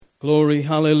Glory,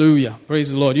 hallelujah.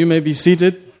 Praise the Lord. You may be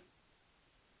seated.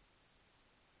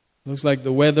 Looks like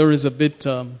the weather is a bit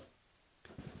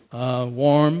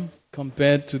warm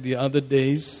compared to the other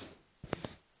days.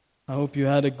 I hope you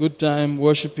had a good time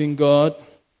worshiping God.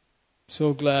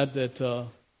 So glad that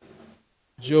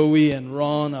Joey and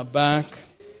Ron are back.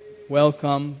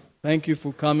 Welcome. Thank you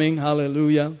for coming.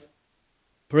 Hallelujah.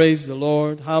 Praise the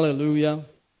Lord. Hallelujah.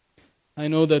 I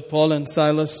know that Paul and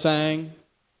Silas sang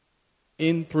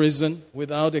in prison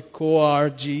without a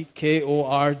K-O-R-G,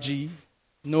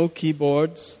 no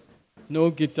keyboards, no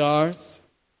guitars.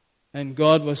 And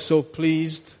God was so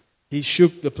pleased, He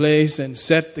shook the place and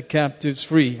set the captives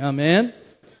free. Amen?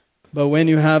 But when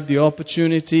you have the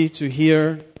opportunity to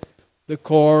hear the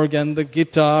Korg and the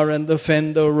guitar and the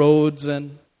Fender Rhodes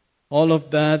and all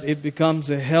of that, it becomes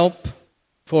a help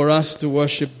for us to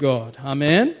worship God.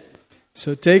 Amen?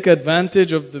 So take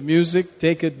advantage of the music,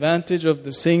 take advantage of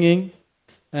the singing,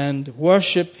 and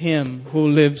worship Him who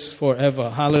lives forever.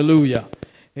 Hallelujah.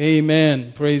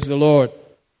 Amen. Praise the Lord.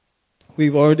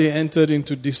 We've already entered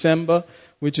into December,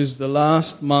 which is the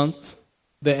last month.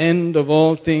 The end of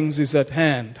all things is at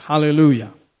hand.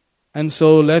 Hallelujah. And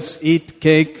so let's eat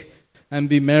cake and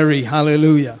be merry.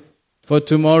 Hallelujah. For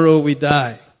tomorrow we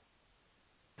die.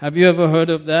 Have you ever heard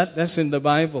of that? That's in the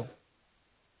Bible.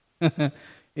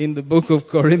 In the book of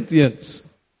Corinthians.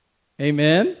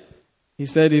 Amen. He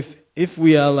said if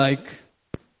we are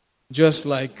just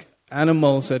like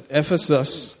animals at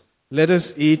Ephesus, let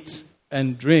us eat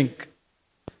and drink,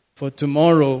 for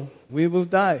tomorrow we will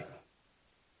die.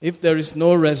 If there is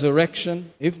no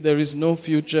resurrection, if there is no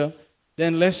future,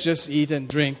 then let's just eat and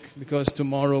drink, because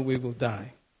tomorrow we will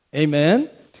die. Amen?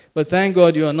 But thank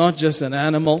God you are not just an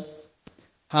animal.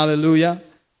 Hallelujah.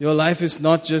 Your life is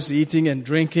not just eating and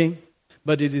drinking,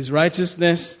 but it is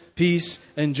righteousness, peace,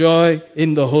 and joy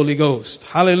in the Holy Ghost.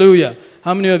 Hallelujah.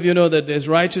 How many of you know that there's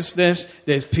righteousness,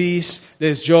 there's peace,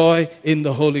 there's joy in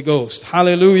the Holy Ghost?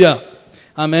 Hallelujah.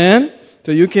 Amen.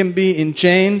 So you can be in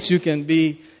chains, you can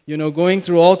be, going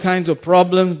through all kinds of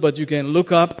problems, but you can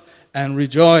look up and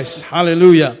rejoice.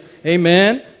 Hallelujah.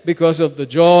 Amen. Because of the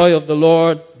joy of the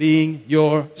Lord being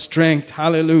your strength.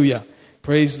 Hallelujah.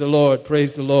 Praise the Lord.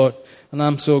 Praise the Lord. And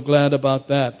I'm so glad about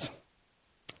that.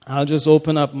 I'll just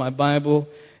open up my Bible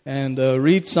and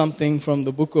read something from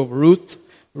the book of Ruth.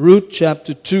 Ruth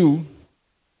chapter 2.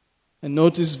 And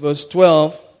notice verse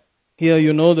 12. Here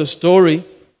you know the story.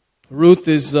 Ruth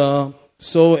is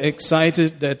so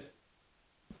excited that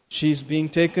she's being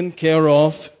taken care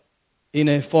of in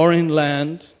a foreign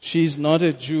land. She's not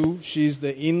a Jew. She's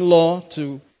the in-law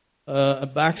to a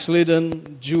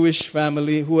backslidden Jewish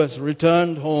family who has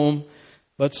returned home.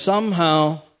 But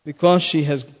somehow, because she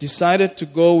has decided to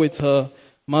go with her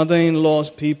mother-in-law's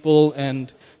people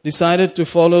and decided to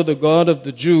follow the God of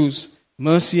the Jews,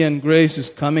 mercy and grace is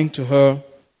coming to her.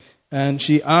 And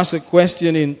she asks a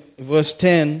question in verse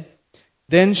 10.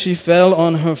 Then she fell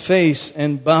on her face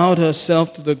and bowed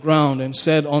herself to the ground and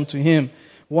said unto him,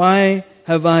 Why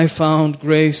have I found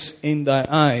grace in thy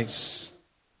eyes,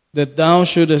 that thou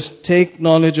shouldest take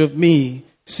knowledge of me,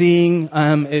 seeing I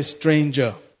am a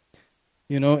stranger?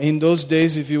 In those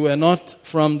days, if you were not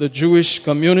from the Jewish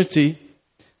community,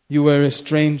 you were a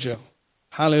stranger.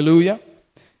 Hallelujah.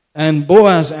 And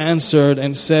Boaz answered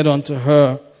and said unto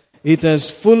her, It has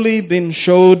fully been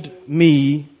showed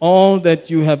me all that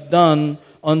you have done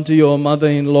unto your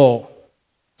mother-in-law,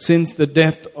 since the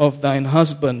death of thine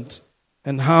husband,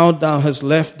 and how thou hast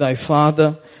left thy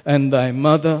father and thy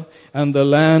mother and the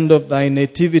land of thy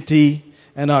nativity,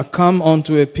 and are come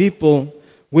unto a people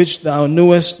which thou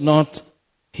knewest not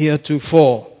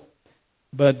heretofore.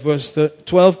 But verse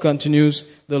 12 continues,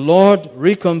 The Lord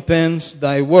recompense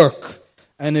thy work,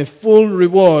 and a full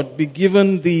reward be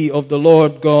given thee of the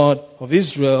Lord God of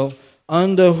Israel,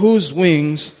 under whose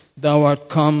wings thou art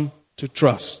come to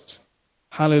trust.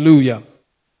 Hallelujah.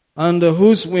 Under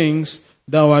whose wings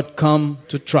thou art come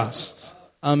to trust.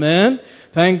 Amen.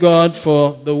 Thank God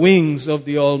for the wings of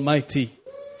the Almighty.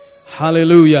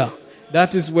 Hallelujah.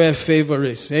 That is where favor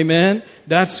is. Amen.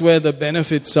 That's where the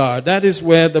benefits are. That is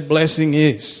where the blessing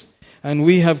is. And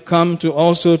we have come to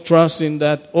also trust in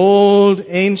that old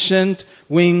ancient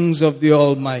wings of the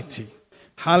Almighty.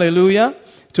 Hallelujah.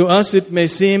 To us it may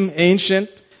seem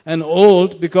ancient and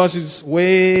old because it's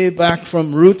way back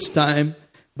from Ruth's time.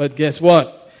 But guess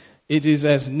what? It is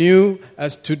as new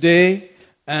as today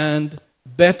and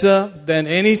better than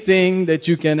anything that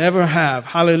you can ever have.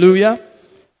 Hallelujah.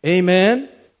 Amen.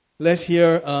 Let's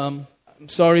hear, I'm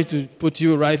sorry to put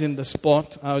you right in the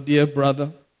spot, our dear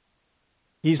brother.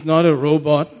 He's not a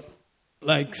robot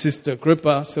like Sister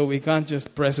Kripa, so we can't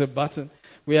just press a button.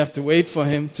 We have to wait for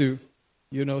him to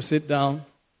sit down.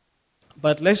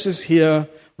 But let's just hear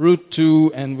Ruth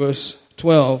 2 and verse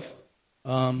 12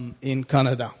 in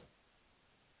Kannada.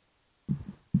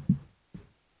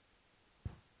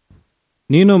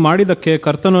 ನೀನು ಮಾಡಿದ್ದಕ್ಕೆ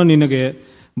ಕರ್ತನು ನಿನಗೆ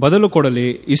ಬದಲು ಕೊಡಲಿ.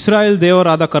 ಇಸ್ರಾಯೇಲ್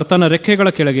ದೇವರಾದ ಕರ್ತನ ರೆಕ್ಕೆಗಳ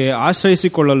ಕೆಳಗೆ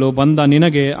ಆಶ್ರಯಿಸಿಕೊಳ್ಳಲು ಬಂದ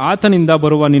ನಿನಗೆ ಆತನಿಂದ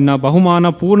ಬರುವ ನಿನ್ನ ಬಹುಮಾನ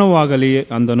ಪೂರ್ಣವಾಗಲಿ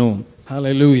ಅಂದನು.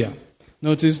 Hallelujah.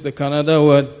 Notice the Kannada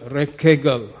word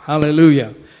rekkegal.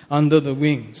 Hallelujah. Under the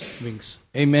wings.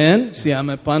 Amen. See, I'm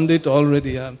a pandit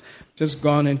already. I'm just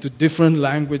gone into different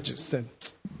languages and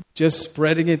just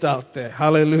spreading it out there.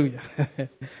 Hallelujah.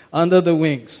 Under the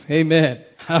wings. Amen.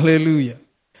 Hallelujah.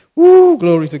 Woo,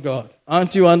 glory to God.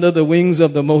 Aren't you under the wings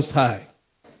of the Most High?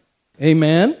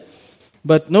 Amen.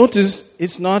 But notice,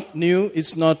 it's not new,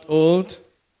 it's not old.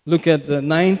 Look at the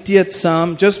 90th Psalm,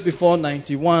 just before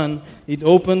 91. It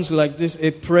opens like this,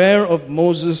 a prayer of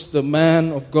Moses, the man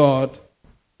of God.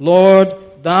 Lord,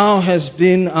 thou hast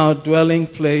been our dwelling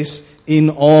place in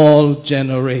all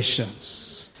generations.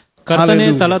 ಕರ್ತನೇ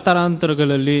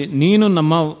ತಲತಲಾಂತರಗಳಲ್ಲಿ ನೀನು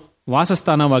ನಮ್ಮ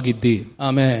ವಾಸಸ್ಥಾನವಾಗಿದ್ದಿ.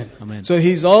 Amen. Amen. So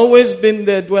he's always been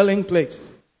their dwelling place.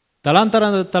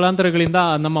 ತಲಾಂತರಗಳಿಂದ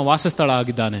ನಮ್ಮ ವಾಸಸ್ಥಳ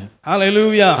ಆಗಿದ್ದಾನೆ.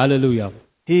 Hallelujah. Hallelujah.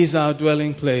 He is our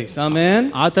dwelling place. Amen.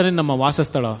 ಆತನೇ ನಮ್ಮ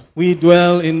ವಾಸಸ್ಥಳ. We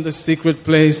dwell in the secret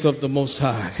place of the Most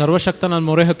High. ಸರ್ವಶಕ್ತನ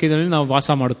ಮೊರೆ ಹೊಕ್ಕಿದಲ್ಲಿ ನಾವು ವಾಸ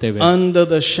ಮಾಡುತ್ತೇವೆ. Under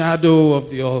the shadow of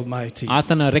the Almighty.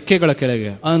 ಆತನ ರೆಕ್ಕೆಗಳ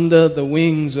ಕೆಳಗೆ. Under the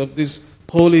wings of this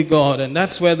holy God, and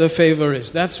that's where the favor is,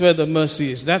 that's where the mercy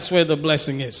is, that's where the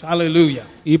blessing is. Hallelujah.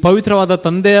 ಈ ಪವಿತ್ರವಾದ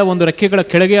ತಂದೆಯ ಒಂದು ರೆಕ್ಕೆಗಳ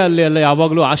ಕೆಳಗೆ ಅಲ್ಲಿ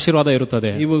ಯಾವಾಗಲೂ ಆಶೀರ್ವಾದ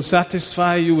ಇರುತ್ತದೆ. He will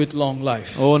satisfy you with long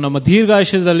life. ನಮ್ಮ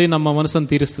ದೀರ್ಘಾಯುಷ್ಯದಲ್ಲಿ ನಮ್ಮ ಮನಸ್ಸನ್ನು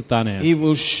ತೀರಿಸುತ್ತಾನೆ. He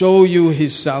will show you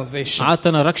his salvation.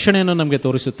 ಆತನ ರಕ್ಷಣೆಯನ್ನು ನಮಗೆ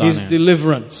ತೋರಿಸುತ್ತಾನೆ. His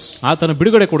deliverance. ಆತನ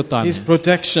ಬಿಡುಗಡೆ ಕೊಡುತ್ತಾನೆ. His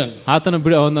protection. ಆತನ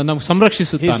ನಮಗೆ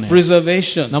ಸಂರಕ್ಷಿಸುತ್ತಾನೆ. His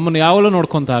preservation. ನಮ್ಮನ್ನು ಯಾವಾಗಲೂ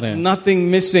ನೋಡ್ಕೊಂತಾರೆ. Nothing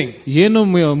missing. ಏನು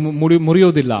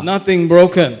ಮುರಿಯುವುದಿಲ್ಲ. Nothing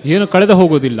broken. ಏನು ಕಳೆದು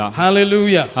ಹೋಗೋದಿಲ್ಲ.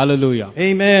 Hallelujah. Hallelujah.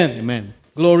 Amen. Amen.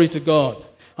 Glory to God.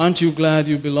 Aren't you glad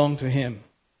you belong to him?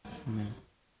 Amen.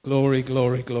 Glory,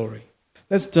 glory, glory.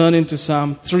 Let's turn into Psalm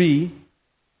 3.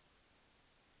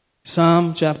 Psalm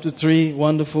chapter 3,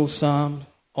 wonderful psalm,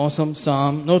 awesome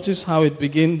psalm. Notice how it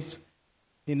begins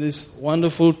in this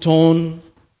wonderful tone.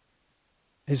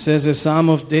 It says, a psalm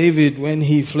of David when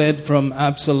he fled from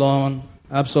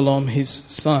Absalom his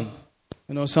son.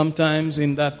 Sometimes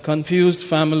in that confused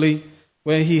family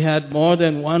where he had more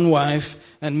than one wife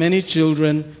and many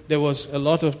children, there was a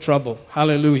lot of trouble.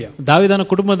 Hallelujah. ದಾವೀದನ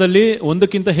ಕುಟುಂಬದಲ್ಲಿ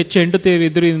ಒಂದಕ್ಕಿಂತ ಹೆಚ್ಚು ಹೆಂಡತಿಯರು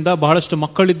ಇದ್ರಿಂದ ಬಹಳಷ್ಟು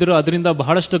ಮಕ್ಕಳಿದ್ದರು, ಅದರಿಂದ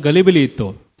ಬಹಳಷ್ಟು ಗಲಿಬಿಲಿ ಇತ್ತು.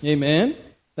 Amen.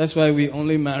 That's why we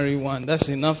only marry one. That's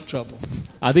enough trouble.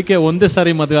 ಅದಕ್ಕೆ ಒಂದೇ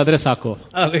ಸಾರಿ ಮದುವೆ ಆದ್ರೆ ಸಾಕು.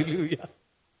 Hallelujah.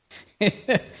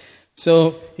 So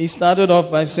he started off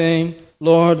by saying,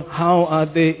 Lord, how are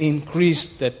they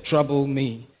increased that trouble me?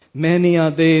 Many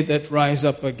are they that rise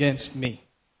up against me.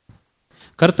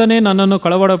 ಕರ್ತನೇ, ನನ್ನನ್ನು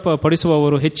ಕಳವಳ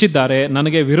ಪಡಿಸುವವರು ಹೆಚ್ಚಿದ್ದಾರೆ,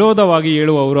 ನನಗೆ ವಿರೋಧವಾಗಿ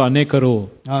ಹೇಳುವವರು ಅನೇಕರು.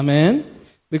 Amen.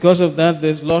 Because of that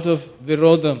there's a lot of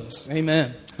virodhams. Amen.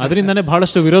 ಅದರಿಂದನೇ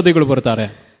ಬಹಳಷ್ಟು ವಿರೋಧಿಗಳು ಬರ್ತಾರೆ.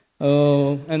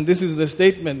 And this is the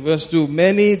statement, verse 2,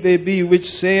 many they be which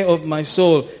say of my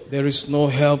soul, there is no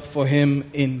help for him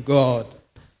in God.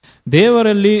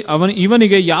 ದೇವರಲ್ಲಿ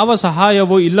ಇವನಿಗೆ ಯಾವ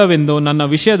ಸಹಾಯವೂ ಇಲ್ಲವೆಂದು ನನ್ನ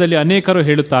ವಿಷಯದಲ್ಲಿ ಅನೇಕರು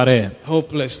ಹೇಳುತ್ತಾರೆ.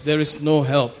 Hopeless, there is no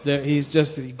help. There he is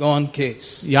just a gone case.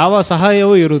 ಯಾವ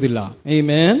ಸಹಾಯವೂ ಇರುವುದಿಲ್ಲ.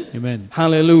 Amen. Amen.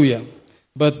 Hallelujah.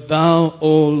 But thou,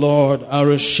 O Lord, are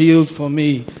a shield for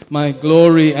me, my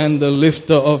glory and the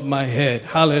lifter of my head.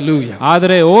 Hallelujah.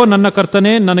 ಆದರೆ ಓ ನನ್ನ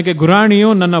ಕರ್ತನೇ, ನನಗೆ ಗುರಾಣಿಯು,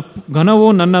 ನನ್ನ ಘನವು,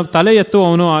 ನನ್ನ ತಲೆ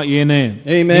ಎತ್ತುವವನು ಏನೇ.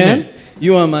 Amen.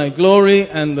 You are my glory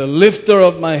and the lifter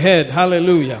of my head.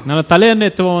 Hallelujah. ನನ್ನ ತಲೆಯನ್ನು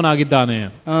ಎತ್ತುವವನಾಗಿದ್ದಾನೆ.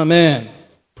 Amen.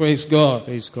 Praise God.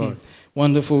 Praise God.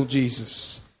 Wonderful Jesus.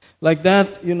 Like that,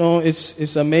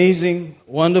 it's amazing,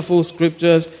 wonderful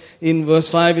scriptures. In verse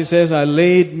 5 it says, I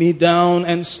laid me down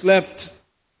and slept.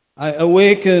 I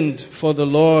awakened, for the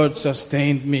Lord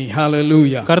sustained me.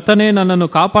 Hallelujah. ಕರ್ತನೇ ನನ್ನನ್ನು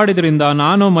ಕಾಪಾಡಿದ್ರಿಂದ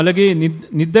ನಾನು ಮಲಗಿ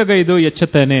ನಿದ್ದೆಗೈದು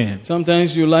ಎಚ್ಚುತ್ತೇನೆ. Sometimes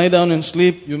you lie down and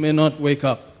sleep, you may not wake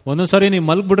up. ಒಂದೊಂದ್ಸರಿ ನೀವು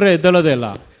ಮಲಗ್ಬಿಟ್ರೆ ಎದ್ದಳೋದೇ ಇಲ್ಲ.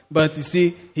 But you see,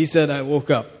 he said, I woke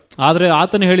up. ಆದ್ರೆ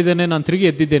ಆತನು ಹೇಳಿದ್ದೇನೆ, ನಾನು ತಿರುಗಿ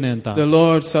ಎದ್ದಿದ್ದೇನೆ ಅಂತ. The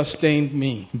Lord sustained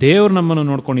me. ದೇವರು ನಮ್ಮನ್ನು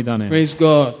ನೋಡ್ಕೊಂಡಿದ್ದಾನೆ. Praise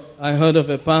God. I heard of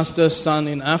a pastor's son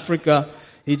in Africa.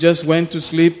 He just went to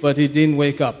sleep, but he didn't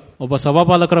wake up. ಒಬ್ಬ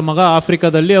ಸಭಾಪಾಲಕರ ಮಗ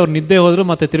ಆಫ್ರಿಕಾದಲ್ಲಿ ಅವ್ರು ನಿದ್ದೆ ಹೋದ್ರು,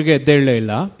 ಮತ್ತೆ ತಿರುಗಿ ಎದ್ದೇಳಲೇ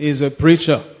ಇಲ್ಲ. He is a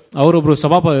preacher. ಅವರೊಬ್ರು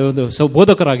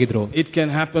ಬೋಧಕರಾಗಿದ್ರು. It can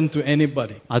happen to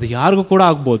anybody. ಅದು ಯಾರಿಗೂ ಕೂಡ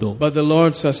ಆಗ್ಬೋದು. But the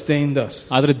Lord sustained us.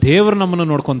 ಆದ್ರೆ ದೇವರು ನಮ್ಮನ್ನು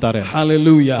ನೋಡ್ಕೊಂತಾರೆ.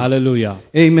 Hallelujah. Hallelujah.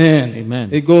 Amen. Amen.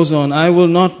 It goes on. I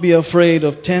will not be afraid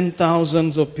of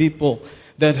 10,000s of people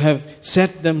that have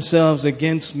set themselves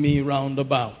against me round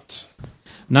about.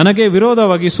 ನನಗೆ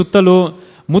ವಿರೋಧವಾಗಿ ಸುತ್ತಲೂ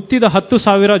ಮುತ್ತಿದ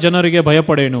 10,000 ಜನರಿಗೆ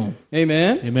ಭಯಪಡೇನು.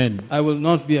 Amen. Amen. I will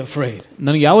not be afraid.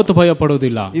 ನನಗೆ ಯಾವತ್ತೂ ಭಯ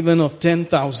ಪಡುವುದಿಲ್ಲ. Even of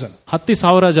 10,000.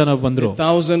 10,000 ಜನ ಬಂದ್ರು.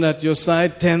 1,000 at your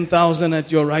side, 10,000 at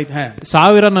your right hand.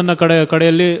 1,000 ನನ್ನ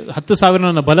ಕಡೆಯಲ್ಲಿ, 10,000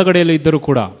 ನನ್ನ ಬಲಗಡೆಯಲ್ಲಿ ಇದ್ದರೂ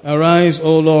ಕೂಡ. Arise,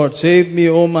 O Lord, save me,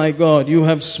 O my God. You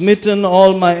have smitten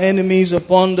all my enemies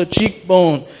upon the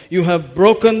cheekbone. You have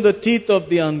broken the teeth of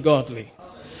the ungodly.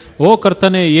 ಓ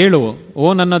ಕರ್ತನೇ ಏಳು, ಓ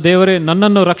ನನ್ನ ದೇವರೇ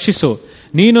ನನ್ನನ್ನು ರಕ್ಷಿಸು.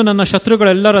 ನೀನು ನನ್ನ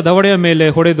ಶತ್ರುಗಳೆಲ್ಲರ ದವಡೆಯ ಮೇಲೆ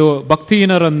ಹೊಡೆದು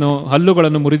ಭಕ್ತಿಹೀನರನ್ನು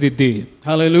ಹಲ್ಲುಗಳನ್ನು ಮುರಿದಿದ್ದಿ.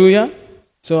 Hallelujah.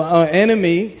 So our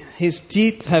enemy, his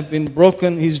teeth have been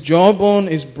broken, his jawbone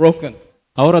is broken.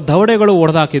 ಅವರ ದವಡೆಗಳು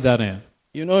ಒಡೆದಾಕಿದ್ದಾನೆ.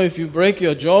 You know, if you break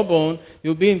your jawbone,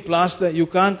 you'll be in plaster, you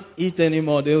can't eat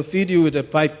anymore. They'll feed you with a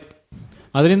pipe.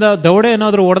 ಅದರಿಂದ ದವಡೆ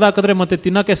ಏನಾದರೂ ಒಡೆದಾಕಿದ್ರೆ ಮತ್ತೆ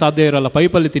ತಿನ್ನಕ್ಕೆ ಸಾಧ್ಯ ಇರಲ್ಲ,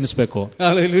 ಪೈಪಲ್ಲಿ ತಿನ್ನಿಸ್ಬೇಕು.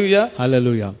 Hallelujah.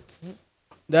 Hallelujah.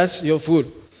 That's your food.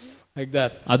 Like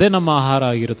that. ಅದೇ ನಮ್ಮ ಆಹಾರ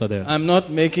ಆಗಿರುತ್ತದೆ. I'm not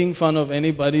making fun of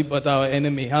anybody but our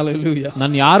enemy. Hallelujah.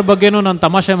 ನಾನು ಯಾರ ಬಗ್ಗೆನೂ ನಾನು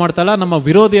ತಮಾಷೆ ಮಾಡ್ತಾ ಇಲ್ಲ, ನಮ್ಮ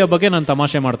ವಿರೋಧಿಯ ಬಗ್ಗೆ ನಾನು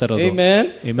ತಮಾಷೆ ಮಾಡ್ತಾ ಇರೋದು. Amen.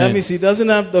 That means he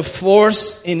doesn't have the force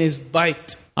in his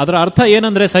bite. ಅದರ ಅರ್ಥ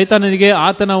ಏನಂದ್ರೆ ಸೈತಾನನಿಗೆ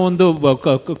ಆತನ ಒಂದು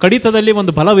ಕಡಿತದಲ್ಲಿ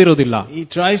ಒಂದು ಬಲವಿರೋದಿಲ್ಲ. He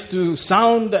tries to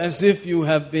sound as if you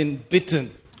have been bitten.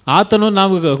 ಆತನು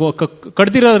ನಾವು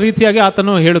ಕಡಿದಿರೋ ರೀತಿಯಾಗಿ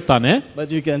ಆತನು ಹೇಳುತ್ತಾನೆ. But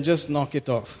you can just knock it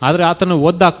off. ಆದ್ರೆ ಆತನು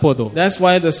ಒದ್ದಾಕ್ಬೋದು. That's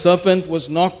why the serpent was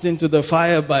knocked into the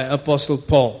fire by Apostle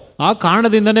Paul. ಆ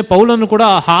ಕಾರಣದಿಂದನೇ ಪೌಲನು ಕೂಡ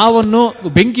ಹಾವನ್ನು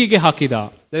ಬೆಂಕಿಗೆ ಹಾಕಿದ.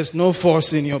 There's no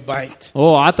force in your bite. ಓ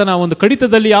ಆತನ ಒಂದು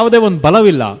ಕಡಿತದಲ್ಲಿ ಯಾವುದೇ ಒಂದು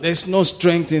ಬಲವಿಲ್ಲ. There's no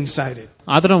strength inside it.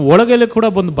 ಆತನ ಒಳಗೆಲ್ಲ ಕೂಡ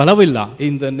ಒಂದು ಬಲವಿಲ್ಲ.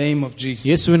 In the name of Jesus.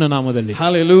 ಯೇಸುವಿನ ನಾಮದಲ್ಲಿ.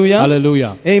 Hallelujah.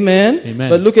 Hallelujah. Amen. Amen.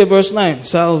 But look at verse 9.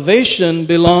 Salvation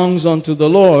belongs unto the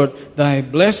Lord. Thy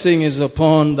blessing is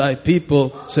upon thy people.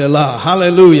 Selah.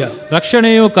 Hallelujah.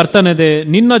 ರಕ್ಷಣೆಯು ಕರ್ತನದೇ,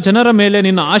 ನಿನ್ನ ಜನರ ಮೇಲೆ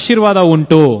ನಿನ್ನ ಆಶೀರ್ವಾದ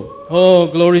ಉಂಟು. Oh,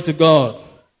 glory to God.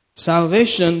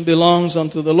 Salvation belongs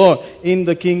unto the Lord. In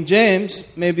the King James,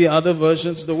 maybe other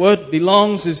versions, the word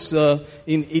belongs is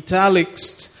in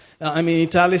italicized.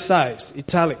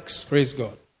 Italics. Praise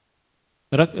God.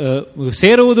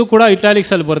 ಸೇರುವುದು ಕೂಡ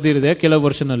italics ಅಲ್ಲಿ ಬರೆದಿದೆ ಕೆಲವು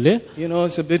ವರ್ಷನ್ ಅಲ್ಲಿ. You know,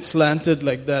 it's a bit slanted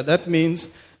like that. That means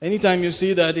anytime you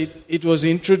see that it was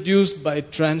introduced by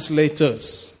translators.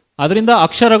 ಅದರಿಂದ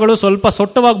ಅಕ್ಷರಗಳು ಸ್ವಲ್ಪ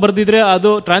ಸೊಟ್ಟವಾಗಿ ಬರ್ದಿದ್ರೆ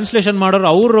ಅದು ಟ್ರಾನ್ಸ್ಲೇಷನ್ ಮಾಡೋರು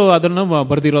ಅವರು ಅದನ್ನು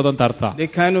ಬರ್ದಿರೋದಂತ ಅರ್ಥ. They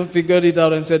kind of figured it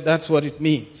out and said that's what it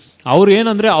means. ಅವ್ರು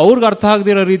ಏನಂದ್ರೆ ಅವ್ರಿಗೆ ಅರ್ಥ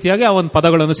ಆಗದಿರೋ ರೀತಿಯಾಗಿ ಆ ಒಂದು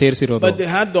ಪದಗಳನ್ನು ಸೇರಿಸಿರೋದು. But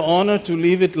they had the honor to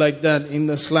leave it like that in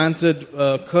the slanted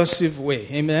cursive way.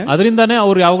 Amen. ಅದರಿಂದಾನೇ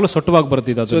ಅವ್ರು ಯಾವಾಗಲೂ ಸೊಟ್ಟವಾಗಿ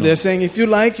ಬರ್ದಿದ್ದು. So they're saying if you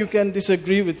like you can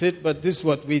disagree with it, but this is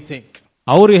what we think.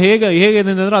 ಅವ್ರು ಹೇಗೆ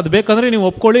ಅಂದ್ರೆ ಅದು ಬೇಕಂದ್ರೆ ನೀವು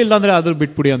ಒಪ್ಕೊಳ್ಳಿ, ಇಲ್ಲಾಂದ್ರೆ ಅದ್ರ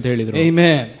ಬಿಟ್ಬಿಡಿ ಅಂತ ಹೇಳಿದ್ರು.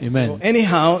 Amen. Amen. So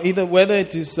anyhow, either whether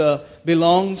it is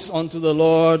belongs unto the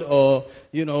Lord or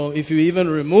if you even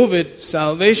remove it,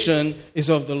 salvation is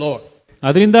of the Lord.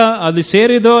 ಅದರಿಂದ ಅದು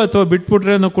ಸೇರಿದೋ ಅಥವಾ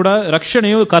ಬಿಟ್ಬಿಟ್ರೇನು ಕೂಡ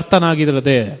ರಕ್ಷಣೆಯು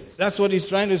ಕರ್ತನಾಗಿರದೆ. That's what he's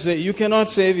trying to say. You cannot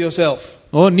save yourself.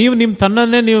 ಓ ನೀವು ನಿಮ್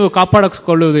ತನ್ನನ್ನೇ ನೀವು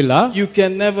ಕಾಪಾಡಿಕೊಳ್ಳುವುದಿಲ್ಲ. You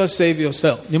can never save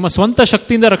yourself. ನಿಮ್ಮ ಸ್ವಂತ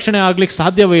ಶಕ್ತಿಯಿಂದ ರಕ್ಷಣೆ ಆಗ್ಲಿಕ್ಕೆ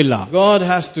ಸಾಧ್ಯವೇ ಇಲ್ಲ. God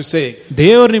has to save.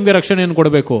 ದೇವರು ನಿಮ್ಗೆ ರಕ್ಷಣೆಯನ್ನು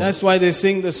ಕೊಡಬೇಕು. That's why they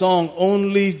sing the song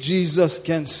only Jesus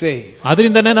can save.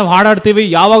 ಅದರಿಂದನೇ ನಾವು ಹಾಡಾಡ್ತೀವಿ,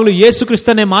 ಯಾವಾಗಲೂ ಯೇಸು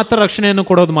ಕ್ರಿಸ್ತನೇ ಮಾತ್ರ ರಕ್ಷಣೆಯನ್ನು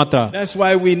ಕೊಡೋದು ಮಾತ್ರ. That's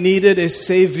why we needed a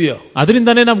savior.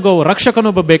 ಅದರಿಂದನೇ ನಮ್ಗೆ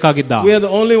ರಕ್ಷಕನೊಬ್ಬ ಬೇಕಾಗಿದ್ದ. We are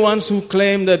the only ones who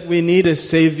claim that we need a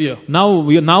savior.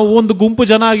 ನಾವು ಒಂದು ಗುಂಪು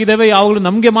ಜನ ಆಗಿದ್ದೇವೆ, ಯಾವಾಗಲೂ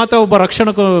ನಮ್ಗೆ ಮಾತ್ರ ಒಬ್ಬ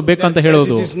ರಕ್ಷಕ ಬೇಕಂತ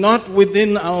ಹೇಳೋದು. It is not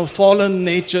within our fallen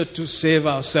nature to save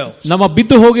ourselves. ನಮ್ಮ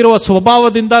ಬಿದ್ದು ಹೋಗಿರುವ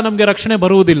ಸ್ವಭಾವದಿಂದ ನಮಗೆ ರಕ್ಷಣೆ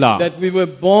ಬರುವುದಿಲ್ಲ. That we were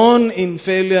born in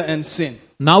failure and sin.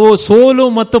 ನಾವು ಸೋಲು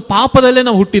ಮತ್ತು ಪಾಪದಲ್ಲೇ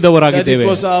ನಾವು ಹುಟ್ಟಿದವರಾಗಿದ್ದೇವೆ. That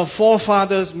it was our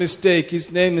forefathers' mistake. His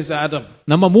name is Adam.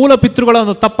 ನಮ್ಮ ಮೂಲ ಪಿತೃಗಳ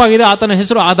ತಪ್ಪಾಗಿದೆ, ಆತನ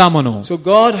ಹೆಸರು ಆದಾಮನು. So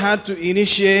God had to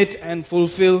initiate and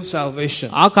fulfill salvation.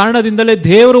 ಆ ಕಾರಣದಿಂದಲೇ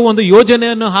ದೇವರು ಒಂದು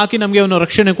ಯೋಜನೆಯನ್ನು ಹಾಕಿ ನಮಗೆ ಅವನು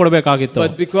ರಕ್ಷಣೆ ಕೊಡಬೇಕಾಗಿತ್ತು.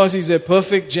 But because he's a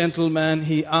perfect gentleman,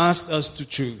 he asked us to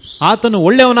choose. ಆತನು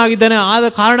ಒಳ್ಳೆಯವನಾಗಿದ್ದಾನೆ, ಆದ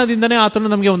ಕಾರಣದಿಂದನೇ ಆತನು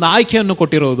ನಮಗೆ ಒಂದು ಆಯ್ಕೆಯನ್ನು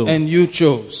ಕೊಟ್ಟಿರೋದು. And you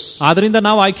chose. ಆದ್ರಿಂದ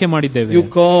ನಾವು ಆಯ್ಕೆ ಮಾಡಿದ್ದೇವೆ. You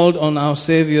called on our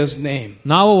Savior's name.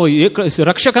 ನಾವು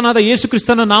ರಕ್ಷಕನಾದ ಯೇಸು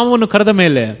ಕ್ರಿಸ್ತನ ನಾಮವನ್ನು ಕರೆದ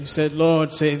ಮೇಲೆ You said, Lord,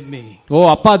 save me. ಓ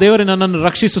ಅಪ್ಪ ದೇವರೇ ನನ್ನನ್ನು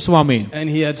ರಕ್ಷಿಸು ಸ್ವಾಮಿ. And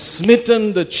he had smitten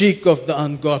the cheek of the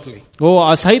ungodly. ಓ ಆ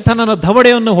ಸೈತಾನನ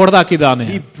ದವಡೆಯನ್ನು ಹೊಡೆದಾಕಿದ್ದಾನೆ.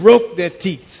 He broke their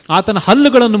teeth. ಆತನ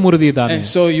ಹಲ್ಲುಗಳನ್ನು ಮುರಿದಿದ್ದಾನೆ. And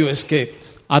so you escaped.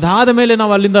 ಅದಾದ ಮೇಲೆ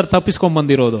ನಾವು ಅಲ್ಲಿಂದ ತಪ್ಪಿಸಿಕೊಂಡು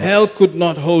ಬಂದಿರೋದು. Hell could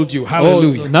not hold you.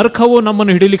 Hallelujah. ನರಕವು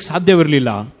ನಮ್ಮನ್ನು ಹಿಡಿಲಿಕ್ಕೆ ಸಾಧ್ಯವಿರಲಿಲ್ಲ.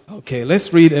 Okay, let's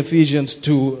read Ephesians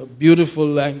 2. Beautiful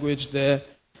language there.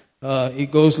 It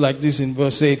goes like this in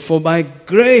verse 8. For by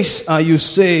grace are you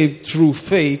saved through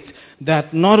faith, that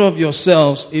not of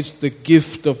yourselves, it's the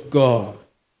gift of God.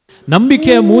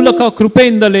 ನಂಬಿಕೆಯ ಮೂಲಕ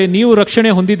ಕೃಪೆಯಿಂದಲೇ ನೀವು ರಕ್ಷಣೆ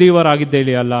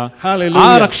ಹೊಂದಿದೀವರಾಗಿದ್ದೇವೆ ಅಲ್ಲ. ಆ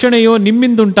ರಕ್ಷಣೆಯು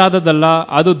ನಿಮ್ಮಿಂದುಂಟಾದದಲ್ಲ,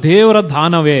 ಅದು ದೇವರ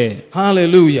ದಾನವೇ.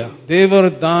 Hallelujah. ದೇವರ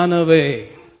ದಾನವೇ.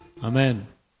 Amen.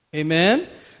 Amen.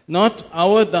 Not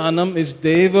our dhanam, is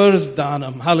Devar's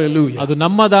dhanam. Hallelujah. ಅದು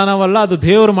ನಮ್ಮ ದಾನವಲ್ಲ, ಅದು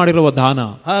ದೇವರು ಮಾಡಿರುವ ದಾನ.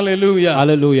 Hallelujah.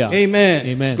 Hallelujah. Amen.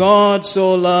 Amen. God so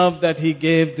loved that he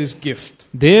gave this gift.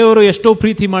 ದೇವರು ಎಷ್ಟೋ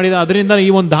ಪ್ರೀತಿ ಮಾಡಿದ, ಅದರಿಂದ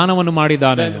ಈ ಒಂದು ದಾನವನ್ನು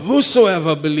ಮಾಡಿದ್ದಾನೆ. That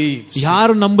whosoever believes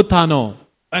ಯಾರು ನಂಬುತ್ತಾನೋ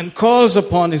and calls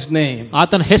upon his name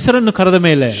ಆತನ ಹೆಸರನ್ನು ಕರೆದ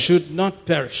ಮೇಲೆ should not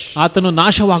perish, ಆತನು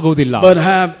ನಾಶವಾಗುವುದಿಲ್ಲ, but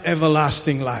have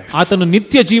everlasting life. ಆತನು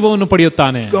ನಿತ್ಯ ಜೀವವನ್ನು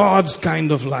ಪಡೆಯುತ್ತಾನೆ. God's kind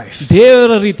of life.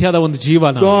 ದೇವರ ರೀತಿಯಾದ ಒಂದು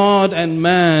ಜೀವನ. God and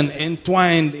man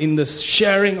entwined in the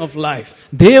sharing of life.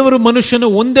 ದೇವರು ಮನುಷ್ಯನು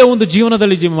ಒಂದೇ ಒಂದು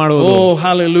ಜೀವನದಲ್ಲಿ ಮಾಡುವುದು. Oh,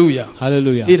 hallelujah.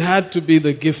 Hallelujah. It had to be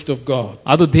the gift of God.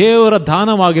 ಅದು ದೇವರ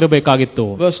ದಾನವಾಗಿರಬೇಕಾಗಿತ್ತು.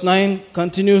 Verse 9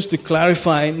 continues to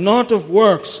clarify, not of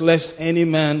works lest any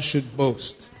man should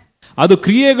boast. ಅದು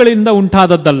ಕ್ರಿಯೆಗಳಿಂದ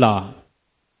ಉಂಟಾದದ್ದಲ್ಲ.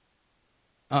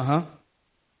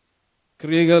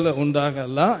 ಕ್ರಿಯೆಗಳು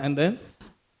ಉಂಟಾಗಲ್ಲ. And then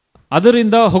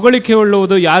ಅದರಿಂದ ಹೊಗಳಿಕೆ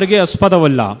ಉಳ್ಳುವುದು ಯಾರಿಗೆ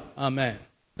ಆಸ್ಪದವಲ್ಲ. Amen.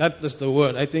 That is the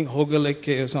word. I think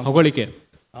ಹೊಗಳಿಕೆ or something. ಹೊಗಳಿಕೆ.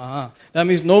 That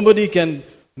means nobody can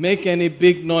make any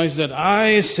big noise that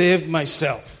I saved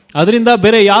myself. ಅದರಿಂದ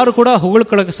ಬೇರೆ ಯಾರು ಕೂಡ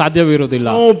ಹೊಗಳಿಕೊಳ್ಳಕ್ಕೆ ಸಾಧ್ಯವಿರುವುದಿಲ್ಲ.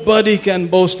 Nobody can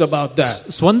boast about that.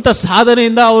 ಸ್ವಂತ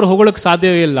ಸಾಧನೆಯಿಂದ ಅವರು ಹೊಗಳಕ್ಕೆ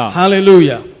ಸಾಧ್ಯವೇ ಇಲ್ಲ.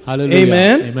 Hallelujah. Hallelujah.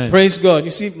 Amen. Amen. Praise God.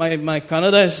 You see, my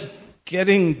Kannada is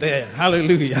getting there.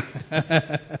 Hallelujah.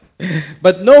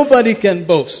 But nobody can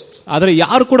boast. ಆದರೆ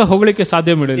ಯಾರು ಕೂಡ ಹೊಗಳಿಕೆ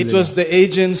ಸಾಧ್ಯವಿರಲಿಲ್ಲ. It was the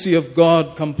agency of God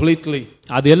completely.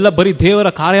 ಅದೆಲ್ಲ ಬರೀ ದೇವರ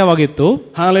ಕಾರ್ಯವಾಗಿತ್ತು.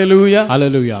 Hallelujah.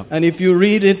 Hallelujah. And if you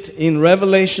read it in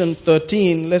Revelation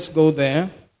 13, let's go there.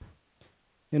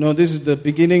 You know, this is the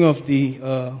beginning of the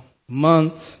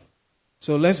month.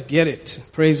 So let's get it.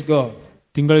 Praise God.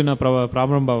 ತಿಂಗಳಿನ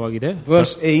ಪ್ರಾರಂಭವಾಗಿದೆ.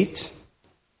 Verse 8.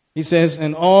 He says,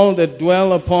 and all that dwell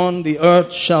upon the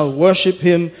earth shall worship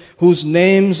him whose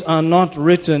names are not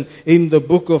written in the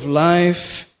book of life.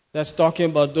 That's talking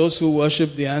about those who worship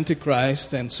the Antichrist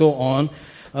and so on.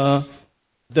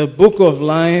 The book of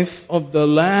life of the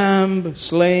Lamb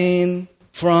slain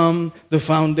from the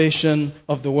foundation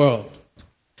of the world.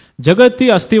 ಜಗತ್ತಿ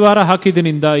ಅಸ್ತಿವಾರ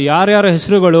ಹಾಕಿದಿನಿಂದ ಯಾರ್ಯಾರ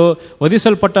ಹೆಸರುಗಳು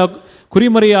ವಧಿಸಲ್ಪಟ್ಟ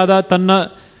ಕುರಿಮರಿಯಾದ ತನ್ನ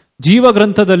ಜೀವ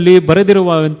ಗ್ರಂಥದಲ್ಲಿ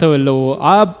ಬರೆದಿರುವಂತವೆಲ್ಲವೂ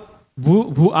ಆ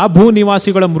ಭೂ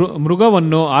ನಿವಾಸಿಗಳ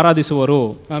ಮೃಗವನ್ನು ಆರಾಧಿಸುವರು.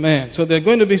 Amen. So there are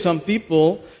going to be some people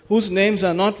whose names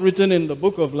are not written in the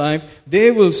book of life. They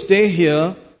will stay here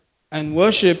and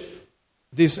worship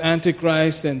this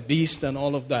Antichrist and beast and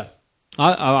all of that.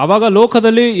 ಅವಾಗ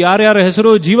ಲೋಕದಲ್ಲಿ ಯಾರ್ಯಾರ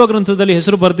ಹೆಸರು ಜೀವ ಗ್ರಂಥದಲ್ಲಿ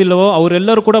ಹೆಸರು ಬರೆದಿಲ್ಲವೋ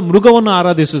ಅವರೆಲ್ಲರೂ ಕೂಡ ಮೃಗವನ್ನು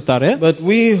ಆರಾಧಿಸುತ್ತಾರೆ. But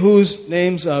we whose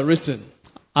names are written,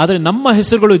 ಆದರೆ ನಮ್ಮ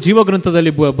ಹೆಸರುಗಳು ಜೀವ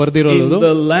ಗ್ರಂಥದಲ್ಲಿ ಬರೆದಿರೋದು in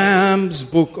the Lamb's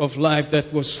book of life that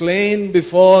was slain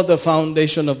before the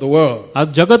foundation of the world. ಆ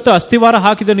ಜಗತ್ತು ಅಸ್ತಿವಾರ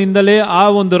ಹಾಕಿದನಿಂದಲೇ ಆ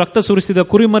ಒಂದು ರಕ್ತ ಸುರಿಸಿದ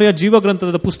ಕುರಿಮರಿಯ ಜೀವ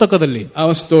ಗ್ರಂಥದ ಪುಸ್ತಕದಲ್ಲಿ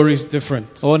Our story is different.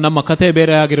 ನಮ್ಮ ಕಥೆ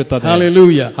ಬೇರೆ ಆಗಿರುತ್ತದೆ.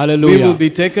 Hallelujah. Hallelujah. We will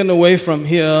be taken away from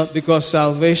here because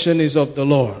salvation is of the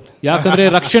Lord. ಯಾಕಂದ್ರೆ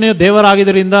ರಕ್ಷಣೆಯು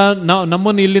ದೇವರಾಗಿದ್ದರಿಂದ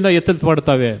ನಮ್ಮನ್ನು ಇಲ್ಲಿಂದ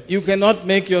ಎತ್ತಲ್ಪಡ್ತವೆ. You cannot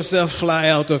make yourself fly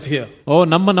out of here.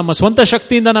 ನಮ್ಮ ಸ್ವಂತ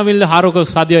ಶಕ್ತಿಯಿಂದ ನಾವಿಲ್ಲಿ ಹಾರೋಕೆ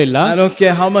ಸಾಧ್ಯ ಇಲ್ಲ. I don't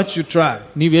care how much you try.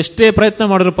 ನೀವು ಎಷ್ಟೇ ಪ್ರಯತ್ನ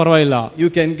ಮಾಡಿದ್ರು ಪರವಾಗಿಲ್ಲ. You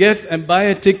can get and buy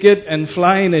a ticket and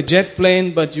fly in a jet plane,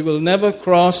 but you will never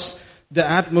cross the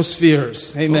atmospheres.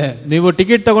 Amen. ನೀವು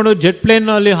ಟಿಕೆಟ್ ತಗೊಂಡು ಜೆಟ್ ಪ್ಲೇನ್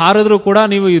ಅಲ್ಲಿ ಹಾರಿದ್ರು ಕೂಡ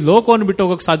ನೀವು ಈ ಲೋಕವನ್ನು ಬಿಟ್ಟು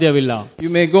ಹೋಗಕ್ಕೆ ಸಾಧ್ಯವಿಲ್ಲ.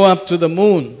 You may go up to the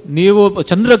moon. ನೀವು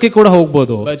ಚಂದ್ರಕ್ಕೆ ಕೂಡ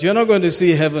ಹೋಗಬಹುದು. But you're not going to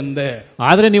see heaven there.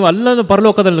 ಆದ್ರೆ ನೀವು ಅಲ್ಲನ್ನು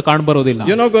ಪರಲೋಕದಲ್ಲಿ ಕಾಣಬರೋದಿಲ್ಲ.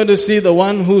 You're not going to see the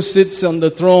one who sits on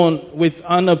the throne with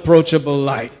unapproachable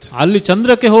light. ಅಲ್ಲಿ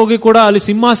ಚಂದ್ರಕ್ಕೆ ಹೋಗಿ ಕೂಡ ಅಲ್ಲಿ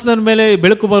ಸಿಂಹಾಸನದ ಮೇಲೆ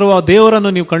ಬೆಳಕು ಬರುವ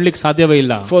ದೇವರನ್ನು ನೀವು ಕಾಣಲಿಕ್ಕೆ ಸಾಧ್ಯವೇ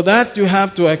ಇಲ್ಲ. For that you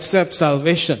have to accept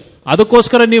salvation.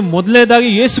 ಅದಕ್ಕೋಸ್ಕರ ನೀವು ಮೊದಲನೇದಾಗಿ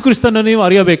ಯೇಸು ಕ್ರಿಸ್ತನನ್ನು ನೀವು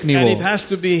ಅರಿಯಬೇಕು. ನೀವು And it has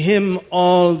to be him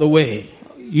all the way.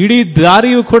 ಇಡೀ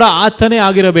ದಾರಿಯು ಕೂಡ ಆತನೇ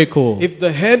ಆಗಿರಬೇಕು. If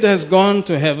the head has gone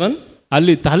to heaven,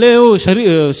 ಅಲ್ಲಿ ತಲೆಯು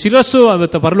ಶಿರಸ್ಸು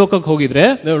ಪರಲೋಕಕ್ಕೆ ಹೋಗಿದ್ರೆ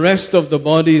the rest of the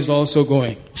body is also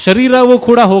going. ಶರೀರವು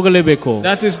ಕೂಡ ಹೋಗಲೇಬೇಕು.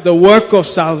 That is the work of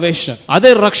salvation.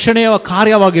 ಅದೇ ರಕ್ಷಣೆಯ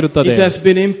ಕಾರ್ಯವಾಗಿರುತ್ತದೆ. It has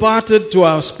been imparted to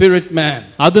our spirit man.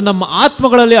 ಅದು ನಮ್ಮ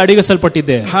ಆತ್ಮಗಳಲ್ಲಿ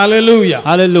ಅಡಗಿಸಲ್ಪಟ್ಟಿದೆ. Hallelujah.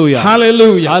 Hallelujah.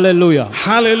 Hallelujah. Hallelujah.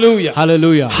 Hallelujah.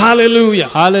 Hallelujah. Hallelujah.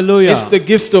 Hallelujah. It's the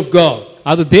gift of God.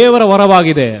 ಅದು ದೇವರ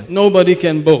ವರವಾಗಿದೆ. Nobody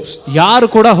can boast. ಯಾರು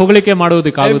ಕೂಡ ಹೊಗಳಿಕೆ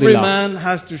ಮಾಡುವುದಕ್ಕಾಗುವುದಿಲ್ಲ. Every man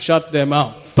has to shut their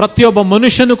mouth. ಪ್ರತಿಯೊಬ್ಬ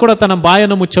ಮನುಷ್ಯನು ಕೂಡ ತನ್ನ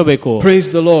ಬಾಯನ್ನು ಮುಚ್ಚಬೇಕು. Praise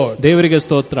the Lord. ದೇವರಿಗೆ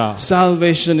ಸ್ತೋತ್ರ.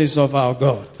 Salvation is of our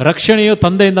God. ರಕ್ಷಣೆಯು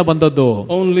ತಂದೆಯಿಂದ ಬಂದದ್ದು.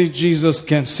 Only Jesus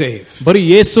can save. ಬರೀ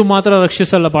ಯೇಸು ಮಾತ್ರ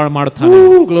ರಕ್ಷಿಸಲ್ಲ ಮಾಡ್ತಾನೆ.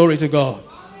 Glory to God.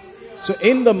 So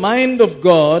in the mind of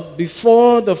God,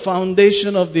 before the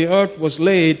foundation of the earth was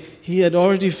laid, he had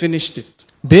already finished it.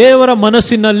 ದೇವರ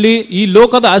ಮನಸ್ಸಿನಲ್ಲಿ ಈ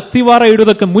ಲೋಕದ ಅಸ್ತಿವಾರ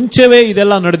ಇಡುವುದಕ್ಕೆ ಮುಂಚೆವೇ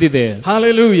ಇದೆಲ್ಲ ನಡೆದಿದೆ.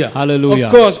 Hallelujah. Hallelujah.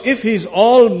 Of course, if he is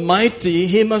almighty,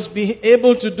 he must be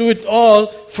able to do it all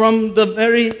from the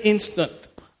very instant.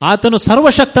 ಆತನು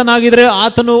ಸರ್ವಶಕ್ತನಾಗಿದ್ರೆ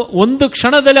ಆತನು ಒಂದು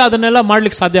ಕ್ಷಣದಲ್ಲಿ ಅದನ್ನೆಲ್ಲ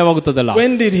ಮಾಡ್ಲಿಕ್ಕೆ ಸಾಧ್ಯವಾಗುತ್ತದಲ್ಲ.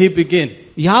 When did he begin?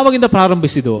 ಯಾವಾಗಿಂದ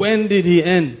ಪ್ರಾರಂಭಿಸಿದ್ದು? When did he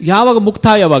end? ಯಾವಾಗ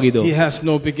ಮುಕ್ತಾಯವಾಗಿದ್ದು? He has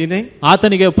no beginning.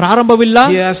 ಆತನಿಗೆ ಪ್ರಾರಂಭವಿಲ್ಲ,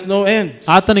 He has no end.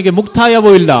 ಆತನಿಗೆ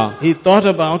ಮುಕ್ತಾಯವೂ ಇಲ್ಲ. He thought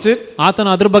about it.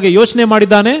 ಆತನು ಅದ್ರ ಬಗ್ಗೆ ಯೋಚನೆ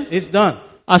ಮಾಡಿದ್ದಾನೆ, It's done.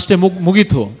 ಅಷ್ಟೇ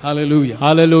ಮುಗಿತು. Hallelujah.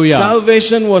 Hallelujah.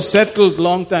 Salvation was settled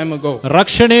long time ago.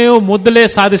 ರಕ್ಷಣೆಯು ಮೊದಲೇ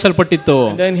ಸಾಧಿಸಲ್ಪಟ್ಟಿತ್ತು.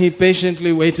 And then he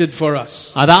patiently waited for us.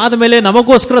 ಅದಾದ ಮೇಲೆ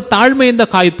ನಮಗೋಸ್ಕರ ತಾಳ್ಮೆಯಿಂದ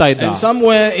ಕಾಯುತ್ತಾ ಇದ್ದ. And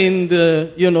somewhere in the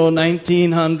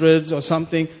 1900s or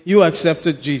something, you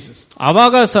accepted Jesus.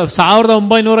 ಅವಾಗ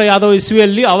 1900 ಯಾವ್ದೋ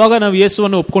ಇಸ್ವಿಯಲ್ಲಿ ಅವಾಗ ನಾವು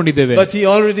ಯೇಸುವನ್ನು ಒಪ್ಕೊಂಡಿದ್ದೇವೆ. But he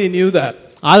already knew that.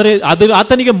 ಆದ್ರೆ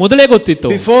ಆತನಿಗೆ ಮೊದಲೇ ಗೊತ್ತಿತ್ತು.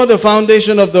 Before the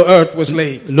foundation of the earth was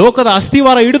laid. ಲೋಕದ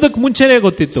ಅಸ್ಥಿವಾರ ಇಡುವುದಕ್ಕೆ ಮುಂಚೆನೇ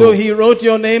ಗೊತ್ತಿತ್ತು. So he wrote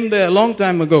your name there a long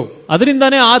time ago.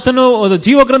 ಅದರಿಂದಾನೇ ಆತನು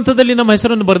ಜೀವ ಗ್ರಂಥದಲ್ಲಿ ನಮ್ಮ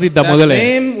ಹೆಸರನ್ನು ಬರೆದಿದ್ದ ಮೊದಲೇ. That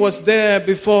name was there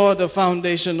before the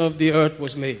foundation of the earth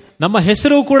was laid. ನಮ್ಮ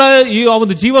ಹೆಸರು ಕೂಡ ಈ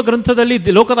ಒಂದು ಜೀವ ಗ್ರಂಥದಲ್ಲಿ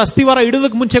ಲೋಕದ ಅಸ್ಥಿವಾರ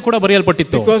ಇಡುವುದಕ್ಕೆ ಮುಂಚೆ ಕೂಡ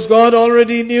ಬರೆಯಲ್ಪಟ್ಟಿತ್ತು. Because God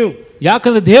already knew.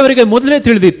 ಯಾಕಂದ್ರೆ ದೇವರಿಗೆ ಮೊದಲೇ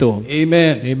ತಿಳಿದಿತ್ತು.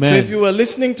 Amen. Amen. So if you were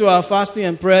listening to our fasting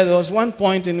and prayer, there was one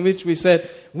point in which we said,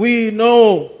 we know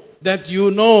that you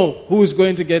know who is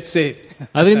going to get saved.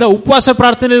 ಅದರಿಂದ ಉಪವಾಸ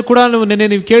ಪ್ರಾರ್ಥನೆಯಲ್ಲಿ ಕೂಡ ನೆನ್ನೆ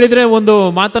ನೀವು ಕೇಳಿದ್ರೆ ಒಂದು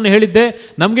ಮಾತನ್ನು ಹೇಳಿದ್ದೆ,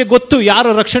 ನಮಗೆ ಗೊತ್ತು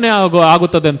ಯಾರು ರಕ್ಷಣೆ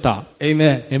ಆಗುತ್ತದೆ ಅಂತ.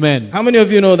 Amen. Amen. How many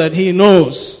of you know that he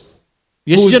knows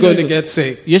who is going to get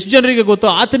saved? ಎಷ್ಟು ಜನರಿಗೆ ಗೊತ್ತು?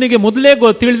 ಆತನಿಗೆ ಮೊದಲೇ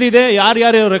ತಿಳಿದಿದೆ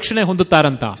ಯಾರ್ಯಾರು ರಕ್ಷಣೆ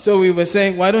ಹೊಂದುತ್ತಾರಂತ. So we were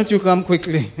saying, why don't you come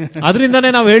quickly?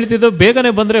 ಅದರಿಂದಾನೇ ನಾವು ಹೇಳ್ತಿದ್ದು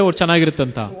ಬೇಗನೆ ಬಂದ್ರೆ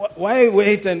ಚೆನ್ನಾಗಿರುತ್ತಂತ. Why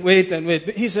wait and wait and wait?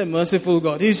 He's a merciful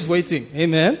God. He's waiting.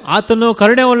 Amen. ಆತನು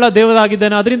ಕರುಣೆಯುಳ್ಳ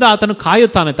ದೇವರಾಗಿದ್ದಾನೆ, ಅದರಿಂದ ಆತನು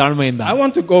ಕಾಯುತ್ತಾನೆ ತಾಳ್ಮೆಯಿಂದ. I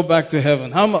want to go back to heaven.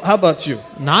 How about you?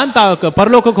 ನಾನ್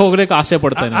ಪರಲೋಕಕ್ಕೆ ಹೋಗ್ಲಿಕ್ಕೆ ಆಸೆ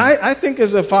ಪಡ್ತೇನೆ. I think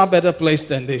it's a far better place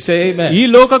than this. Say amen. ಈ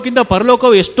ಲೋಕಕ್ಕಿಂತ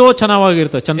ಪರಲೋಕವು ಎಷ್ಟೋ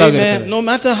ಚೆನ್ನಾಗಿರುತ್ತೆ, ಚಂದಾಗಿರುತ್ತೆ. No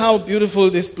matter how beautiful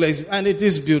this place, and it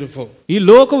is beautiful. ಈ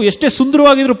ಲೋಕವು ಎಷ್ಟೇ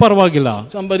ಸುಂದರವಾಗಿದ್ರೂ ಪರವಾಗಿಲ್ಲ.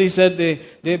 Somebody said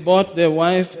they bought their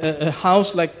wife a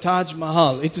house like Taj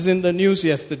Mahal. It is in the news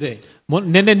yesterday.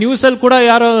 ನಿನ್ನೆ news ಅಲ್ಲಿ ಕೂಡ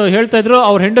ಯಾರು ಹೇಳ್ತಾ ಇದ್ರು,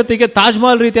 ಅವ್ರ ಹೆಂಡತಿಗೆ ತಾಜ್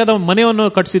ಮಹಲ್ ರೀತಿಯಾದ ಮನೆಯನ್ನು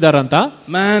ಕಟ್ಟಿಸಿದಾರಂತ.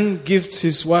 Man gifts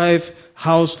his wife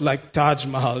house like Taj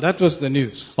Mahal. That was the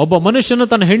news. ಒಬ್ಬ ಮನುಷ್ಯನು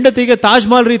ತನ್ನ ಹೆಂಡತಿಗೆ ತಾಜ್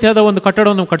ಮಹಲ್ ರೀತಿಯಾದ ಒಂದು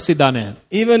ಕಟ್ಟಡವನ್ನು ಕಟ್ಟಿಸಿದ್ದಾನೆ.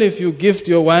 Even if you gift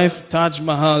your wife Taj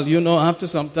Mahal, after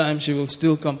some time she will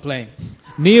still complain.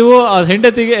 ನೀವು ಆ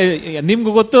ಹೆಂಡತಿಗೆ,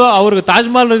 ನಿಮ್ಗೆ ಗೊತ್ತು, ಅವ್ರಿಗೆ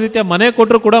ತಾಜ್ ಮಹಲ್ ರೀತಿಯ ಮನೆ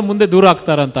ಕೊಟ್ಟರು ಕೂಡ ಮುಂದೆ ದೂರ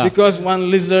ಆಗ್ತಾರಂತ. Because one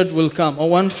lizard will come or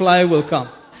one fly will come.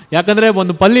 ಯಾಕಂದ್ರೆ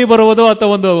ಒಂದು ಪಲ್ಲಿ ಬರಬಹುದು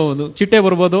ಅಥವಾ ಒಂದು ಚಿಟ್ಟೆ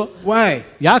ಬರಬಹುದು. Why?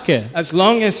 ಯಾಕೆ? As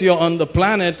long as you're on the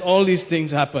planet, all these things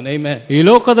happen. Amen. ಈ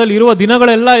ಲೋಕದಲ್ಲಿ ಇರುವ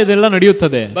ದಿನಗಳೆಲ್ಲ ಇದೆಲ್ಲ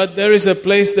ನಡೆಯುತ್ತದೆ. But there is a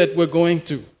place that we're going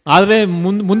to. ಆದ್ರೆ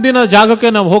ಮುಂದಿನ ಜಾಗಕ್ಕೆ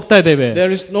ನಾವು ಹೋಗ್ತಾ ಇದ್ದೇವೆ.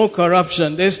 There is no corruption,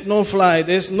 there's no fly,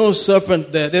 there's no serpent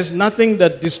there, there's nothing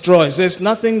that destroys, there's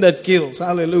nothing that kills.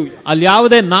 Hallelujah. ಅಲ್ಲಿ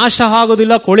ಯಾವುದೇ ನಾಶ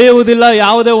ಆಗೋದಿಲ್ಲ, ಕೊಳೆಯುವುದಿಲ್ಲ,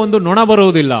 ಯಾವುದೇ ಒಂದು ನೊಣ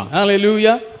ಬರುವುದಿಲ್ಲ.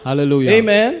 Hallelujah. Hallelujah.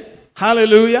 Amen.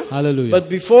 Hallelujah. Hallelujah. But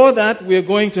before that we are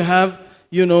going to have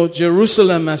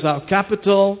Jerusalem as our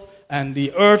capital, and the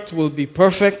earth will be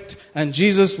perfect, and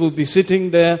Jesus will be sitting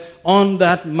there on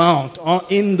that mount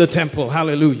in the temple.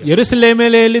 Hallelujah.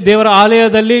 ಯೆರೂಸಲೇಮಿನಲ್ಲಿ ದೇವರ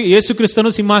ಆಲಯದಲ್ಲಿ ಯೇಸು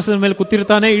ಕ್ರಿಸ್ತನು ಸಿಂಹಾಸನದ ಮೇಲೆ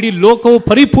ಕೂತಿರ್ತಾನೆ. ಇಡೀ ಲೋಕವು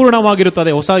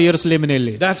ಪರಿಪೂರ್ಣವಾಗಿರುತ್ತದೆ ಹೊಸ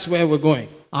ಯೆರೂಸಲೇಮಿನಲ್ಲಿ. That's where we're going.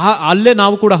 ಅಲ್ಲೇ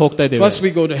ನಾವು ಕೂಡ ಹೋಗ್ತಾ ಇದ್ದೇವೆ. First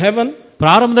we go to heaven.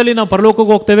 ಪ್ರಾರಂಭದಲ್ಲಿ ನಾವು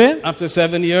ಪರಲೋಕಕ್ಕೆ ಹೋಗ್ತೇವೆ. After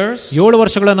 7 years, 7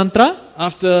 ವರ್ಷಗಳ ನಂತರ,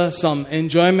 after some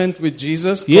enjoyment with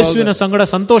Jesus, ಯೇಸುವಿನ ಸಂಗಡ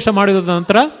ಸಂತೋಷ ಮಾಡಿದ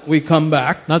ನಂತರ we come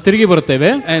back. ನಾವು ತಿರುಗಿ ಬರುತ್ತೇವೆ.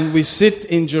 And we sit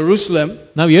in Jerusalem.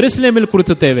 ನಾವು ಯೆರೂಸಲೇಮಿನಲ್ಲಿ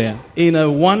ಕುಳಿತುತ್ತೇವೆ. In a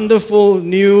wonderful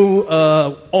new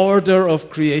order of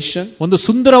creation. ಒಂದು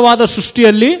ಸುಂದರವಾದ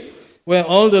ಸೃಷ್ಟಿಯಲ್ಲಿ, where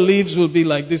all the leaves will be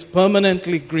like this,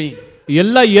 permanently green.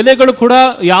 ಎಲ್ಲ ಎಲೆಗಳು ಕೂಡ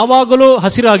ಯಾವಾಗಲೂ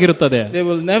ಹಸಿರಾಗಿರುತ್ತದೆ. They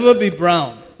will never be brown.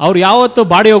 ಅವ್ರು ಯಾವತ್ತೂ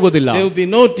ಬಾಡಿ ಹೋಗೋದಿಲ್ಲ. There will be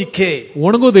no decay.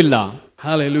 ಒಣಗುವುದಿಲ್ಲ.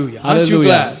 Hallelujah. Aren't you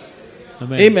glad?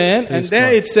 Amen. And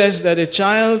there it says that a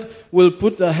child will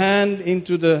put a hand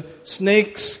into the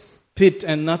snake's pit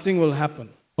and nothing will happen.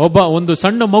 ಒಂದು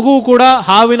ಸಣ್ಣ ಮಗು ಕೂಡ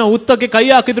ಹಾವಿನ ಉತ್ತಕ್ಕೆ ಕೈ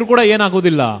ಹಾಕಿದ್ರು ಕೂಡ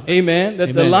ಏನಾಗುವುದಿಲ್ಲ. Amen.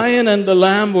 That the lion and the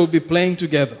lamb will be playing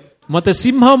together. ಮತ್ತೆ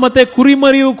ಸಿಂಹ ಮತ್ತೆ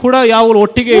ಕುರಿಮರಿಯು ಕೂಡ ಯಾವಾಗಲೂ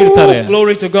ಒಟ್ಟಿಗೆ ಇರ್ತಾರೆ.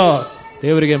 Glory to God.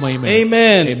 ದೇವರಿಗೆ ಮಹಿಮೆ.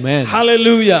 Amen. Amen.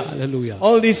 Hallelujah. Hallelujah.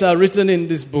 All these are written in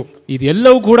this book.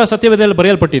 ಇದೆಲ್ಲವೂ ಕೂಡ ಸತ್ಯವೇದದಲ್ಲಿ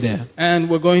ಬರೆಯಲ್ಪಟ್ಟಿದೆ. And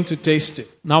we're going to taste it.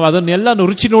 ನಾವು ಅದನ್ನೆಲ್ಲ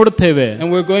ರುಚಿ ನೋಡುತ್ತೇವೆ. And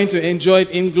we're going to enjoy it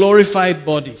in glorified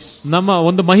bodies. ನಮ್ಮ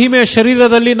ಒಂದು ಮಹಿಮೆಯ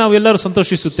ಶರೀರದಲ್ಲಿ ನಾವು ಎಲ್ಲರೂ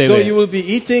ಸಂತೋಷಿಸುತ್ತೇವೆ. So you will be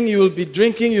eating, you will be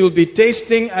drinking, you will be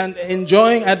tasting and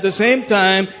enjoying at the same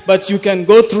time, but you can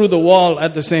go through the wall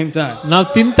at the same time. ನಾವು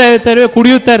ತಿಂತಾ ಇರ್ತೇವೆ,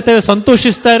 ಕುಡಿಯುತ್ತಾ ಇರ್ತೇವೆ,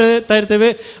 ಸಂತೋಷಿಸ್ತಾ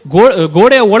ಇರ್ತೇವೆ,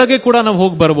 ಗೋಡೆಯ ಒಳಗೆ ಕೂಡ ನಾವು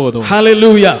ಹೋಗಿ ಬರಬಹುದು.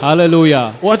 Hallelujah. Hallelujah.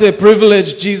 What a privilege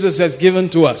Jesus has given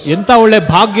to us. ಎಂತ ಒಳ್ಳೆ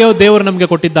ಭಾಗ್ಯ ದೇವರು ನಮಗೆ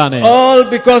ಕೊಟ್ಟಿದ್ದಾನೆ. All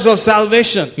because of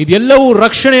salvation. ಇದೆಲ್ಲವೂ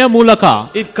ರಕ್ಷಣೆಯ ಮೂಲಕ.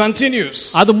 It continues.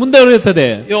 ಅದು ಮುಂದುವರಿಯುತ್ತದೆ.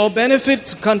 Your benefits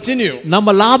continue.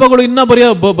 ನಮ್ಮ ಲಾಭಗಳು ಇನ್ನೂ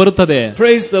ಬರುತ್ತದೆ.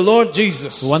 Praise the Lord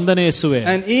Jesus. ವಂದನೆ ಯೇಸುವೆ.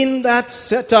 And in that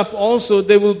setup also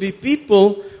there will be people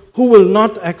who will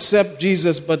not accept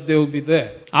Jesus, but they will be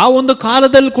there. ಆ ಒಂದು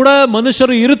ಕಾಲದಲ್ಲಿ ಕೂಡ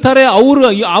ಮನುಷ್ಯರು ಇರುತ್ತಾರೆ, ಅವರು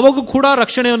ಅವಾಗ ಕೂಡ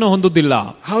ರಕ್ಷಣೆಯನ್ನು ಹೊಂದುವುದಿಲ್ಲ.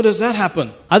 How does that happen?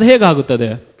 ಅದು ಹೇಗಾಗುತ್ತದೆ?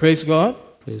 Praise God.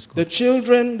 The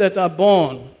children that are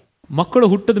born, ಮಕ್ಕಳು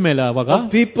ಹುಟ್ಟಿದ ಮೇಲೆ ಅವಾಗ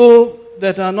people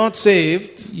that are not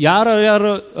saved, ಯಾರು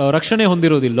ರಕ್ಷಣೆ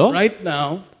ಹೊಂದಿರೋದಿಲ್ಲೋ right now,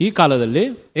 ಈ ಕಾಲದಲ್ಲಿ,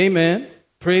 amen,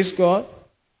 praise God,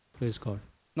 praise God,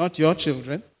 not your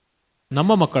children,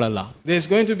 ನಮ್ಮ ಮಕ್ಕಳಲ್ಲ. There's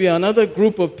going to be another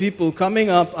group of people coming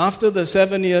up after the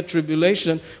 7-year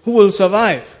tribulation who will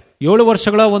survive. 7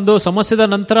 ವರ್ಷಗಳ ಒಂದು ಸಮಸ್ಯೆದ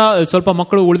ನಂತರ ಸ್ವಲ್ಪ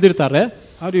ಮಕ್ಕಳು ಉಳಿದಿರ್ತಾರೆ.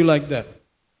 How do you like that?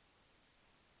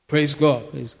 Praise God.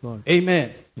 Praise God. Amen.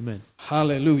 Amen.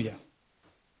 Hallelujah.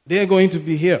 They are going to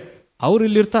be here. ಅವರು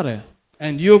ಇಲ್ಲಿರ್ತಾರೆ.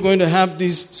 And you're going to have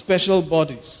these special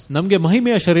bodies. ನಮಗೆ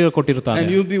ಮಹಿಮೆಯ ಶರೀರ ಕೊಟ್ಟಿರ್ತಾರೆ. And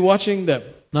you'll be watching them.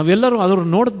 ನಾವೆಲ್ಲರೂ ಅದನ್ನು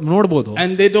ನೋಡಬಹುದು.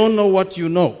 And they don't know what you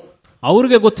know.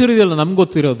 ಅವ್ರಿಗೆ ಗೊತ್ತಿರೋದಿಲ್ಲ, ನಮ್ಗೆ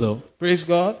ಗೊತ್ತಿರೋದು. Praise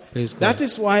God. Praise God. That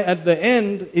is why at the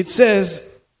end it says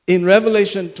in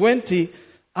Revelation 20,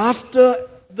 after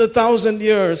the 1,000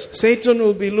 years, Satan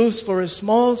will be loose for a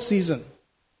small season.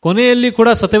 ಕೊನೆಯಲ್ಲಿ ಕೂಡ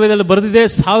ಸತ್ಯವೇದದಲ್ಲಿ ಬರೆದಿದೆ,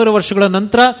 1000 ವರ್ಷಗಳ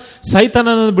ನಂತರ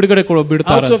ಸೈತಾನನನ್ನು ಬಿಡುಗಡೆ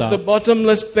ಬಿಡ್ತಾರೆ out of the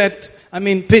bottomless pit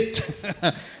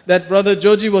that brother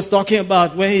Joji was talking about,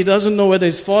 where he doesn't know whether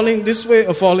he's falling this way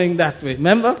or falling that way.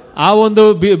 Remember? ಆ ಒಂದು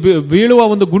ಬೀಳುವ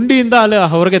ಒಂದು ಗುಂಡಿಯಿಂದ ಅಲ್ಲಿ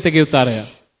ಹೊರಗೆ ತೆಗೆಯುತ್ತಾರೆ.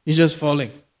 He's just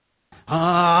falling.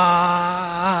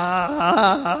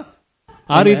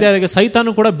 ಆ ರೀತಿಯಾಗಿ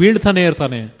ಸೈತಾನು ಕೂಡ ಬೀಳ್ತಾನೆ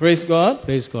ಇರ್ತಾನೆ. Praise God.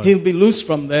 Praise God. He'll be loose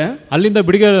from there. ಅಲ್ಲಿಂದ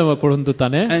ಬಿಡುಗಡೆ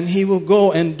ಹೊಂದುತ್ತಾನೆ. And he will go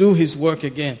and do his work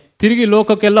again. ತಿರುಗಿ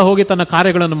ಲೋಕಕ್ಕೆಲ್ಲ ಹೋಗಿ ತನ್ನ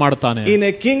ಕಾರ್ಯಗಳನ್ನು ಮಾಡ್ತಾನೆ. In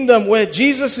a kingdom where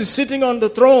Jesus is sitting on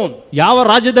the throne. ಯಾವ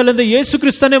ರಾಜ್ಯದಲ್ಲಿ ಯೇಸು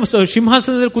ಕ್ರಿಸ್ತನೇ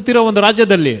ಸಿಂಹಾಸನದಲ್ಲಿ ಕೂತಿರೋ ಒಂದು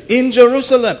ರಾಜ್ಯದಲ್ಲಿ. In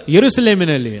Jerusalem.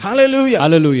 ಯೆರೂಸಲೇಮಿನಲ್ಲಿ. Hallelujah.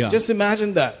 Hallelujah. Just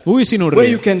imagine that. ಊಹಿಸಿ ನೋಡ್ರಿ.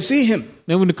 Where you can see him.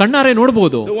 ನೀವು ಕಣ್ಣಾರೆ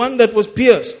ನೋಡಬಹುದು. The one that was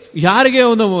pierced. ಯಾರಿಗೆ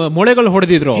ಒಂದು ಮೊಳೆಗಳು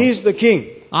ಹೊಡೆದಿದ್ರು. He is the king.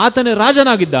 ಆತನೇ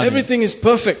ರಾಜನಾಗಿದ್ದಾನೆ. Everything is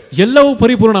perfect. ಎಲ್ಲವೂ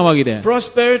ಪರಿಪೂರ್ಣವಾಗಿದೆ.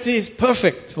 Prosperity is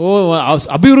perfect.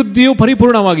 ಅಭಿವೃದ್ಧಿಯು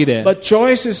ಪರಿಪೂರ್ಣವಾಗಿದೆ. But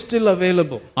choice is still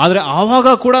available. ಆದ್ರೆ ಆವಾಗ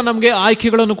ಕೂಡ ನಮಗೆ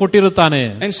ಆಯ್ಕೆಗಳನ್ನು ಕೊಟ್ಟಿರುತ್ತಾನೆ.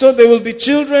 And so there will be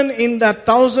children in that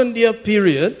 1,000-year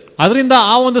period. ಅದರಿಂದ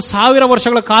ಆ ಒಂದು 1000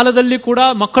 ವರ್ಷಗಳ ಕಾಲದಲ್ಲಿ ಕೂಡ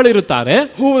ಮಕ್ಕಳು ಇರುತ್ತಾರೆ.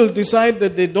 Who will decide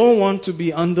that they don't want to be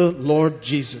under Lord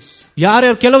Jesus.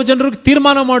 ಯಾರ್ಯಾರು ಕೆಲವು ಜನರು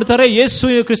ತೀರ್ಮಾನ ಮಾಡ್ತಾರೆ ಯೇಸು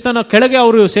ಕ್ರಿಸ್ತನ ಕೆಳಗೆ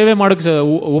ಅವರು ಸೇವೆ ಮಾಡೋಕೆ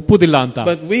ಒಪ್ಪುದಿಲ್ಲ ಅಂತ.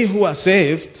 But we who are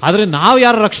saved, ಆದ್ರೆ ನಾವು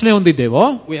ಯಾರು ರಕ್ಷಣೆ ಹೊಂದಿದ್ದೇವೋ,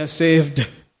 we are saved.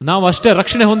 ನಾವು ಅಷ್ಟೇ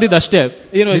ರಕ್ಷಣೆ ಹೊಂದಿದ್ದಷ್ಟೇ.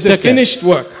 It's a finished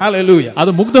work. Hallelujah.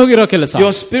 ಅದು ಮುಗ್ದೋಗಿರೋ ಕೆಲಸ.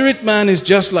 Your spirit man is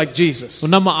just like Jesus.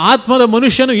 ನಮ್ಮ ಆತ್ಮದ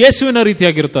ಮನುಷ್ಯನು ಯೇಸುವಿನ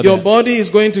ರೀತಿಯಾಗಿರುತ್ತದೆ. Your body is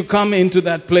going to come into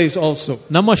that place also.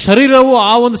 ನಮ್ಮ ಶರೀರವು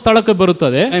ಆ ಒಂದು ಸ್ಥಳಕ್ಕೆ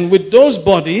ಬರುತ್ತದೆ. And with those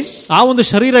bodies, ಆ ಒಂದು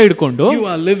ಶರೀರ ಹಿಡ್ಕೊಂಡು you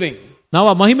are living. ನಾವು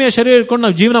ಆ ಮಹಿಮೆಯ ಶರೀರ ಹಿಡ್ಕೊಂಡು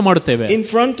ನಾವು ಜೀವನ ಮಾಡುತ್ತೇವೆ. In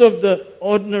front of the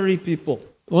ordinary people.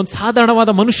 ಒಂದು ಸಾಧಾರಣವಾದ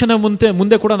ಮನುಷ್ಯನ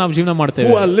ಮುಂದೆ ಕೂಡ ನಾವು ಜೀವನ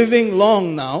ಮಾಡ್ತೇವೆ. Who are living long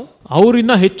now. ಅವರು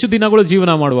ಇನ್ನ ಹೆಚ್ಚು ದಿನಗಳು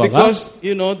ಜೀವನ ಮಾಡುವಾಗ. Because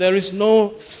there is no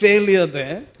failure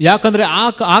there. ಯಾಕಂದ್ರೆ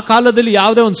ಆ ಕಾಲದಲ್ಲಿ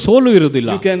ಯಾವುದೇ ಒಂದು ಸೋಲು ಇರುವುದಿಲ್ಲ.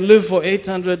 You can live for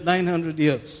 800-900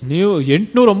 years. ನೀವು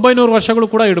 800-900 ವರ್ಷಗಳು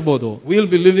ಕೂಡ ಇಡಬಹುದು. We'll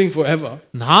be living forever.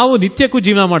 ನಾವು ನಿತ್ಯಕ್ಕೂ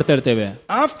ಜೀವನ ಮಾಡ್ತಾ ಇರ್ತೇವೆ.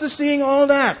 After seeing all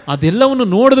that, ಅದೆಲ್ಲವನ್ನು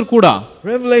ನೋಡಿದ್ರು ಕೂಡ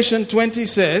Revelation 20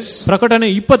 says, ಪ್ರಕಟಣೆ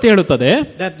 20 ಹೇಳುತ್ತದೆ,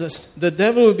 that the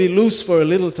devil will be loose for a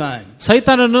little time.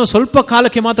 ಸೈತಾನನು ಸ್ವಲ್ಪ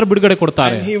ಕಾಲಕ್ಕೆ ಮಾತ್ರ ಬಿಡುಗಡೆ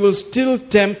ಕೊಡ್ತಾರೆ. And he will still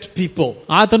tempt people.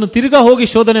 ಆತನು ತಿರುಗಾ ಹೋಗಿ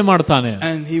ಶೋಧನೆ ಮಾಡ್ತಾನೆ.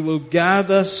 And he will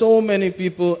gather so many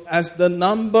people as the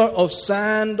number of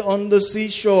sand on the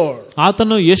seashore.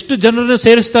 ಆತನು ಎಷ್ಟು ಜನರನ್ನು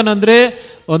ಸೇರಿಸ್ತಾನಂದ್ರೆ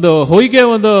ಒಂದು ಹೊಯ್ಗೆ,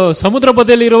 ಒಂದು ಸಮುದ್ರ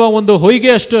ಬದಿಯಲ್ಲಿ ಇರುವ ಒಂದು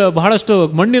ಹೊಯ್ಗೆ ಅಷ್ಟು ಬಹಳಷ್ಟು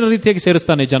ಮಣ್ಣಿನ ರೀತಿಯಾಗಿ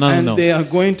ಸೇರಿಸ್ತಾನೆ ಜನರನ್ನು. And they are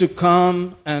going to come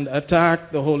and attack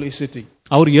the holy city.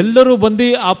 ಅವರು ಎಲ್ಲರೂ ಬಂದು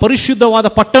ಆ ಪರಿಶುದ್ಧವಾದ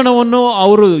ಪಟ್ಟಣವನ್ನು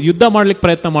ಅವರು ಯುದ್ಧ ಮಾಡ್ಲಿಕ್ಕೆ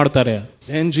ಪ್ರಯತ್ನ ಮಾಡ್ತಾರೆ.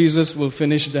 Then Jesus will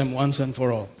finish them once and for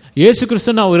all. ಯೇಸು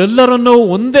ಕ್ರಿಸ್ತನ ಅವರೆಲ್ಲರನ್ನು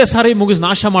ಒಂದೇ ಸಾರಿ ಮುಗಿಸಿ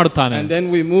ನಾಶ ಮಾಡ್ತಾನೆ. And then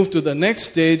we move to the next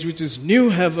stage, which is new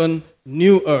heaven,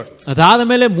 new earth. ಅದಾದ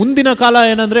ಮೇಲೆ ಮುಂದಿನ ಕಾಲ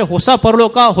ಏನಂದ್ರೆ ಹೊಸ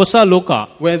ಪರಲೋಕ, ಹೊಸ ಲೋಕ.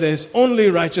 Where there is only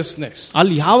righteousness.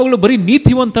 ಅಲ್ಲಿ ಯಾವಾಗಲೂ ಬರೀ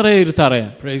ನೀತಿವಂತರೇ ಇರ್ತಾರೆ.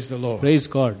 Praise the Lord. Praise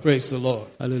God. Praise the Lord.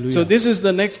 Hallelujah. So this is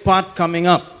the next part coming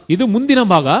up. ಇದು ಮುಂದಿನ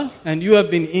ಭಾಗ. And you have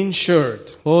been insured.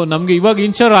 ನಮ್ಗೆ ಇವಾಗ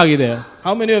ಇನ್ಶೂರ್ ಆಗಿದೆ.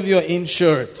 How many of you are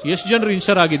insured? ಎಷ್ಟು ಜನರು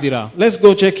ಇನ್ಶೂರ್ ಆಗಿದ್ದೀರಾ? Let's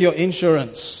go check your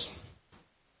insurance.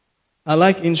 I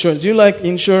like insurance. Do you like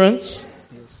insurance?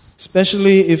 Yes.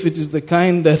 Especially if it is the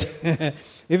kind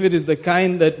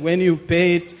that when you pay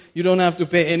it, you don't have to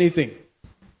pay anything.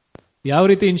 ಯಾವ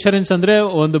ರೀತಿ insurance ಅಂದ್ರೆ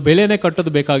ಒಂದು ಬೆಲೆನೇ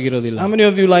ಕಟ್ಟೋದು ಬೇಕಾಗಿರೋದಿಲ್ಲ. How many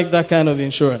of you like that kind of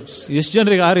insurance? ಎಷ್ಟು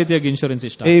ಜನರಿಗೆ ಆ ರೀತಿಯಾಗಿ ಇನ್ಶೂರೆನ್ಸ್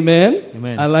ಇಷ್ಟ? Amen.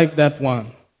 Amen. I like that one.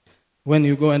 When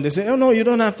you go and they say, "Oh no, you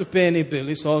don't have to pay any bill.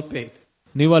 It's all paid."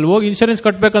 ನೀವು ಅಲ್ಲಿ ಹೋಗಿ insurance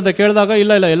ಕಟ್ಟಬೇಕಂತ ಕೇಳಿದಾಗ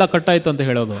ಇಲ್ಲ ಎಲ್ಲ ಕಟ್ಟಾಯ್ತು ಅಂತ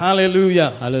ಹೇಳೋದು. Hallelujah.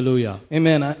 Hallelujah.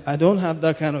 Amen. I don't have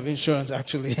that kind of insurance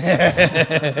actually.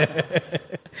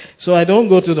 So I don't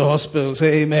go to the hospital.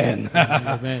 Say amen.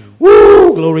 Amen.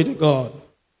 Woo! Glory to God.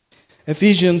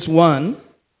 Ephesians 1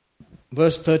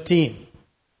 verse 13.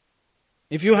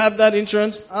 If you have that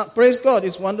insurance, praise God,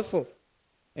 it's wonderful.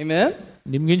 Amen?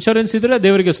 ನಿಮ್ಗೆ insurance ಇದ್ರೆ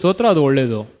ದೇವರಿಗೆ ಸ್ತೋತ್ರ, ಅದು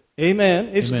ಒಳ್ಳೇದು. Amen.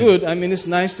 It's Amen. good. I mean, it's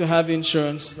nice to have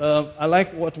insurance. I like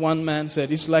what one man said.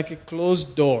 It's like a closed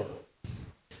door.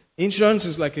 Insurance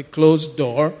is like a closed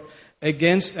door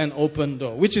against an open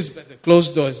door. Which is better?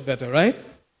 Closed door is better, right?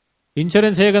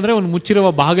 Insurance ಹೇಗಂದ್ರೆ ಒಂದು ಮುಚ್ಚಿರುವ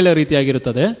ಬಾಗಿಲ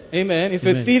ರೀತಿಯಾಗಿರುತ್ತದೆ. Amen. If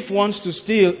a thief wants to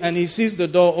steal and he sees the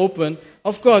door open,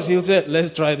 of course he'll say,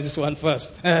 let's try this one first.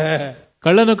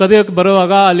 ಕಳ್ಳನು ಕದಿಯಕ್ಕೆ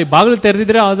ಬರುವಾಗ ಅಲ್ಲಿ ಬಾಗಿಲು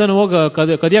ತೆರೆದಿದ್ರೆ ಅದನ್ನು ಹೋಗಿ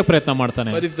ಕದಿಯಕ್ಕೆ ಪ್ರಯತ್ನ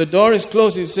ಮಾಡ್ತಾನೆ. But if the door is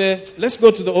closed, he'll say, let's go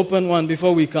to the open one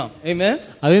before we come. Amen.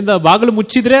 ಅದರಿಂದ ಬಾಗಿಲು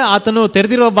ಮುಚ್ಚಿದ್ರೆ ಆತನು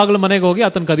ತೆರೆದಿರುವ ಬಾಗಿಲು ಮನೆಗೆ ಹೋಗಿ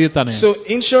ಆತನು ಕದಿಯುತ್ತಾನೆ. So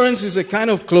insurance is a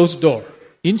kind of closed door.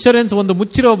 Insurance ಒಂದು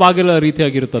ಮುಚ್ಚಿರುವ ಬಾಗಿಲ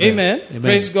ರೀತಿಯಾಗಿರುತ್ತದೆ. Amen.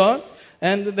 Praise God.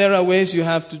 And there are ways you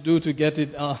have to do to get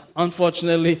it.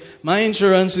 Unfortunately, my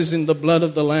insurance is in the blood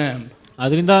of the Lamb.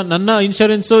 ಅದರಿಂದ ನನ್ನ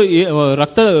insurance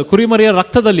ರಕ್ತ ಕುರಿಮರಿಯ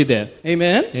ರಕ್ತದಲ್ಲಿದೆ.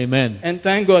 Amen. Amen. And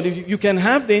thank God, if you can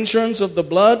have the insurance of the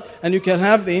blood and you can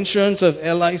have the insurance of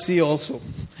LIC also.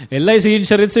 LIC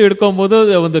insurance ಇಟ್ಕೊಬಹುದು,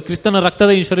 ಒಂದು ಕ್ರಿಸ್ತನ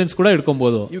ರಕ್ತದ insurance ಕೂಡ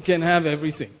ಇಟ್ಕೊಬಹುದು. You can have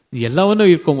everything. ಎಲ್ಲವನ್ನೂ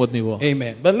ಇಟ್ಕೊಬಹುದು ನೀವು.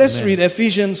 Amen. But let's read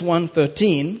Ephesians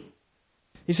 1:13.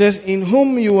 He says, in whom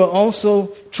you were also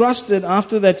trusted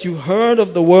after that you heard of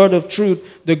the word of truth,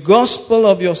 the gospel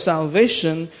of your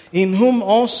salvation, in whom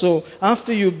also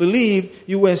after you believed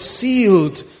you were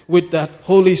sealed with that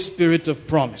Holy Spirit of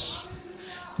promise.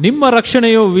 ನಿಮ್ಮ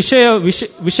ರಕ್ಷಣೆಯು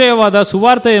ವಿಷಯವಾದ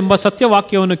ಸುವಾರ್ತೆ ಎಂಬ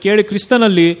ಸತ್ಯವಾಕ್ಯವನ್ನು ಕೇಳಿ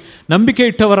ಕ್ರಿಸ್ತನಲ್ಲಿ ನಂಬಿಕೆ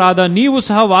ಇಟ್ಟವರಾದ ನೀವು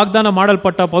ಸಹ ವಾಗ್ದಾನ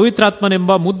ಮಾಡಲ್ಪಟ್ಟ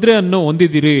ಪವಿತ್ರಾತ್ಮನೆಂಬ ಮುದ್ರೆಯನ್ನು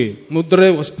ಹೊಂದಿದಿರಿ. Mudre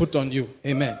was put on you.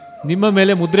 Amen. ನಿಮ್ಮ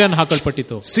ಮೇಲೆ ಮುದ್ರೆಯನ್ನು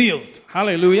ಹಾಕಲ್ಪಟ್ಟಿತು. Sealed.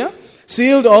 Hallelujah.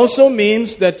 Sealed also means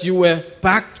that you were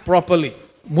packed properly.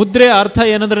 ಮುದ್ರೆ ಅರ್ಥ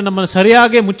ಏನಂದ್ರೆ ನಮ್ಮನ್ನು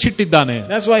ಸರಿಯಾಗಿ ಮುಚ್ಚಿಟ್ಟಿದ್ದಾನೆ.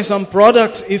 That's why some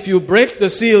products, if you break the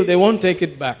seal, they won't take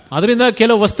it back. ಅದರಿಂದ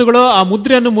ಕೆಲವು ವಸ್ತುಗಳು ಆ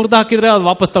ಮುದ್ರೆಯನ್ನು ಮುರಿದು ಹಾಕಿದ್ರೆ ಅದು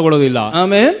ವಾಪಸ್ ತಗೊಳ್ಳೋದಿಲ್ಲ.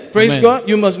 Amen. Praise God.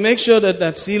 You must make sure that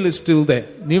that seal is still there.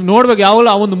 ನೀವು ನೋಡ್ಬೇಕು ಯಾವಾಗಲೂ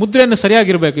ಆ ಒಂದು ಮುದ್ರೆಯನ್ನು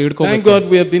ಸರಿಯಾಗಿರ್ಬೇಕು, ಇಟ್ಕೋಬೇಕು. Thank God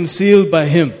we have been sealed by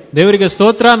Him. ದೇವರಿಗೆ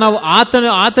ಸ್ತೋತ್ರ, ನಾವು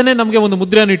ಆತನೇ ನಮಗೆ ಒಂದು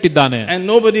ಮುದ್ರೆಯನ್ನು ಇಟ್ಟಿದ್ದಾನೆ. And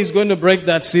nobody is going to break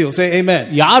that seal. Say amen.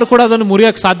 ಯಾರು ಕೂಡ ಅದನ್ನು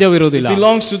ಮುರಿಯಕ್ಕೆ ಸಾಧ್ಯವಿರೋದಿಲ್ಲ. It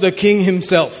belongs to the King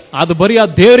Himself. ಅದು ಬರೀ ಆ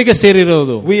ದೇವರಿಗೆ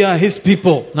ಸೇರಿರೋದು. We are His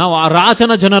people. ನಾವು ಆ ರಾಜನ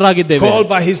ಜನರಾಗಿದ್ದೇವೆ. Called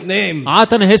by His name.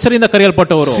 ಆತನ ಹೆಸರಿಂದ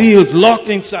ಕರೆಯಲ್ಪಟ್ಟವರು. Sealed, locked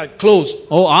inside, closed.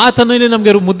 ಆತನೇ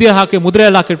ನಮಗೆ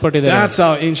ಮುದ್ರೆಯಲ್ಲಿ ಹಾಕಿಟ್ಬಿಟ್ಟಿದ್ದಾರೆ. That's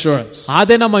our insurance.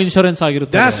 ಅದೇ ನಮ್ಮ ಇನ್ಶೂರೆನ್ಸ್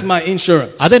ಆಗಿರುತ್ತೆ. That's my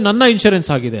insurance. ಅದೇ ನನ್ನ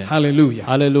ಇನ್ಶೂರೆನ್ಸ್ ಆಗಿದೆ. Hallelujah.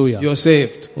 Hallelujah. You're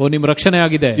saved. ನಿಮ್ಮ ರಕ್ಷಣೆ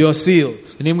ಆಗಿದೆ. You're sealed.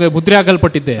 ನಿಮಗೆ ಮುದ್ರೆ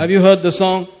ಹಾಕಲ್ಪಟ್ಟಿದೆ. Have you heard the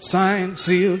song signed,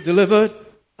 sealed, delivered,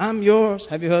 I'm yours?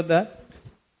 Have you heard that?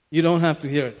 You don't have to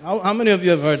hear it. How many of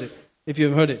you have heard it? If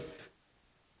you've heard it.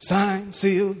 Signed,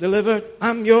 sealed, delivered,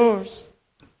 I'm yours.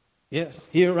 Yes,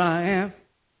 here I am.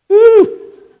 Woo!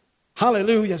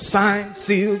 Hallelujah. Signed,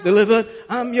 sealed, delivered,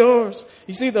 I'm yours.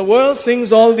 You see, the world sings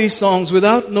all these songs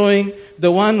without knowing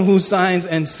the one who signs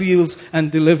and seals and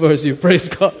delivers you. Praise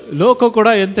God. ಲೋಕ ಕೂಡ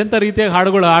ಎಂತೆಂತ ರೀತಿಯಾಗಿ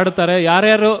ಹಾಡುಗಳು ಹಾಡುತ್ತಾರೆ,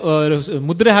 ಯಾರ್ಯಾರು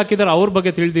ಮುದ್ರೆ ಹಾಕಿದಾರೆ ಅವ್ರ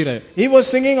ಬಗ್ಗೆ ತಿಳಿದಿರೆ. He was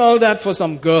singing all that for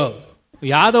some girl.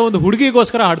 ಯಾವ್ದೋ ಒಂದು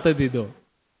ಹುಡುಗಿಗೋಸ್ಕರ ಹಾಡ್ತಾ ಇದ್ದಿದ್ದು.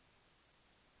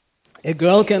 A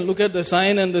girl can look at the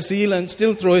sign and the seal and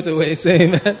still throw it away. Say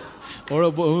amen.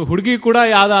 ಹುಡುಗಿ ಕೂಡ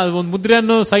ಯಾವ್ದ ಒಂದು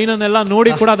ಮುದ್ರೆಯನ್ನು ಸೈನ್ ಅನ್ನೆಲ್ಲ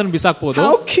ನೋಡಿ ಕೂಡ ಅದನ್ನು ಬಿಸಾಕ್ಬಹುದು.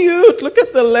 How cute. Look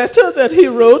at the letter that he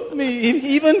wrote me. He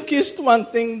even kissed one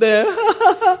thing there.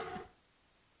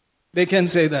 They can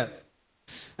say that.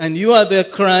 And you are there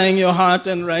crying your heart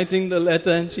and writing the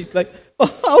letter, and she's like,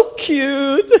 oh, how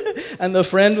cute. And the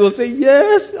friend will say,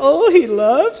 yes, oh, he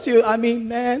loves you. I mean,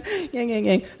 man,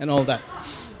 and all that.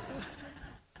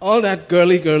 All that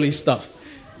girly stuff.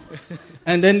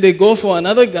 And then they go for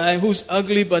another guy who's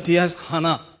ugly, but he has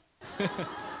hana.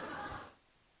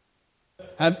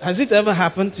 Has it ever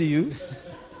happened to you?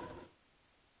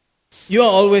 You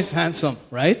are always handsome,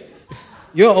 right?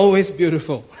 You're always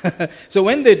beautiful. So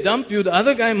when they dump you, the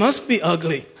other guy must be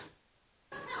ugly.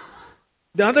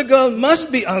 The other girl must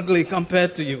be ugly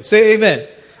compared to you. Say amen.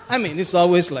 I mean, it's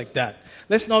always like that.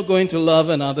 Let's not go into love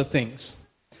and other things.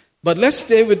 But let's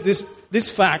stay with this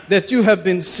fact that you have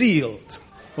been sealed.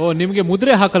 ನಿಮಗೆ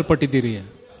ಮುದ್ರೆ ಹಾಕಲ್ಪಟ್ಟಿದ್ದೀರಿ.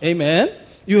 Amen.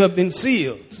 You have been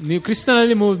sealed. ನೀವು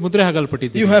ಕ್ರಿಸ್ತನಲ್ಲಿ ಮುದ್ರೆ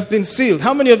ಹಾಕಲ್ಪಟ್ಟಿದ್ದೀರಿ. You have been sealed.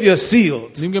 How many of you are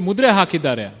sealed? ನಿಮಗೆ ಮುದ್ರೆ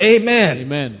ಹಾಕಿದ್ದಾರೆ. Amen.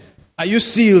 Amen. Are you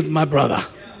sealed, my brother?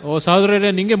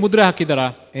 ಸಹೋದರರೇ, ನಿಮಗೆ ಮುದ್ರೆ ಹಾಕಿದಾರಾ?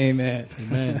 Amen.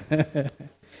 Amen.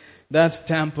 That's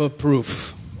tamper proof.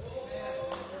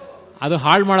 ಅದು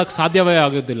ಹಾಳು ಮಾಡಕ್ಕೆ ಸಾಧ್ಯವೇ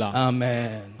ಆಗೋದಿಲ್ಲ.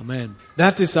 Amen. Amen.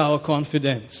 That is our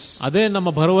confidence. ಅದೇ ನಮ್ಮ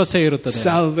ಭರವಸೆ ಇರುತ್ತದೆ.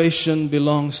 Salvation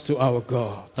belongs to our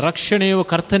God. ರಕ್ಷಣೆಯು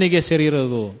ಕರ್ತನಿಗೆ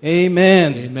ಸೇರಿರೋದು. Amen.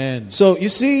 Amen. So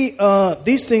you see,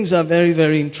 these things are very,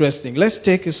 very interesting. Let's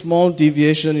take a small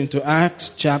deviation into Acts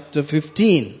chapter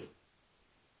 15.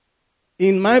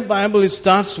 In my Bible, it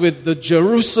starts with the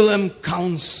Jerusalem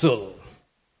Council.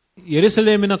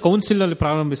 ಯೆರೂಸಲೇಮಿನ council ಅಲ್ಲಿ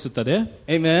ಪ್ರಾರಂಭಿಸುತ್ತದೆ.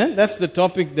 Amen. That's the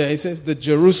topic there. It says the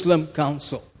Jerusalem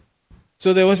Council.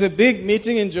 So there was a big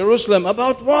meeting in Jerusalem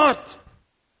about what?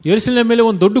 ಯೆರೂಸಲೇಮ್ ಮೇಲೆ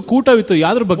ಒಂದು ದೊಡ್ಡ ಕೂಟವಿತ್ತು.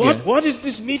 ಯಾದ್ರ ಬಗ್ಗೆ? What is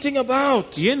this meeting about?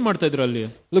 ಏನ್ ಮಾಡ್ತಾ ಇದ್ರು ಅಲ್ಲಿ?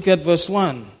 Look at verse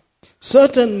 1.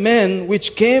 Certain men which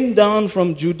came down from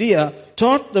Judea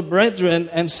taught the brethren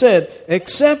and said,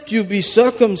 except you be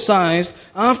circumcised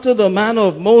after the manner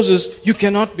of Moses, you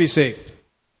cannot be saved.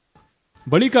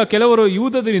 ಬಳಿಕ ಕೆಲವರು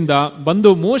ಯೂದದಿಂದ ಬಂದು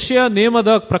ಮೋಶೆಯ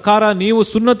ನೇಮದ ಪ್ರಕಾರ ನೀವು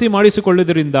ಸುನ್ನತಿ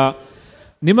ಮಾಡಿಸಿಕೊಳ್ಳುವುದರಿಂದ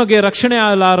ನಿಮಗೆ ರಕ್ಷಣೆ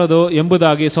ಆಗಲಾರದು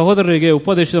ಎಂಬುದಾಗಿ ಸಹೋದರರಿಗೆ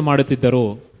ಉಪದೇಶ ಮಾಡುತ್ತಿದ್ದರು.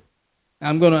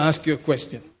 I'm going to ask you a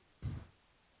question.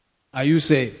 Are you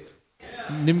saved?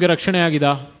 ನಿಮಗೆ ರಕ್ಷಣೆ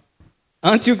ಆಗಿದಾ?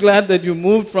 Aren't you glad that you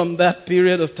moved from that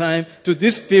period of time to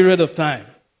this period of time?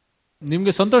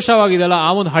 ನಿಮಗೆ ಸಂತೋಷವಾಗಿದೆಯಲ್ಲ,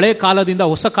 ಆ ಒಂದು ಹಳೆ ಕಾಲದಿಂದ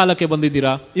ಹೊಸ ಕಾಲಕ್ಕೆ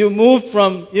ಬಂದಿದ್ದೀರಾ? You moved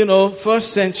from, first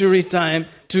century time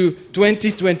to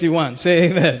 2021. Say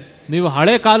amen. ನೀವು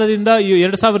ಹಳೆ ಕಾಲದಿಂದ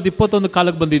 2021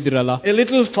 ಕಾಲಕ್ಕೆ ಬಂದಿದ್ದೀರಲ್ಲ. A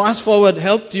little fast forward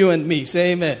helped you and me. Say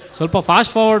amen. ಸ್ವಲ್ಪ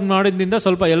ಫಾಸ್ಟ್ ಫಾರ್ವರ್ಡ್ ಮಾಡಿದ್ರಿಂದ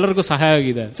ಸ್ವಲ್ಪ ಎಲ್ಲರಿಗೂ ಸಹಾಯ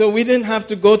ಆಗಿದೆ. So we didn't have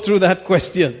to go through that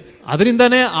question.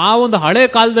 ಅದರಿಂದಾನೇ ಆ ಒಂದು ಹಳೆ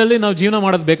ಕಾಲದಲ್ಲಿ ನಾವು ಜೀವನ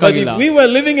ಮಾಡೋದು ಬೇಕಾಗಿಲ್ಲ. But if we were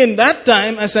living in that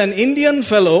time as an Indian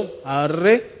fellow,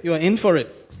 you are in for it.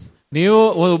 ನೀವು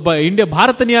ಒಬ್ಬ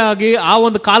ಭಾರತೀಯನಾಗಿ ಆ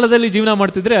ಒಂದು ಕಾಲದಲ್ಲಿ ಜೀವನ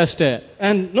ಮಾಡ್ತಿದ್ರೆ ಅಷ್ಟೇ.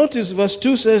 And notice verse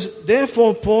 2 says, therefore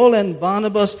Paul and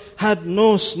Barnabas had no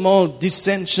small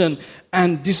dissension and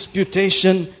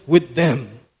disputation with them.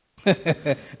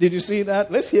 Did you see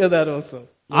that? Let's hear that also.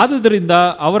 ಆದುದರಿಂದ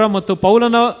ಅವರ ಮತ್ತು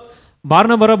ಪೌಲನ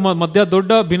ಬಾರ್ನಬರ ಮಧ್ಯ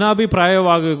ದೊಡ್ಡ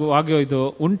ಭಿನ್ನಾಭಿಪ್ರಾಯವಾಗಿದ್ದು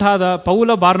ಉಂಟಾದ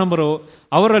ಪೌಲ ಬಾರ್ನಬರು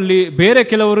ಅವರಲ್ಲಿ ಬೇರೆ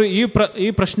ಕೆಲವರು ಈ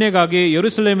ಪ್ರಶ್ನೆಗಾಗಿ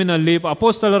ಯೆರೂಸಲೇಮಿನಲ್ಲಿ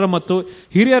ಅಪೊಸ್ತಲರ ಮತ್ತು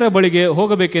ಹಿರಿಯರ ಬಳಿಗೆ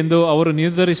ಹೋಗಬೇಕೆಂದು ಅವರು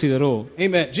ನಿರ್ಧರಿಸಿದರು.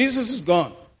 Amen. Jesus is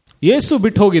gone. ಯೇಸು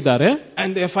ಬಿಟ್ಟು ಹೋಗಿದ್ದಾರೆ. And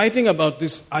they are fighting about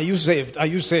this. Are you saved?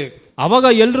 Are you saved? ಅವಾಗ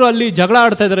ಎಲ್ಲರೂ ಅಲ್ಲಿ ಜಗಳ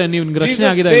ಆಡ್ತಾ ಇದ್ದಾರೆ, ನೀವು ರಕ್ಷಣೆ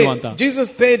ಆಗಿದೆ ಇಲ್ವಾ ಅಂತ. Jesus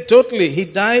paid totally. He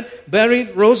died, buried,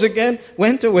 rose again,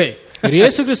 went away.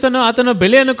 ಯೇಸು ಕ್ರಿಸ್ತನು ಆತನ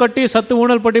ಬೆಲೆಯನ್ನು ಕಟ್ಟಿ ಸತ್ತು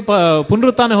ಉಣಲ್ಪಟ್ಟಿ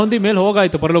ಪುನರುತ್ಥಾನ ಹೊಂದಿ ಮೇಲೆ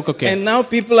ಹೋಗಾಯ್ತು ಪರಲೋಕಕ್ಕೆ. And now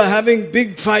people are having big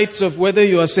fights of whether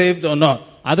you are saved or not.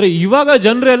 ಆದ್ರೆ ಇವಾಗ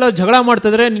ಜನರೆಲ್ಲ ಜಗಳ ಮಾಡ್ತಾ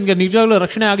ಇದ್ದಾರೆ, ನಿನ್ಗೆ ನಿಜವಾಗ್ಲೂ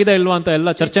ರಕ್ಷಣೆ ಆಗಿದೆ ಇಲ್ವಾ ಅಂತ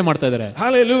ಎಲ್ಲ ಚರ್ಚೆ ಮಾಡ್ತಾ ಇದ್ದಾರೆ.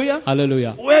 Hallelujah.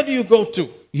 Hallelujah. Where do you go to?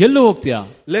 ಎಲ್ಲೂ ಹೋಗ್ತೀಯಾ?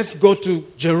 Let's go to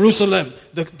Jerusalem,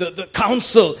 the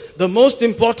council, the most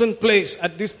important place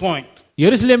at this point.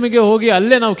 ಯೆರೂಸಲೇಮಿಗೆ ಹೋಗಿ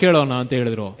ಅಲ್ಲೇ ನಾವು ಕೇಳೋಣ ಅಂತ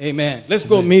ಹೇಳಿದ್ರು. Amen. Let's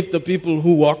go meet the people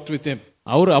who walked with him.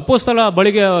 ಅವರು ಅಪೊಸ್ತಲ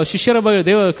ಬಳಿಗೆ ಶಿಷ್ಯರ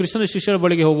ಬಳಿ ಕ್ರಿಸ್ತನ ಶಿಷ್ಯರ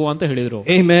ಬಳಿಗೆ ಹೋಗುವ ಅಂತ ಹೇಳಿದ್ರು.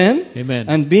 Amen. Amen.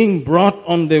 And being brought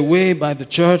on their way by the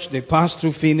church, they passed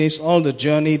through Phoenix, all the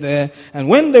journey there. And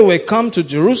when they were come to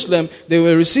Jerusalem, they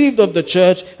were received of the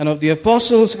church and of the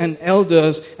apostles and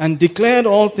elders, and declared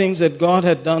all things that God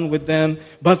had done with them.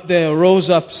 But there arose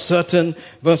up certain,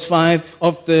 verse 5,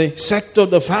 of the sect of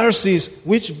the Pharisees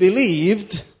which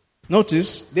believed.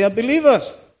 Notice, they are believers.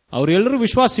 ಅವರೆಲ್ಲರೂ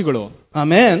ವಿಶ್ವಾಸಿಗಳು.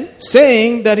 Amen.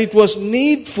 Saying that it was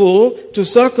needful to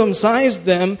circumcise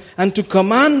them and to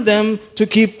command them to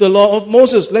keep the law of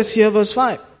Moses. Let's hear verse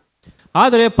 5.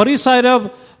 ಆದರೆ ಪರಿಸರ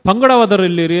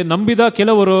ಪಂಗಡವಾದರಲ್ಲಿ ನಂಬಿದ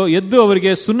ಕೆಲವರು ಎದ್ದು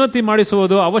ಅವರಿಗೆ ಸುನ್ನತಿ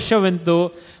ಮಾಡಿಸುವುದು ಅವಶ್ಯವೆಂದು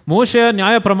ಮೋಶೆಯ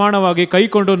ನ್ಯಾಯ ಪ್ರಮಾಣವಾಗಿ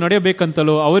ಕೈಕೊಂಡು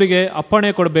ನಡೆಯಬೇಕಂತಲೂ ಅವರಿಗೆ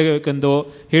ಅಪ್ಪಣೆ ಕೊಡಬೇಕೆಂದು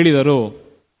ಹೇಳಿದರು.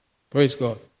 Praise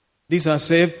God. These are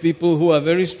saved people who are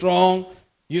very strong,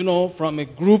 from a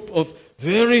group of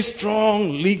very strong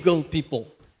legal people.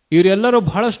 ಇವರೆಲ್ಲರೂ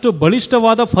ಬಹಳಷ್ಟು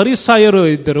ಬಲಿಷ್ಠವಾದ ಫರಿಸಾಯರು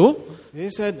ಇದ್ದರು. They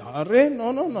said,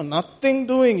 no, nothing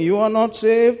doing. You are not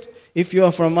saved. If you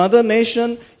are from other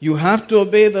nation, you have to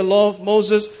obey the law of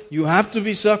Moses. You have to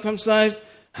be circumcised.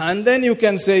 And then you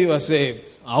can say you are saved.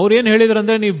 ಅವ್ರು ಏನ್ ಹೇಳಿದ್ರು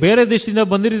ಅಂದ್ರೆ, ನೀವು ಬೇರೆ ದೇಶದಿಂದ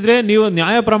ಬಂದಿರಿದ್ರೆ ನೀವು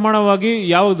ನ್ಯಾಯ ಪ್ರಮಾಣವಾಗಿ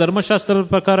ಯಾವ ಧರ್ಮಶಾಸ್ತ್ರದ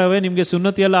ಪ್ರಕಾರವೇ ನಿಮಗೆ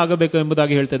ಸುನ್ನತಿ ಎಲ್ಲ ಆಗಬೇಕು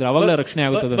ಎಂಬುದಾಗಿ ಹೇಳ್ತಿದ್ರು. ಅವಾಗಲೇ ರಕ್ಷಣೆ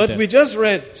ಆಗುತ್ತದೆ. But we just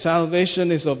read, salvation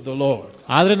is of the Lord.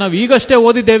 ಆದ್ರೆ ನಾವು ಈಗಷ್ಟೇ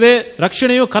ಓದಿದ್ದೇವೆ,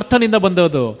 ರಕ್ಷಣೆಯು ಕರ್ತನಿಂದ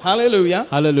ಬಂದದ್ದು. Hallelujah.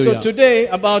 Hallelujah. So today,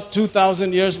 about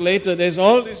 2000 years later, there's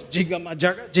all this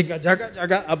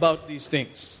jaga about these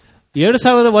things.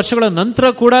 2000 ವರ್ಷಗಳ ನಂತರ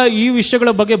ಕೂಡ ಈ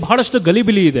ವಿಷಯಗಳ ಬಗ್ಗೆ ಬಹಳಷ್ಟು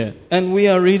ಗಲಿಬಿಲಿ ಇದೆ. And we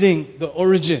are reading the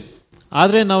origin.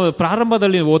 ಆದ್ರೆ ನಾವು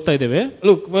ಪ್ರಾರಂಭದಲ್ಲಿ ಓದ್ತಾ ಇದ್ದೇವೆ.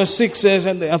 Look, verse 6 says,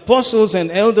 and the apostles and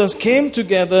elders came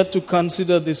together to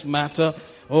consider this matter.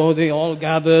 Oh, they all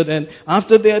gathered, and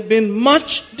after there had been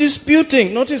much disputing,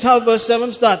 notice how verse 7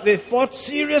 starts. They fought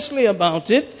seriously about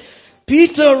it.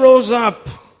 Peter rose up,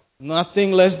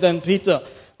 nothing less than Peter,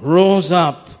 rose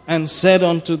up and said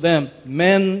unto them,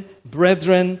 men,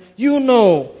 brethren, you know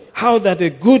how that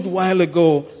a good while ago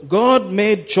God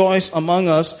made choice among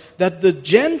us that the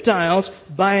Gentiles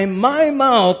by my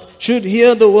mouth should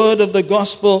hear the word of the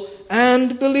gospel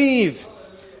and believe.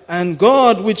 And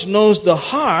God, which knows the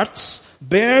hearts,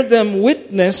 bear them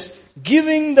witness,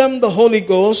 giving them the Holy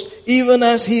Ghost, even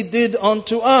as he did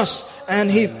unto us. And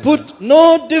he put no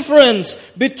difference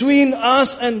between us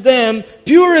and them,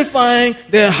 purifying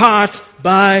their hearts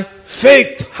by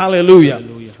faith. Hallelujah.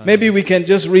 Maybe we can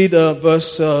just read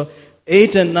verse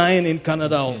 8 and 9 in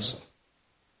Kannada also.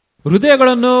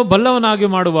 ಹೃದಯಗಳನ್ನು ಬಲ್ಲವನಾಗಿ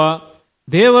ಮಾಡುವ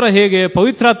ದೇವರ ಹೇಗೆ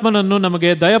ಪವಿತ್ರಾತ್ಮನನ್ನು ನಮಗೆ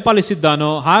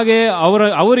ದಯಪಾಲಿಸಿದ್ದಾನೋ ಹಾಗೆ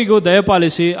ಅವರಿಗೂ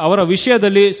ದಯಪಾಲಿಸಿ ಅವರ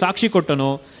ವಿಷಯದಲ್ಲಿ ಸಾಕ್ಷಿ ಕೊಟ್ಟನು.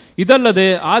 ಇದಲ್ಲದೆ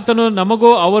ಆತನು ನಮಗೂ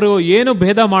ಅವರು ಏನು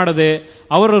ಭೇದ ಮಾಡದೆ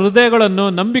ಅವರ ಹೃದಯಗಳನ್ನು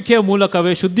ನಂಬಿಕೆಯ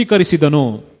ಮೂಲಕವೇ ಶುದ್ಧೀಕರಿಸಿದನು.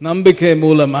 ನಂಬಿಕೆ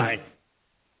ಮೂಲಮೈ.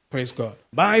 Praise God.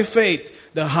 By faith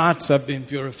the hearts have been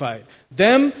purified.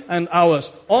 Them and ours.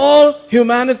 All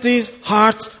humanity's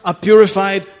hearts are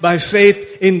purified by faith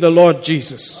in the Lord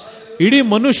Jesus. ಇಡೀ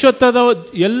ಮನುಷ್ಯತ್ವದ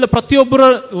ಎಲ್ಲ ಪ್ರತಿಯೊಬ್ಬರ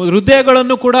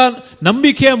ಹೃದಯಗಳನ್ನು ಕೂಡ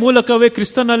ನಂಬಿಕೆಯ ಮೂಲಕವೇ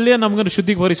ಕ್ರಿಸ್ತನಲ್ಲೇ ನಮ್ಮನ್ನು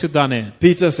ಶುದ್ಧೀಕರಿಸಿದ್ದಾನೆ.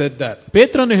 Peter said that.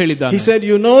 ಪೇತ್ರನು ಹೇಳಿದ್ದಾನೆ. He said,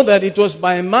 you know that it was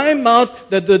by my mouth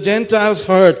that the Gentiles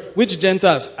heard. Which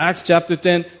Gentiles? Acts chapter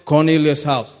 10, Cornelius'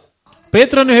 house.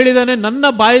 ಪೇತ್ರನು ಹೇಳಿದಾನೆ, ನನ್ನ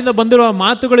ಬಾಯಿಂದ ಬಂದಿರುವ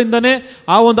ಮಾತುಗಳಿಂದನೇ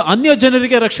ಆ ಒಂದು ಅನ್ಯ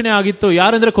ಜನರಿಗೆ ರಕ್ಷಣೆ ಆಗಿತ್ತು.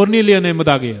 ಯಾರೆಂದ್ರೆ ಕೊರ್ನೇಲಿಯನ್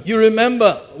ಎಂಬುದಾಗಿ. You remember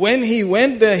when he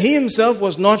went there, he himself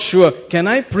was not sure. Can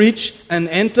I preach and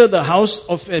enter the house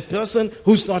of a person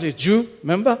who's not a Jew?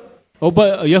 Remember? ಒಬ್ಬ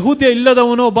ಯಹೂದ್ಯ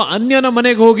ಇಲ್ಲದವನು ಒಬ್ಬ ಅನ್ಯನ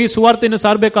ಮನೆಗೆ ಹೋಗಿ ಸುವಾರ್ತೆಯನ್ನು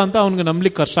ಸಾರಬೇಕಂತ ಅವನಿಗೆ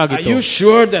ನಂಬಲಿಕ್ಕೆ ಕಷ್ಟ ಆಗಿತ್ತು. Are you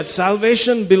sure that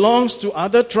salvation belongs to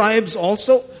other tribes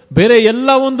also? ಬೇರೆ ಎಲ್ಲ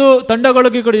ಒಂದು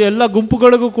ತಂಡಗಳಿಗೂ ಎಲ್ಲ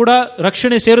ಗುಂಪುಗಳಿಗೂ ಕೂಡ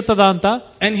ರಕ್ಷಣೆ ಸೇರುತ್ತದ ಅಂತ.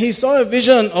 And he saw a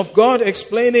vision of God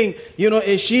explaining,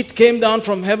 a sheet came down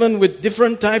from heaven with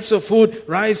different types of food,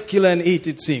 rise, kill and eat,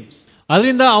 it seems.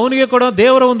 ಅದರಿಂದ ಅವನಿಗೆ ಕೂಡ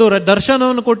ದೇವರ ಒಂದು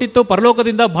ದರ್ಶನವನ್ನು ಕೊಟ್ಟಿತ್ತು.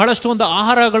 ಪರಲೋಕದಿಂದ ಬಹಳಷ್ಟು ಒಂದು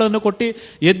ಆಹಾರಗಳನ್ನು ಕೊಟ್ಟು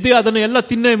ಎದ್ದು ಅದನ್ನು ಎಲ್ಲ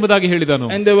ತಿನ್ನ ಎಂಬುದಾಗಿ ಹೇಳಿದನು.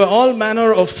 And there were all manner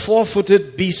of four-footed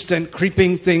beasts and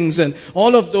creeping things and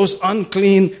all of those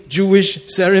unclean Jewish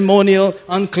ceremonial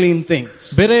unclean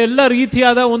things. ಬೇರೆ ಎಲ್ಲ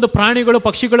ರೀತಿಯಾದ ಒಂದು ಪ್ರಾಣಿಗಳು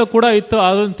ಪಕ್ಷಿಗಳು ಕೂಡ ಇತ್ತು.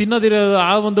 ಅದನ್ನು ತಿನ್ನದಿರ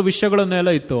ಆ ಒಂದು ವಿಷಯಗಳನ್ನೆಲ್ಲ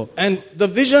ಇತ್ತು. And the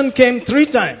vision came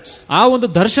 3 times. ಆ ಒಂದು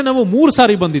ದರ್ಶನವು 3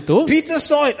 ಸಾರಿ ಬಂದಿತ್ತು. Peter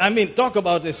saw it. Talk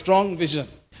about a strong vision.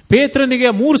 ಪೇತ್ರನಿಗೆ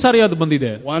 3 ಸಾರಿ ಅದು ಬಂದಿದೆ.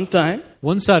 One time,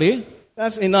 ಒಂದು ಸಾರಿ,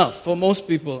 that's enough for most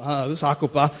people. This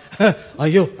akupa,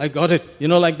 ayo, I got it.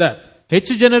 Like that.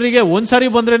 ಹೆಚ್ಚು ಜನರಿಗೆ ಒಂದು ಸಾರಿ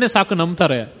ಬಂದ್ರೇನೆ ಸಾಕು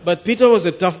ನಂಬ್ತಾರೆ. But Peter was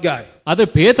a tough guy. ಆದ್ರೆ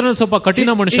ಪೇತ್ರನು ಸ್ವಲ್ಪ ಕಠಿಣ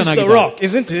ಮನುಷ್ಯನಾಗಿದ್ದ. He's the rock,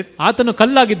 isn't it? ಆತನು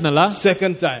ಕಲ್ಲಾಗಿದ್ನಲ್ಲ.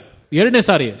 Second time, ಎರಡನೇ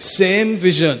ಸಾರಿ, same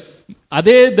vision,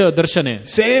 ಅದೇ ದರ್ಶನೆ,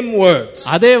 same words,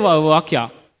 ಅದೇ ವಾಕ್ಯ.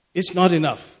 It's not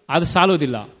enough. ಅದು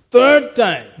ಸಾಲೋದಿಲ್ಲ. Third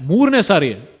time, ಮೂರನೇ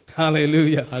ಸಾರಿ,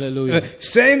 hallelujah, hallelujah,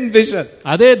 same vision,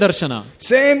 ಅದೇ ದರ್ಶನ,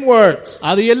 same words,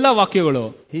 ಅದು ಎಲ್ಲ ವಾಕ್ಯಗಳು.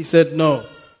 He said no.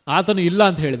 ಆತನು ಇಲ್ಲ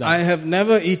ಅಂತ ಹೇಳಿದ. I have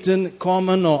never eaten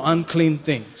common or unclean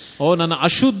things. ನನ್ನ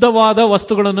ಅಶುದ್ಧವಾದ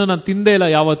ವಸ್ತುಗಳನ್ನು ನಾನು ತಿಂದೇ ಇಲ್ಲ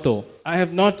ಯಾವತ್ತು. I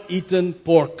have not eaten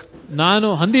pork. ನಾನು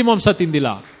ಹಂದಿ ಮಾಂಸ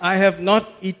ತಿಂದಿಲ್ಲ. I have not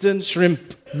eaten shrimp.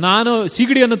 ನಾನು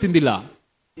ಸಿಗಡಿಯನ್ನು ತಿಂದಿಲ್ಲ.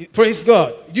 Praise God.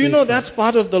 Do you know that's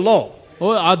part of the law?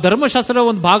 ಆ ಧರ್ಮಶಾಸ್ತ್ರದ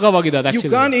ಒಂದು ಭಾಗವಾಗಿದೆ ಅದು.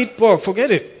 You can't eat pork,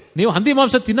 forget it. ನೀವು ಹಂದಿ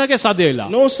ಮಾಂಸ ತಿನ್ನಕ್ಕೆ ಸಾಧ್ಯ ಇಲ್ಲ.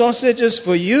 No sausages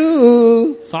for you.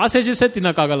 Sausages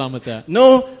ತಿನ್ನಕ್ಕಾಗಲ್ಲ. ಮತ್ತೆ no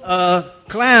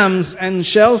clams and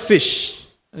shellfish.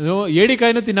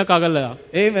 ಏಡಿಕಾಯಿನೂ ತಿನ್ನಕ್ಕಾಗಲ್ಲ.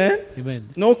 Amen. Amen.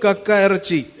 No kakka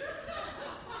erachi.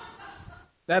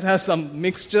 That has some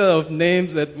mixture of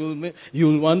names that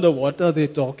you'll wonder what are they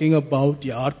talking about.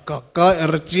 Yaar, kakka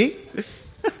erachi.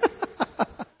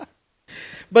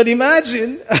 But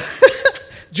imagine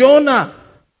Jonah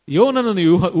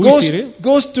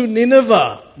goes to Nineveh.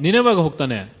 ನಿನೆವೆಗೆ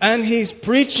ಹೋಗ್ತಾನೆ. And he's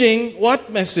preaching what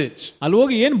message? ಅಲ್ಲಿ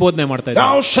ಹೋಗಿ ಏನು ಬೋಧನೆ ಮಾಡ್ತಾ ಇದ್ದಾನೆ?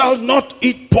 Thou shalt not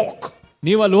eat pork.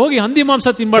 ನೀವು ಅಲ್ಲಿ ಹೋಗಿ ಹಂದಿ ಮಾಂಸ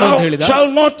ತಿನ್ಬೇಡ ಅಂತ ಹೇಳಿದ. Thou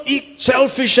shalt not eat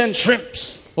shellfish and shrimps.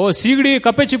 ಸೀಗಡಿ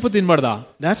ಕಪ್ಪೆ ಚಿಪ್ಪು ತಿನ್ಬಾರ್ದ?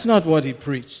 That's not what he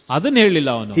preached. ಅದನ್ನ ಹೇಳಿಲ್ಲ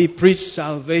ಅವನು. He preached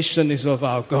salvation is of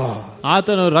our God.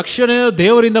 ಆತನು ರಕ್ಷಣೆ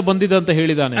ದೇವರಿಂದ ಬಂದಿದೆ ಅಂತ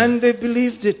ಹೇಳಿದಾನೆ. And they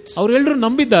believed it. ಅವರೆಲ್ಲರೂ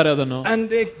ನಂಬಿದ್ದಾರೆ ಅದನ್ನು.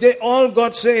 And they all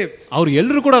got saved. ಅವರು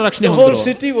ಎಲ್ಲರೂ ಕೂಡ ರಕ್ಷಣೆ ಹೊಂದಿದ್ರು. The whole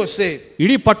city was saved.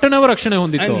 ಇಡೀ ಪಟ್ಟಣವೇ ರಕ್ಷಣೆ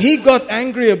ಹೊಂದಿತ್ತು. And he got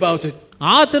angry about it.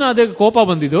 ಆತನ ಅದೇ ಕೋಪ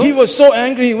ಬಂದಿದ್ದು. He was so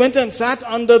angry he went and sat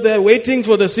under there waiting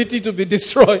for the city to be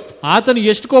destroyed. ಆತನ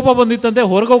ಎಷ್ಟು ಕೋಪ ಬಂದಿತ್ತಂತೆ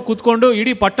ಹೊರಗೆ ಕೂತ್ಕೊಂಡು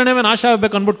ಇಡೀ ಪಟ್ಟಣವೇ ನಾಶ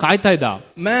ಆಗಬೇಕು ಅನ್ಬಿಟ್ಟು ಕಾಯ್ತಾ ಇದ್ದ.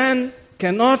 Man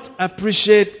cannot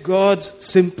appreciate God's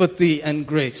sympathy and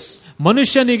grace.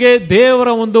 ಮನುಷ್ಯನಿಗೆ ದೇವರ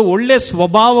ಒಂದು ಒಳ್ಳೆ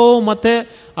ಸ್ವಭಾವವು ಮತ್ತೆ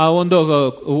ಒಂದು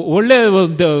ಒಳ್ಳೆ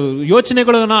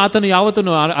ಯೋಚನೆಗಳನ್ನು ಆತನು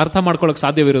ಯಾವತ್ತೂ ಅರ್ಥ ಮಾಡ್ಕೊಳ್ಳೋಕೆ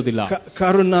ಸಾಧ್ಯವಿರೋದಿಲ್ಲ.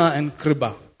 Karuna and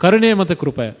kripa. ಕರುಣೆ ಮತ್ತೆ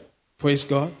ಕೃಪೆ. Praise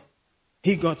God.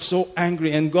 He got so angry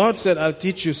and God said, I'll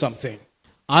teach you something.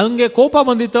 ಹಂಗೆ ಕೋಪ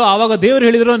ಬಂದಿತ್ತು. ಆವಾಗ ದೇವರು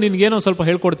ಹೇಳಿದ್ರು ನಿನ್ಗೇನೋ ಸ್ವಲ್ಪ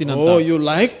ಹೇಳ್ಕೊಡ್ತೀನಿ ಅಂತ. Oh, you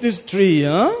like this tree,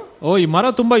 huh? ಈ ಮರ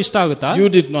ತುಂಬಾ ಇಷ್ಟ ಆಗುತ್ತಾ? You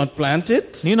did not plant it.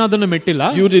 ನೀನು ಅದನ್ನು ಮೆಟ್ಟಿಲ್ಲ.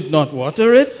 You did not water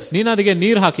it. ನೀನು ಅದಕ್ಕೆ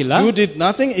ನೀರು ಹಾಕಿಲ್ಲ. You did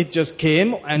nothing. It just came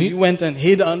and you went and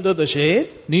hid under the shade.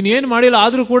 ನೀನು ಏನು ಮಾಡಿಲ್ಲ,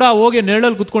 ಆದ್ರೂ ಕೂಡ ಹೋಗಿ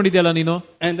ನೆರಳಲ್ಲಿ ಕುತ್ಕೊಂಡಿದ್ಯಲ್ಲ ನೀನು.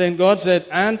 And then God said,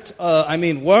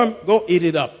 worm, go eat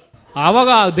it up. ಆವಾಗ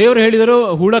ದೇವರು ಹೇಳಿದರು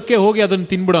ಹುಳಕ್ಕೆ ಹೋಗಿ ಅದನ್ನು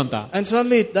ತಿನ್ಬಿಡು ಅಂತ. And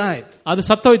suddenly it died. ಅದು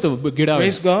ಸತ್ತೋಯ್ತು ಗಿಡ.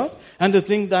 Praise God. And the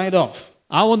thing died off.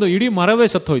 ಆ ಒಂದು ಇಡೀ ಮರವೇ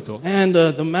ಸತ್ತೋಯ್ತು. And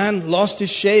the man lost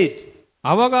his shade.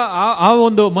 ಆವಾಗ ಆ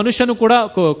ಒಂದು ಮನುಷ್ಯನು ಕೂಡ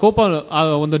ಕೋಪ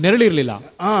ಒಂದು ನೆರಳಿರ್ಲಿಲ್ಲ.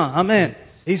 Amen.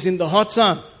 He's in the hot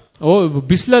sun.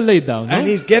 ಬಿಸಿಲಲ್ಲೇ ಇದ್ದ ಅವನು. And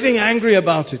he's getting angry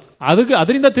about it.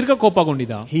 ಅದರಿಂದ ತಿರ್ಗಾ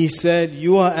ಕೋಪಗೊಂಡಿದ್ದ. He said,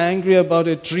 you are angry about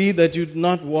a tree that you did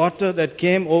not water, that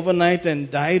came overnight and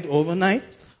died overnight?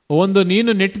 ಒಂದು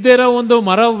ನೀನು ನೆಟ್ಟದೇ ಇರೋ ಒಂದು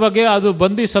ಮರ ಬಗ್ಗೆ ಅದು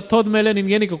ಬಂದು ಸತ್ತೋದ್ಮೇಲೆ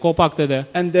ನಿನ್ಗೇನಕ್ಕೆ ಕೋಪ ಆಗ್ತದೆ?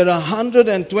 And there are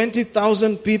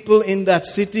 120,000 people in that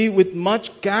city with much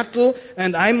cattle,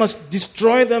 and I must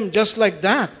destroy them just like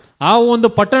that. ಆ ಒಂದು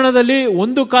ಪಟ್ಟಣದಲ್ಲಿ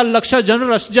 1.25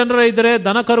 ಜನರು, ಅಷ್ಟು ಜನರ ಇದ್ರೆ,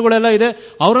 ದನ ಕರುಗಳೆಲ್ಲ ಇದೆ,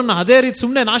 ಅವರನ್ನು ಅದೇ ರೀತಿ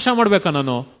ಸುಮ್ಮನೆ ನಾಶ ಮಾಡ್ಬೇಕಾ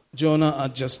ನಾನು? Jonah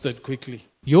adjusted quickly.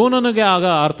 ಯೋನನಿಗೆ ಆಗ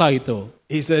ಅರ್ಥ ಆಯಿತು.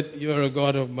 He said, you are a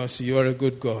God of mercy, you are a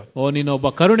good God. ನೀನೊಬ್ಬ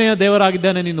ಕರುಣೆಯ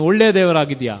ದೇವರಾಗಿದ್ದಾನೆ, ನೀನು ಒಳ್ಳೆಯ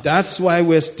ದೇವರಾಗಿದ್ಯಾ. That's why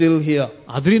we're still here.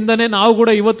 ಅದರಿಂದನೇ ನಾವು ಕೂಡ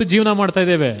ಇವತ್ತು ಜೀವನ ಮಾಡ್ತಾ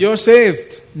ಇದ್ದೇವೆ. You're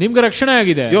saved. ನಿಮ್ಗೆ ರಕ್ಷಣೆ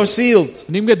ಆಗಿದೆ. You're sealed.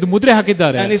 ನಿಮ್ಗೆ ಮುದ್ರೆ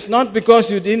ಹಾಕಿದ್ದಾರೆ. And it's not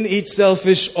because you didn't eat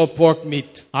shellfish or pork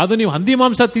meat. ಅದು ನೀವು ಹಂದಿ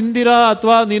ಮಾಂಸ ತಿಂದಿರಾ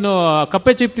ಅಥವಾ ನೀನು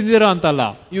ಕಪ್ಪೆ ಚಿಪ್ ತಿಂದಿರಾ ಅಂತಲ್ಲ.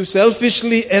 You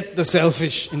selfishly ate the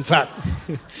shellfish, in fact.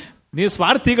 ನೀವು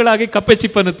ಸ್ವಾರ್ಥಿಗಳಾಗಿ ಕಪ್ಪೆ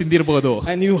ಚಿಪ್ಪನ್ನು ತಿಂದಿರಬಹುದು.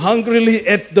 And you hungrily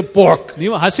ate the pork.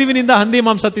 ನೀವು ಹಸಿವಿನಿಂದ ಹಂದಿ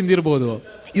ಮಾಂಸ ತಿಂದಿರಬಹುದು.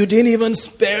 You didn't even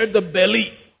spare the belly.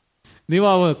 ನೀವು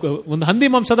ಒಂದು ಹಂದಿ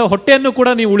ಮಾಂಸದ ಹೊಟ್ಟೆಯನ್ನು ಕೂಡ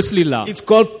ನೀವು ಉಳಿಸಲಿಲ್ಲ. It's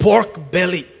called pork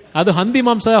belly. ಅದು ಹಂದಿ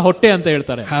ಮಾಂಸದ ಹೊಟ್ಟೆ ಅಂತ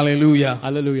ಹೇಳ್ತಾರೆ. Hallelujah.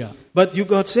 Hallelujah. But you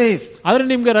got saved. ಆದ್ರೆ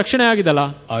ನಿಮ್ಗೆ ರಕ್ಷಣೆ ಆಗಿದಲ್ಲ?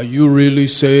 Are you really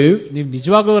saved? ನೀವು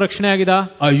ನಿಜವಾಗೂ ರಕ್ಷಣೆ ಆಗಿದಾ?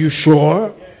 Are you sure?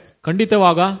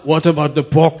 ಖಂಡಿತವಾಗ. What about the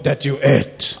pork that you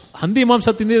ate? ಹಂದಿ ಮಾಂಸ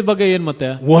ತಿಂದಿದ ಬಗ್ಗೆ ಏನ್ ಮತ್ತೆ?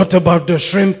 What about the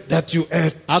shrimp that you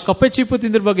ate? ಆ ಕಪ್ಪೆ ಚಿಪ್ಪು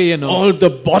ತಿಂದಿದ ಬಗ್ಗೆ ಏನು? All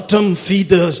the bottom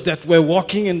feeders that were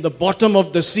walking in the bottom of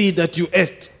the sea that you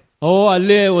ate.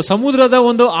 ಅಲ್ಲಿ ಸಮುದ್ರದ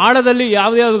ಒಂದು ಆಳದಲ್ಲಿ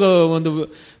ಯಾವ್ದು ಒಂದು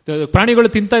ಪ್ರಾಣಿಗಳು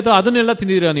ತಿಂತಾ ಇತ್ತು ಅದನ್ನೆಲ್ಲ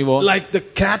ತಿಂದಿದ್ದೀರಾ ನೀವು? Like the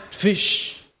catfish.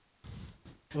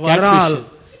 Varal.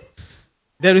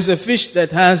 There is a fish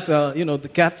that has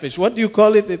the catfish. What do you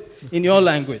call it in your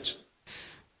language?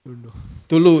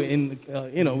 Tulu in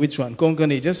which one?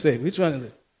 Konkani. Just say which one is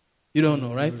it? You don't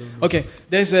know, right? Okay.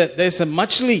 There's a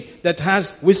machli that has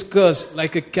whiskers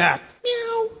like a cat.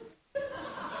 Meow.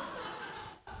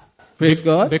 Praise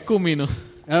God. Bekku meenu.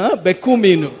 Bekku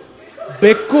meenu.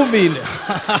 Bekku meenu.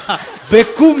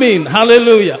 Bekku mean.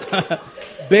 Hallelujah.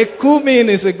 Bekku mean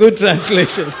is a good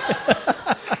translation.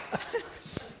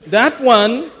 That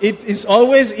one, it is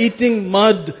always eating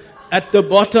mud at the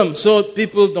bottom, so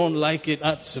people don't like it.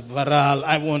 That's varal.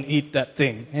 I won't eat that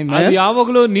thing. Amen. ಅದು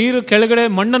ಯಾವಾಗಲೂ ನೀರು ಕೆಳಗಡೆ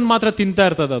ಮಣ್ಣನ್ನು ಮಾತ್ರ ತಿಂತಾ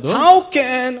ಇರ್ತದೆ ಅದು. How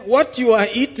can what you are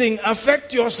eating affect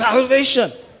your salvation?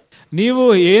 ನೀವು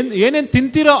ಏನೇನ್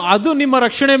ತಿಂತೀರೋ ಅದು ನಿಮ್ಮ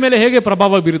ರಕ್ಷಣೆ ಮೇಲೆ ಹೇಗೆ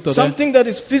ಪ್ರಭಾವ ಬೀರುತ್ತದೆ? Something that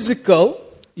is physical,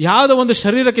 ಯಾವುದೋ ಒಂದು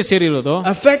ಶರೀರಕ್ಕೆ ಸೇರಿರೋದು,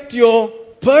 affect your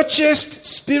purchased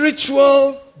spiritual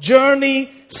journey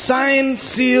signed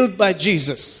sealed by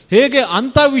Jesus. ಹೇಗೆ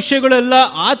ಅಂತ ವಿಷಯಗಳೆಲ್ಲ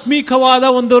ಆತ್ಮಿಕವಾದ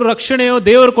ಒಂದು ರಕ್ಷಣೆಯೋ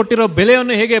ದೇವರು ಕೊಟ್ಟಿರೋ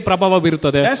ಬೆಲೆಯನ್ನು ಹೇಗೆ ಪ್ರಭಾವ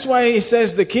ಬೀರುತ್ತದೆ? That's why he says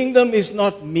the kingdom is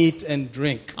not meat and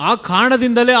drink. ಆ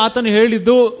ಕಾರಣದಿಂದಲೇ ಆತನು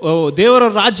ಹೇಳಿದ್ದು ದೇವರ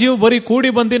ರಾಜ್ಯವು ಬರೀ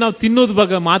ಕೂಡಿ ಬಂದು ನಾವು ತಿನ್ನೋದು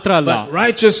ಬಗ್ಗೆ ಮಾತ್ರ ಅಲ್ಲ,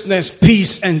 righteousness,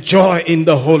 peace and joy in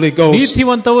the Holy Ghost.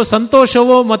 ನೀತಿವಂತವೋ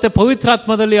ಸಂತೋಷವೋ ಮತ್ತೆ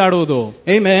ಪವಿತ್ರಾತ್ಮದಲ್ಲಿ ಆಡುವುದು.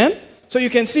 Amen. So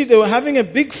you can see they were having a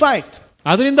big fight.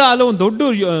 ಅದರಿಂದ ಅಲ್ಲಿ ಒಂದು ದೊಡ್ಡ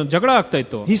ಜಗಳ ಆಗ್ತಾ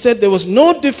ಇತ್ತು. He said there was no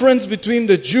difference between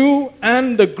the Jew and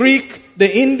the Greek, the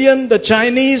Indian, the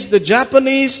Chinese, the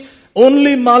Japanese.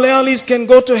 Only Malayalis can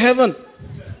go to heaven.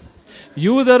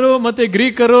 ಯೂದರು ಮತ್ತೆ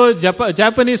ಗ್ರೀಕರು,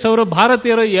 Japanese ಅವರು,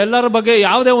 ಭಾರತೀಯರು ಎಲ್ಲರ ಬಗ್ಗೆ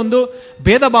ಯಾವುದೇ ಒಂದು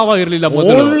ಭೇದ ಭಾವ ಇರಲಿಲ್ಲ.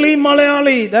 Only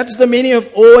Malayali. That's the meaning of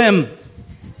OM.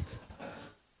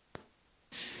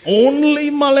 Only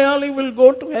Malayali will go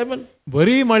to heaven.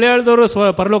 ಬರೀ ಮಲಯಾಳದವರು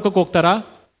ಪರಲೋಕಕ್ಕೆ ಹೋಗ್ತಾರಾ?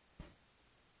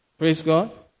 Praise God.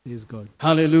 Praise God.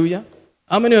 Hallelujah.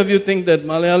 How many of you think that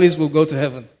Malayalis will go to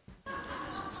heaven?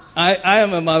 I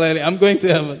am a Malayali. I'm going to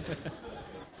heaven.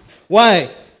 Why?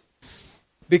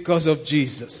 Because of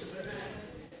Jesus.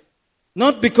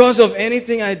 Not because of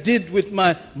anything I did with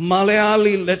my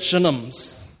Malayali lechanams.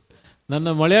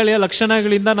 ನನ್ನ ಮಲಯಾಳಿಯ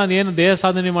ಲಕ್ಷಣಗಳಿಂದ ನಾನು ಏನು ದೇಹ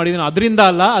ಸಾಧನೆ ಮಾಡಿದ್ದೀನಿ ಅದರಿಂದ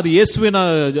ಅಲ್ಲ, ಅದು ಯೇಸುವಿನ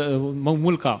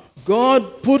ಮೂಲಕ. God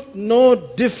put no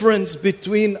difference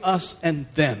between us and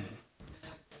them.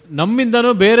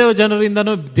 ನಮ್ಮಿಂದನೂ ಬೇರೆ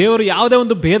ಜನರಿಂದನೂ ದೇವರು ಯಾವುದೇ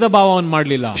ಒಂದು ಭೇದ ಭಾವವನ್ನು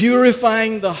ಮಾಡಲಿಲ್ಲ.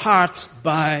 Purifying the hearts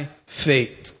by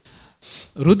faith.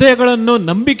 ಹೃದಯಗಳನ್ನು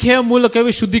ನಂಬಿಕೆಯ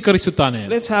ಮೂಲಕವೇ ಶುದ್ಧೀಕರಿಸುತ್ತಾನೆ.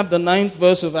 Let's have the 9th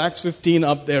verse of Acts 15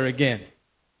 up there again.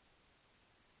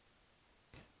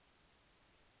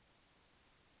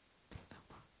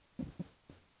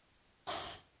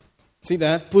 See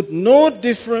that? Put no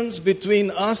difference between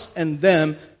us and them,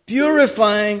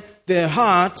 purifying their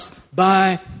hearts by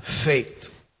faith.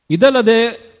 ಇದಲ್ಲದೆ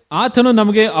ಆತನು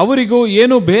ನಮಗೆ ಅವರಿಗೂ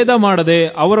ಏನು ಭೇದ ಮಾಡದೆ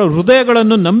ಅವರ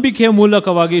ಹೃದಯಗಳನ್ನು ನಂಬಿಕೆಯ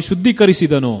ಮೂಲಕವಾಗಿ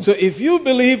ಶುದ್ಧೀಕರಿಸಿದನು. So if you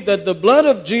believe that the blood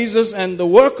of Jesus and the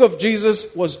work of Jesus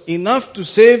was enough to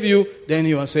save you, then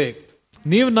you are saved.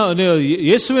 ನೀವು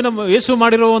ಯೇಸು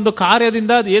ಮಾಡಿರೋ ಒಂದು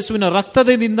ಕಾರ್ಯದಿಂದ, ಯೇಸುವಿನ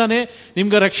ರಕ್ತದಿಂದನೇ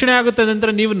ನಿಮ್ಗೆ ರಕ್ಷಣೆ ಆಗುತ್ತದೆ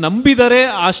ಅಂತ ನೀವು ನಂಬಿದರೆ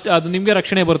ಅದು ನಿಮ್ಗೆ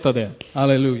ರಕ್ಷಣೆ ಬರ್ತದೆ.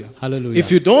 Hallelujah. Hallelujah. If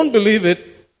you don't believe it,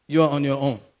 you are on your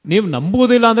own. ನೀವು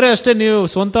ನಂಬುವುದಿಲ್ಲ ಅಂದ್ರೆ ಅಷ್ಟೇ, ನೀವು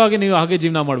ಸ್ವಂತವಾಗಿ ನೀವು ಹಾಗೆ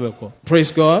ಜೀವನ ಮಾಡಬೇಕು.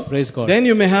 Praise God. Praise God. Then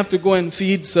you may have to go and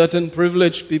feed certain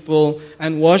privileged people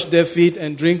and wash their feet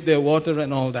and drink their water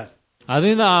and all that.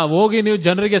 ಅದರಿಂದ ಹೋಗಿ ನೀವು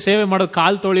ಜನರಿಗೆ ಸೇವೆ ಮಾಡೋದು,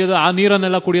 ಕಾಲ್ ತೊಳೆಯೋದು, ಆ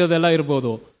ನೀರನ್ನೆಲ್ಲ ಕುಡಿಯೋದೆಲ್ಲ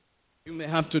ಇರ್ಬೋದು. You may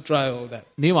have to try all that.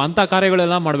 ನೀವು ಅಂತ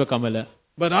ಕಾರ್ಯಗಳೆಲ್ಲ ಮಾಡ್ಬೇಕು. ಆಮೇಲೆ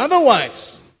But otherwise,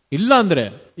 ಇಲ್ಲ ಅಂದ್ರೆ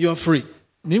you're free.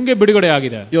 ನಿಮ್ಗೆ ಬಿಡುಗಡೆ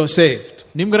ಆಗಿದೆ, You're saved.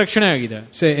 ನಿಮ್ಗೆ ರಕ್ಷಣೆ ಆಗಿದೆ.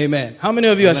 Say amen. How many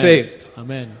of you are saved?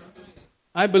 Amen.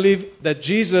 I believe that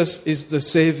Jesus is the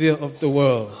savior of the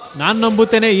world. ನಾನು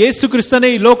ನಂಬುತ್ತೇನೆ ಯೇಸು ಕ್ರಿಸ್ತನೇ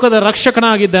ಈ ಲೋಕದ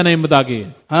ರಕ್ಷಕನಾಗಿದ್ದಾನೆ ಎಂಬುದಾಗಿ.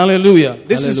 Hallelujah.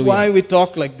 This is why we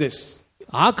talk like this.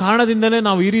 ಆ ಕಾರಣದಿಂದಲೇ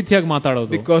ನಾವು ಈ ರೀತಿಯಾಗಿ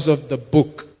ಮಾತಾಡೋದು. Because of the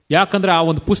book. ಯಾಕಂದ್ರೆ ಆ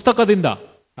ಒಂದು ಪುಸ್ತಕದಿಂದ.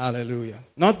 Hallelujah.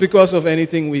 Not because of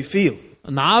anything we feel.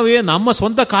 ನಾವೇ ನಮ್ಮ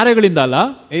ಸ್ವಂತ ಕಾರ್ಯಗಳಿಂದ ಅಲ್ಲ.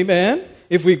 Amen.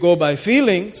 If we go by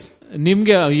feelings,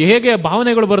 ನಿಮ್ಗೆ ಹೇಗೆ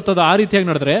ಭಾವನೆಗಳು ಬರ್ತದೋ ಆ ರೀತಿಯಾಗಿ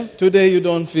ನಡೆದ್ರೆ, today you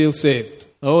don't feel saved.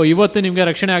 ಇವತ್ತು ನಿಮ್ಗೆ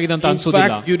ರಕ್ಷಣೆ ಆಗಿದೆ ಅಂತ ಅನ್ಸೋದಿಲ್ಲ.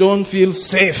 In fact, you don't feel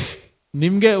safe.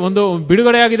 ನಿಮ್ಗೆ ಒಂದು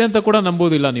ಬಿಡುಗಡೆ ಆಗಿದೆ ಅಂತ ಕೂಡ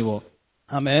ನಂಬೋದಿಲ್ಲ ನೀವು.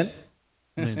 Amen.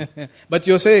 But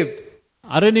you're saved.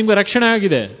 ಅರೆ ನಿಮ್ಗೆ ರಕ್ಷಣೆ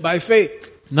ಆಗಿದೆ by faith.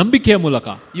 ನಂಬಿಕೆಯ ಮೂಲಕ.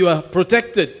 You are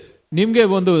protected. ನಿಮ್ಗೆ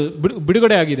ಒಂದು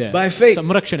ಬಿಡುಗಡೆ ಆಗಿದೆ by faith.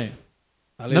 ಸಂರಕ್ಷಣೆ,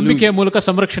 ನಂಬಿಕೆಯ ಮೂಲಕ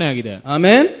ಸಂರಕ್ಷಣೆ ಆಗಿದೆ.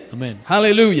 Amen. Amen.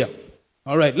 Hallelujah.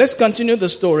 All right, let's continue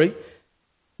the story.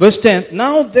 Verse 10.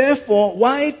 Now therefore,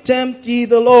 why tempt ye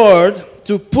the Lord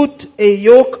to put a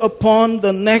yoke upon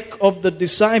the neck of the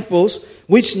disciples,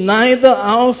 which neither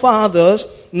our fathers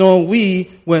nor we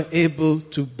were able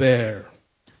to bear?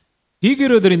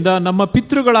 ಹೀಗಿರುವುದರಿಂದ ನಮ್ಮ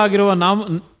ಪಿತೃಗಳಾಗಿರುವ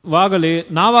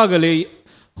ನಾವಾಗಲಿ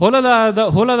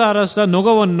ಹೊಲದಾರಸ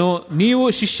ನೊಗವನ್ನು ನೀವು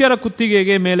ಶಿಷ್ಯರ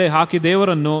ಕುತ್ತಿಗೆಗೆ ಮೇಲೆ ಹಾಕಿ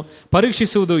ದೇವರನ್ನು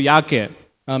ಪರೀಕ್ಷಿಸುವುದು ಯಾಕೆ?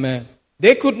 Amen.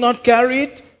 They could not carry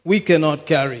it, we cannot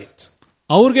carry it.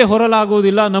 ಅವ್ರಿಗೆ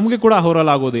ಹೊರಲಾಗುವುದಿಲ್ಲ, ನಮಗೆ ಕೂಡ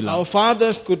ಹೊರಲಾಗುವುದಿಲ್ಲ. Our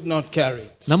fathers could not carry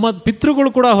it. ನಮ್ಮ ಪಿತೃಗಳು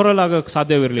ಕೂಡ ಹೊರಲಾಗಕ್ಕೆ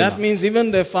ಸಾಧ್ಯವಿರಲಿಲ್ಲ. That means even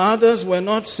their fathers were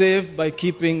not saved by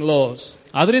keeping laws.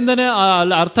 ಅದರಿಂದನೇ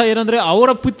ಅರ್ಥ ಏನಂದ್ರೆ ಅವರ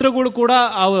ಪಿತೃಗಳು ಕೂಡ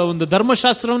ಒಂದು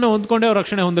ಧರ್ಮಶಾಸ್ತ್ರವನ್ನು ಹೊಂದ್ಕೊಂಡೇ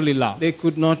ರಕ್ಷಣೆ ಹೊಂದಲಿಲ್ಲ. They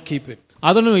could not keep it.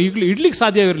 ಅದನ್ನು ಇಡ್ಲಿಕ್ಕೆ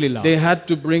ಸಾಧ್ಯವಿರಲಿಲ್ಲ. They had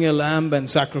to bring a lamb and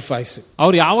sacrifice it.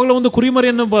 ಅವ್ರು ಯಾವಾಗಲೂ ಒಂದು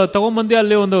ಕುರಿಮರಿಯನ್ನು ತಗೊಂಡ್ಬಂದು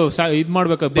ಅಲ್ಲಿ ಒಂದು ಇದ್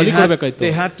ಮಾಡ್ಬೇಕು, ಬಲಿ ಕೊಡ್ಬೇಕಾಯ್ತು.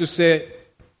 They had to say,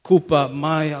 Kupa,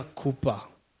 Maya Kupa.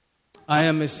 I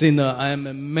am a sinner. I am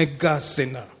a mega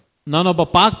sinner. ನಾನೊಬ್ಬ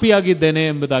ಪಾಪಿಯಾಗಿದ್ದೇನೆ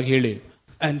ಎಂಬುದಾಗಿ ಹೇಳಿ.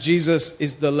 And Jesus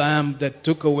is the lamb that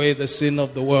took away the sin of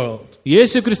the world.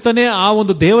 ಯೇಸು ಕ್ರಿಸ್ತನೇ ಆ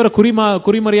ಒಂದು ದೇವರ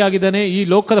ಕುರಿಮರಿಯಾಗಿದ್ದಾನೆ, ಈ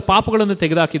ಲೋಕದ ಪಾಪಗಳನ್ನು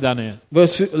ತೆಗೆದುಹಾಕಿದ್ದಾನೆ.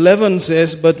 Verse 11 says,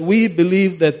 but we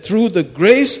believe that through the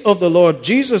grace of the Lord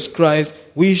Jesus Christ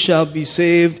we shall be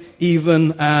saved even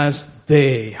as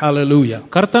they. Hallelujah.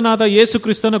 ಕರ್ತನಾದ ಯೇಸು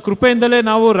ಕ್ರಿಸ್ತನ ಕೃಪೆಯಿಂದಲೇ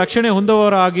ನಾವು ರಕ್ಷಣೆ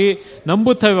ಹೊಂದುವವರಾಗಿ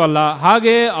ನಂಬುತ್ತೇವಲ್ಲ,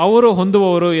 ಹಾಗೆ ಅವರು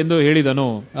ಹೊಂದುವವರು ಎಂದು ಹೇಳಿದನು.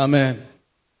 Amen.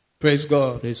 Praise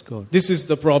God. Praise God. This is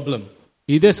the problem.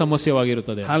 ಇದೇ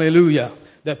ಸಮಸ್ಯೆವಾಗಿರುತ್ತದೆ. Hallelujah.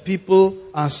 That people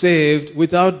are saved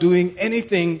without doing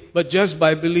anything but just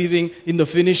by believing in the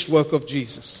finished work of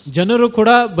Jesus. ಜನರು ಕೂಡ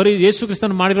ಬರೀ ಯೇಸು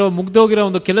ಕ್ರಿಸ್ತನ ಮಾಡಿರೋ ಮುಗ್ದೋಗಿರೋ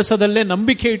ಒಂದು ಕೆಲಸದಲ್ಲೇ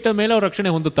ನಂಬಿಕೆ ಇಟ್ಟ ಮೇಲೆ ಅವರು ರಕ್ಷಣೆ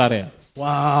ಹೊಂದುತ್ತಾರೆ.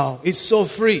 Wow, it's so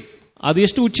free. ಅದು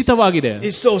ಎಷ್ಟು ಉಚಿತವಾಗಿದೆ,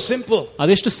 it's so simple.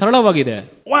 ಅದೆಷ್ಟು ಸರಳವಾಗಿದೆ.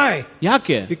 Why?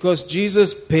 ಯಾಕೆ? Because Jesus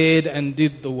paid and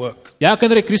did the work.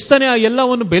 ಯಾಕಂದ್ರೆ ಕ್ರಿಸ್ತನೇ ಆ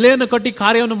ಎಲ್ಲವನ್ನು ಬೆಲೆಯನ್ನು ಕಟ್ಟಿ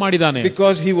ಕಾರ್ಯವನ್ನು ಮಾಡಿದ್ದಾನೆ.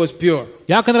 Because he was pure.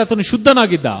 ಯಾಕಂದ್ರೆ ಆತನು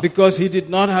ಶುದ್ಧನಾಗಿದ್ದ. Because he did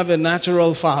not have a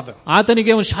natural father.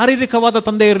 ಆತನಿಗೆ ಒಂದು ಶಾರೀರಿಕವಾದ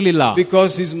ತಂದೆ ಇರಲಿಲ್ಲ.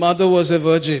 Because his mother was a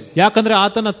virgin. ಯಾಕಂದ್ರೆ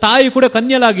ಆತನ ತಾಯಿ ಕೂಡ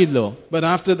ಕನ್ಯಲಾಗಿದ್ಲು. But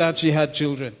after that she had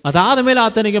children. ಅದಾದ ಮೇಲೆ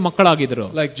ಆತನಿಗೆ ಮಕ್ಕಳಾಗಿದ್ರು.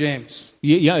 Like James.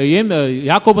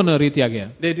 ಯಾಕೋಬನ ರೀತಿಯಾಗಿ.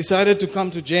 They decided to come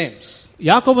to James.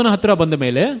 ಯಾಕೋಬನ ಹತ್ರ ಬಂದ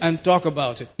ಮೇಲೆ and talk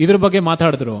about it. ಇದರ ಬಗ್ಗೆ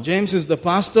ಮಾತಾಡಿದ್ರು. James is the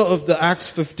pastor of the Acts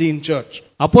 15 church.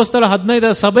 ಅಪೊಸ್ತಲ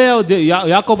 15 ಸಭೆಯ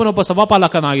ಯಾಕೋಬನ ಒಬ್ಬ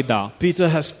ಸಭಾಪಾಲಕನಾಗಿದ್ದ. Peter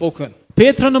has spoken.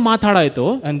 ಪೇತ್ರನು ಮಾತಾಡಾಯಿತು.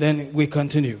 And then we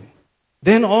continue.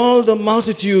 Then all the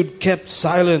multitude kept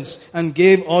silence and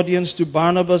gave audience to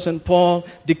Barnabas and Paul,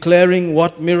 declaring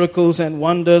what miracles and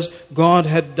wonders God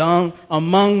had done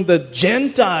among the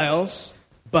Gentiles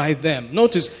by them.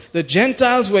 Notice, the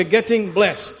Gentiles were getting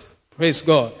blessed. Praise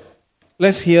God.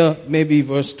 Let's hear maybe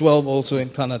verse 12 also in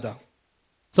Kannada.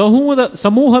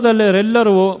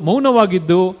 ಸಮೂಹದಲ್ಲೆಲ್ಲರೂ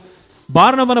ಮೌನವಾಗಿದ್ದು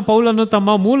ಬಾರ್ನಬನ ಪೌಲನ್ನು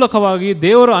ತಮ್ಮ ಮೂಲಕವಾಗಿ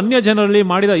ದೇವರು ಅನ್ಯ ಜನರಲ್ಲಿ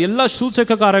ಮಾಡಿದ ಎಲ್ಲ ಸೂಚಕ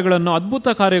ಕಾರ್ಯಗಳನ್ನು ಅದ್ಭುತ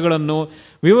ಕಾರ್ಯಗಳನ್ನು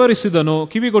ವಿವರಿಸಿದನು,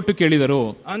 ಕಿವಿಗೊಟ್ಟು ಕೇಳಿದರು.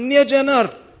 ಅನ್ಯ ಜನರ್,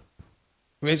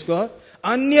 praise God,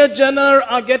 ಅನ್ಯ ಜನರ್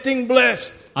are getting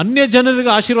blessed. ಅನ್ಯ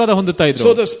ಜನರಿಗೆ ಆಶೀರ್ವಾದ ಹೊಂದುತ್ತಾ ಇದ್ರು.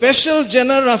 So the special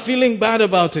ಜನರ್ are feeling bad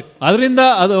about it. ಅದರಿಂದ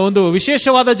ಅದು ಒಂದು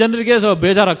ವಿಶೇಷವಾದ ಜನರಿಗೆ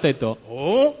ಬೇಜಾರಾಗ್ತಾ ಇತ್ತು.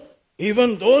 Oh, even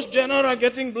those ಜನರ್ are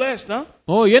getting blessed, huh?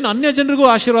 ಏನು ಅನ್ಯ ಜನರಿಗೂ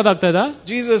ಆಶೀರ್ವಾದ ಆಗ್ತಾ ಇದೆ?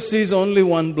 Jesus sees only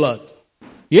one blood.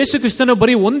 ಯೇಸು ಕ್ರಿಸ್ತನು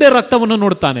ಬರೀ ಒಂದೇ ರಕ್ತವನ್ನು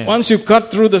ನೋಡ್ತಾನೆ. Once you cut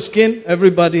through the skin,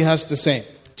 everybody has the same.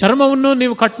 ಚರ್ಮವನ್ನು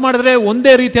ನೀವು ಕಟ್ ಮಾಡಿದ್ರೆ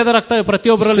ಒಂದೇ ರೀತಿಯಾದ ರಕ್ತ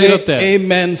ಪ್ರತಿಯೊಬ್ಬರಲ್ಲಿ ಇರುತ್ತೆ. Say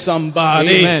amen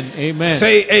somebody. Amen. Amen.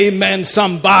 Say amen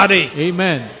somebody.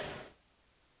 Amen.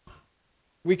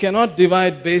 We cannot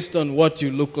divide based on what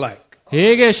you look like.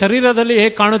 ಹೇಗೆ ಶರೀರದಲ್ಲಿ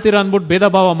ಹೇಗೆ ಕಾಣುತ್ತೀರಾ ಅಂದ್ಬಿಟ್ಟು ಭೇದ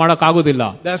ಭಾವ ಮಾಡಕ್ ಆಗುದಿಲ್ಲ.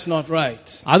 That's not right.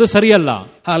 ಅದು ಸರಿಯಲ್ಲ.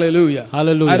 Hallelujah.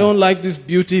 Hallelujah. I don't like this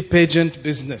beauty pageant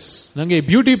business. ನನಗೆ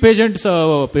ಬ್ಯೂಟಿ ಪೇಜೆಂಟ್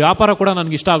ವ್ಯಾಪಾರ ಕೂಡ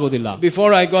ನನಗೆ ಇಷ್ಟ ಆಗೋದಿಲ್ಲ.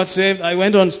 Before I got saved, I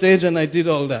went on stage and I did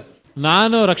all that.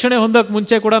 ನಾನು ರಕ್ಷಣೆ ಹೊಂದಕ್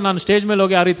ಮುಂಚೆ ಕೂಡ ನಾನು ಸ್ಟೇಜ್ ಮೇಲೆ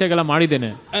ಹೋಗಿ ಆ ರೀತಿಯಾಗೆಲ್ಲ ಮಾಡಿದ್ದೇನೆ.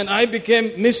 And I became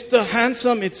Mr.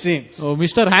 Handsome, it seems.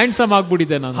 Mister handsome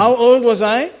ಆಗ್ಬಿಟ್ಟಿದ್ದೆ ನಾನು. How old was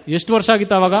I? ಎಷ್ಟು ವರ್ಷ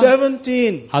ಆಗಿತ್ತು ಅವಾಗ?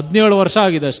 17. 17 ವರ್ಷ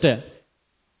ಆಗಿದೆ ಅಷ್ಟೇ.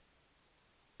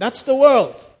 That's the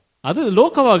world. ಅದು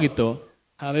ಲೋಕವಾಗಿತ್ತು.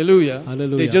 Hallelujah.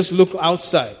 Hallelujah. They just look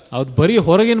outside. ಅವ್ರು ಬರೀ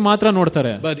ಹೊರಗಿನ ಮಾತ್ರ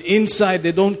ನೋಡ್ತಾರೆ. But inside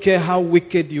they don't care how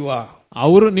wicked you are.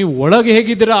 ಅವರು ನೀವು ಒಳಗೆ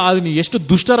ಹೇಗಿದ್ದೀರಾ, ನೀವು ಎಷ್ಟು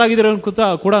ದುಷ್ಟರಾಗಿದ್ದೀರಾ ಅಂತ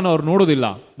ಕೂಡ ಅವ್ರು ನೋಡೋದಿಲ್ಲ.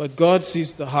 But God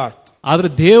sees the heart. ಆದ್ರೆ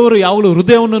ದೇವರು ಯಾವಾಗಲೂ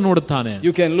ಹೃದಯವನ್ನು ನೋಡುತ್ತಾನೆ.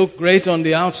 You can look great on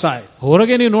the outside.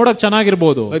 ಹೊರಗೆ ನೀವು ನೋಡಕ್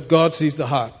ಚೆನ್ನಾಗಿರ್ಬೋದು. But God sees the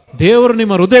heart. ದೇವರು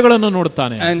ನಿಮ್ಮ ಹೃದಯಗಳನ್ನು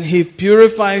ನೋಡುತ್ತಾನೆ. And he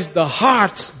purifies the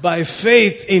hearts by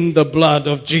faith in the blood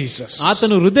of Jesus.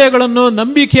 ಆತನು ಹೃದಯಗಳನ್ನು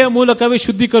ನಂಬಿಕೆಯ ಮೂಲಕವೇ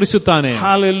ಶುದ್ಧೀಕರಿಸುತ್ತಾನೆ.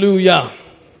 Hallelujah.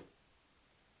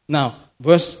 Now,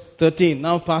 verse 13.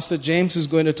 Now Pastor James is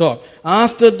going to talk.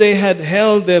 After they had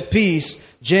held their peace,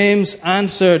 James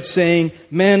answered saying,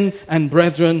 Men and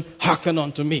brethren, hearken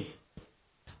unto me.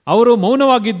 ಅವರು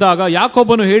ಮೌನವಾಗಿದ್ದಾಗ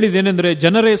ಯಾಕೋಬನು ಹೇಳಿದೇನೆಂದ್ರೆ,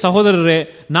 ಜನರೇ ಸಹೋದರರೇ,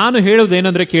 ನಾನು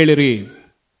ಹೇಳುವುದೇನೆಂದ್ರೆ ಕೇಳಿರಿ.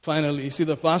 Finally, you see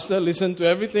the pastor listened to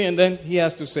everything and then he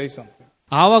has to say something.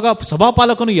 ಆವಾಗ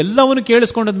ಸಭಾಪಾಲಕನು ಎಲ್ಲವನ್ನು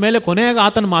ಕೇಳಿಸಿಕೊಂಡ ಮೇಲೆ ಕೊನೆಯಾಗ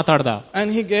ಆತನು ಮಾತಾಡ್ದ. And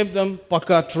he gave them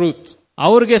paka truth.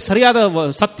 ಅವರಿಗೆ ಸರಿಯಾದ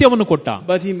ಸತ್ಯವನ್ನು ಕೊಟ್ಟ.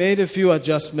 But he made a few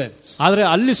adjustments. ಆದ್ರೆ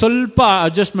ಅಲ್ಲಿ ಸ್ವಲ್ಪ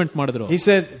ಅಡ್ಜಸ್ಟ್ಮೆಂಟ್ ಮಾಡಿದ್ರು. He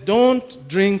said, don't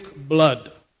drink blood.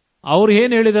 ಅವ್ರು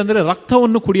ಏನ್ ಹೇಳಿದ್ರೆ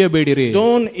ರಕ್ತವನ್ನು ಕುಡಿಯಬೇಡಿರಿ.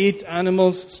 Don't eat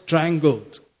animals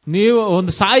strangled. ನೀವು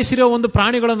ಒಂದು ಸಾಯಿಸಿರೋ ಒಂದು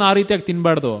ಪ್ರಾಣಿಗಳನ್ನು ಆ ರೀತಿಯಾಗಿ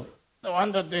ತಿನ್ಬಾರ್ದು. The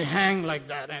one that they hang like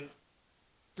that and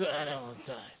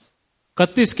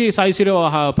ಕತ್ತಿಸ್ಕಿ ಸಾಯಿಸಿರೋ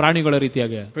ಪ್ರಾಣಿಗಳ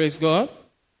ರೀತಿಯಾಗಿ. Praise God.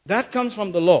 That comes from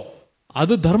the law.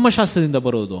 ಅದು ಧರ್ಮಶಾಸ್ತ್ರದಿಂದ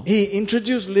ಬರುವುದು. He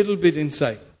introduced little bit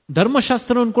inside.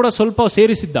 ಧರ್ಮಶಾಸ್ತ್ರವನ್ನು ಕೂಡ ಸ್ವಲ್ಪ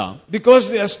ಸೇರಿಸಿದ್ದ. Because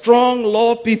they are strong law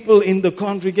people in the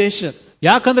congregation.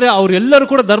 ಯಾಕಂದ್ರೆ ಅವರೆಲ್ಲರೂ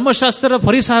ಕೂಡ ಧರ್ಮಶಾಸ್ತ್ರ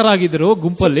ಪರಿಸರರಾಗಿದ್ರು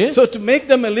ಗುಂಪಲ್ಲಿ. So to make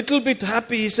them a little bit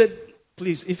happy, he said,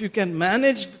 please, if you can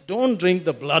manage, don't drink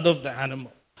the blood of the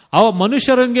animal. ಆ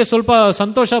ಮನುಷ್ಯರಿಗೆ ಸ್ವಲ್ಪ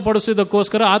ಸಂತೋಷ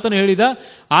ಪಡಿಸೋದಕ್ಕೋಸ್ಕರ ಆತನು ಹೇಳಿದ,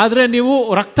 ಆದ್ರೆ ನೀವು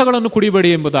ರಕ್ತಗಳನ್ನು ಕುಡಿಬೇಡಿ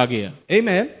ಎಂಬುದಾಗಿ.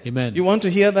 Amen. Amen. You want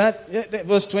to hear that? Yeah,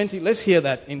 verse 20. Let's hear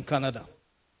that in Kannada.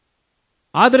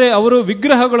 ಆದರೆ ಅವರು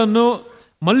ವಿಗ್ರಹಗಳನ್ನು,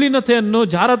 ಮಲಿನತೆಯನ್ನು,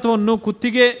 ಜಾರತ್ವವನ್ನು,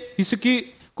 ಕುತ್ತಿಗೆ ಹಿಸುಕಿ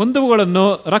ಕೊಂದುವುಗಳನ್ನು,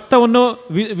 ರಕ್ತವನ್ನು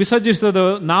ವಿಸರ್ಜಿಸದ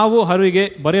ನಾವು ಅವರಿಗೆ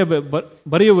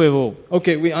ಬರೆಯುವೆವು.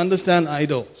 Okay, we understand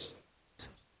idols.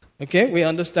 Okay, we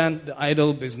understand the idol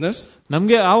business.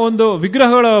 ನಮಗೆ ಆ ಒಂದು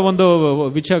ವಿಗ್ರಹಗಳ ಒಂದು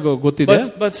ವಿಷಯ ಗೊತ್ತಿದೆ.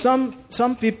 But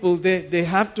some people they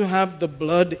have to have the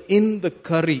blood in the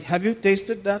curry. Have you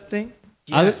tasted that thing?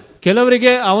 Yeah.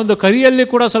 ಕೆಲವರಿಗೆ ಆ ಒಂದು ಕರಿಯಲ್ಲಿ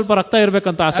ಕೂಡ ಸ್ವಲ್ಪ ರಕ್ತ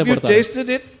ಇರಬೇಕಂತ ಆಸೆ ಪಡ್ತಾರೆ. Have you tasted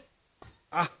it?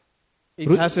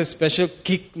 It has a special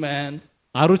kick, man.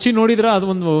 ಆ ರುಚಿ ನೋಡಿದ್ರೆ ಅದು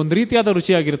ಒಂದು ರೀತಿಯಾದ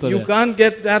ರುಚಿ ಆಗಿರ್ತದೆ. You can't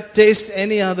get that taste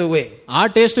any other way. ಆ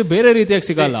ಟೇಸ್ಟ್ ಬೇರೆ ರೀತಿಯಾಗಿ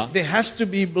ಸಿಗಲ್ಲ. There has to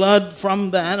be blood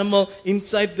from the animal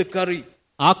inside the curry.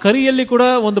 ಆ ಕರಿಯಲ್ಲಿ ಕೂಡ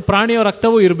ಒಂದು ಪ್ರಾಣಿಯ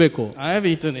ರಕ್ತವೂ ಇರಬೇಕು. I have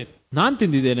eaten it. ನಾನು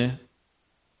ತಿಂದಿದ್ದೇನೆ.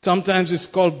 Sometimes it's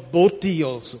called boti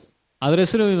also. ಅದರ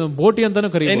ಹೆಸರು ಬೋಟಿ ಅಂತಾನೂ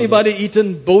ಕರೀತಾರೆ. Anybody eaten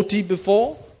boti before?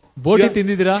 Boti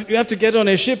ತಿಂದಿದ್ದೀರಾ? You have to get on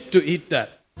a ship to eat that.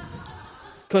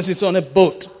 Because it's on a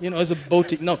boat. You know, it's a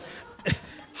boti. No.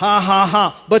 Ha ha ha.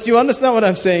 But you understand what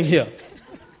I'm saying here.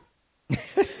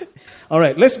 All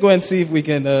right, let's go and see if we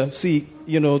can see,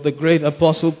 the great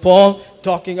apostle Paul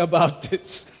talking about this.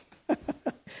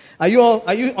 Are you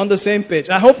on the same page?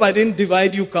 I hope I didn't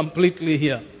divide you completely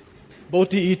here.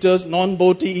 Boti eaters,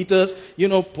 non-boti eaters,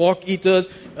 pork eaters,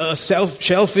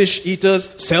 shellfish eaters,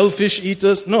 selfish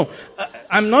eaters. No,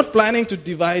 I'm not planning to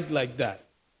divide like that.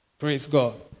 Praise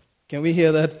God. Can we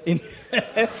hear that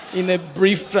in a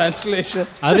brief translation?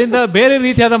 ಅದರಿಂದ ಬೇರೆ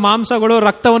ರೀತಿಯಾದ ಮಾಂಸಗಳು,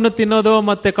 ರಕ್ತವನ್ನು ತಿನ್ನೋದು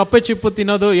ಮತ್ತೆ ಕಪ್ಪೆ ಚಿಪ್ಪು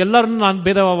ತಿನ್ನೋದು ಎಲ್ಲರನ್ನು ನಾನು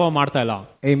ಭೇದಭಾವ ಮಾಡ್ತಾ ಇಲ್ಲ.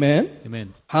 Amen. Amen.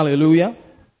 Hallelujah.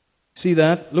 See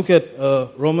that? Look at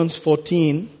Romans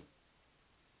 14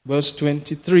 verse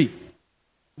 23.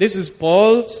 This is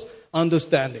Paul's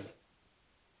understanding.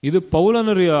 ಇದು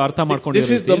ಪೌಲನು ಅರ್ಥ ಮಾಡ್ಕೊಂಡಿರೋ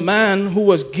This is the man who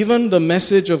was given the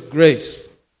message of grace.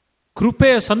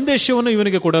 ಕೃಪೆಯ ಸಂದೇಶವನ್ನು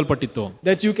ಇವನಿಗೆ ಕೊಡಲ್ಪಟ್ಟಿತ್ತು.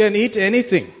 That you can eat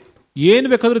anything. ಏನು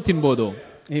ಬೇಕಾದ್ರೂ ತಿನ್ಬೋದು.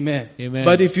 Amen. Amen.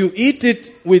 But if you eat it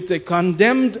with a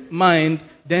condemned mind,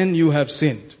 then you have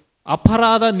sinned.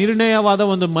 ಅಪರಾಧ ನಿರ್ಣಯವಾದ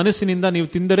ಒಂದು ಮನಸ್ಸಿನಿಂದ ನೀವು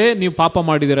ತಿಂದರೆ ನೀವು ಪಾಪ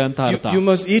ಮಾಡಿದಿರ ಅಂತ ಅರ್ಥ. You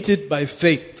must eat it by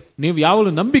faith. ನೀವು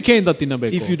ಯಾವಾಗಲೂ ನಂಬಿಕೆಯಿಂದ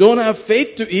ತಿನ್ನಬೇಕು. If you don't have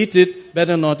faith to eat it,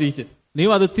 better not eat it.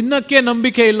 ನೀವು ಅದು ತಿನ್ನಕ್ಕೆ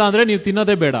ನಂಬಿಕೆ ಇಲ್ಲ ಅಂದ್ರೆ ನೀವು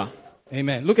ತಿನ್ನೋದೇ ಬೇಡ.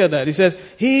 Amen. Look at that. He says,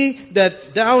 he that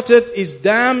doubteth is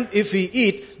damned if he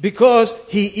eat, because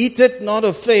he eateth not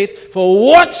of faith, for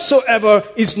whatsoever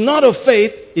is not of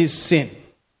faith is sin.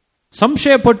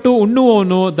 ಸಂಶಯಪಟ್ಟು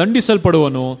ಉಣ್ಣುವವನು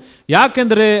ದಂಡಿಸಲ್ಪಡುವನು,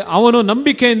 ಯಾಕೆಂದರೆ ಅವನು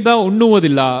ನಂಬಿಕೆಯಿಂದ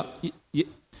ಉಣ್ಣುವುದಿಲ್ಲ.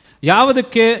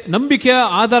 ಯಾವುದಕ್ಕೆ ನಂಬಿಕೆಯ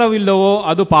ಆಧಾರವಿಲ್ಲವೋ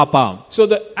ಅದು ಪಾಪ. So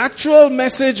the actual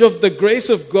message of the grace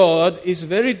of God is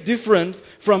very different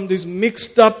from this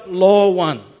mixed up law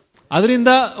one.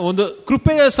 ಅದರಿಂದ ಒಂದು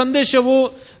ಕೃಪೆಯ ಸಂದೇಶವು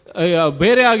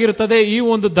ಬೇರೆ ಆಗಿರುತ್ತದೆ ಈ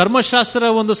ಒಂದು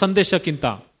ಧರ್ಮಶಾಸ್ತ್ರ ಒಂದು ಸಂದೇಶಕ್ಕಿಂತ.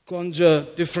 ಕೊಂಚ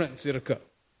ಡಿಫರೆನ್ಸ್ ಇರಕ,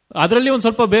 ಅದರಲ್ಲಿ ಒಂದು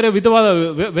ಸ್ವಲ್ಪ ಬೇರೆ ವಿಧವಾದ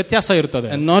ವ್ಯತ್ಯಾಸ ಇರ್ತದೆ.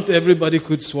 And not everybody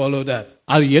could swallow that.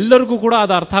 ಅದು ಎಲ್ಲರಿಗೂ ಕೂಡ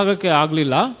ಅದು ಅರ್ಥ ಆಗಕ್ಕೆ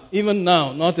ಆಗ್ಲಿಲ್ಲ. Even now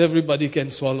not everybody can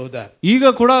swallow that.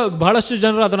 ಈಗ ಕೂಡ ಬಹಳಷ್ಟು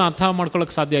ಜನರು ಅದನ್ನ ಅರ್ಥ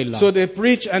ಮಾಡ್ಕೊಳ್ಳೋಕೆ ಸಾಧ್ಯ ಇಲ್ಲ. So they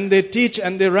preach and they teach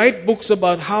and they write books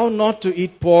about how not to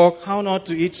eat pork, how not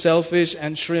to eat shellfish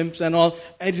and shrimps and all.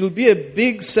 It will be a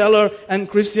big seller and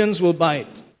Christians will buy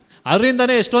it.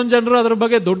 ಅದರಿಂದಾನೇ ಎಷ್ಟೊಂದು ಜನರು ಅದ್ರ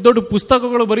ಬಗ್ಗೆ ದೊಡ್ಡ ದೊಡ್ಡ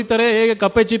ಪುಸ್ತಕಗಳು ಬರೀತಾರೆ. ಹೇಗೆ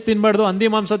ಕಪ್ಪೆ ಚಿಪ್ ತಿನ್ಬಾರ್ದು, ಹಂದಿ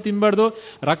ಮಾಂಸ ತಿನ್ಬಾರ್ದು,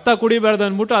 ರಕ್ತ ಕುಡಿಬಾರ್ದು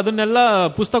ಅಂದ್ಬಿಟ್ಟು ಅದನ್ನೆಲ್ಲ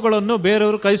ಪುಸ್ತಕಗಳನ್ನು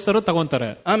ಬೇರೆಯವರು ಕ್ರೈಸ್ತರು ತಗೊಂತಾರೆ.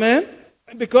 Amen.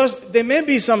 Because there may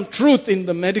be some truth in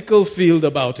the medical field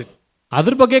about it.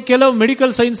 ಅದ್ರ ಬಗ್ಗೆ ಕೆಲವು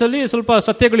ಮೆಡಿಕಲ್ ಸೈನ್ಸ್ ಅಲ್ಲಿ ಸ್ವಲ್ಪ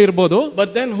ಸತ್ಯಗಳು ಇರಬಹುದು.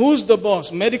 But then who's the boss?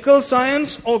 Medical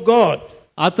science or God?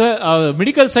 ಅಥವಾ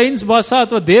ಮೆಡಿಕಲ್ ಸೈನ್ಸ್ ಬಾಸ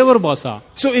ಅಥವಾ ದೇವರ ಬಾಸ?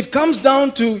 So it comes down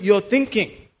to your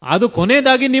thinking. ಅದು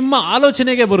ಕೊನೆಯದಾಗಿ ನಿಮ್ಮ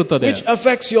ಆಲೋಚನೆಗೆ ಬರುತ್ತದೆ. Which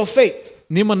affects your faith.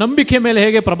 ನಿಮ್ಮ ನಂಬಿಕೆ ಮೇಲೆ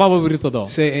ಹೇಗೆ ಪ್ರಭಾವ ಬೀರುತ್ತದೋ.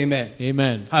 Say amen.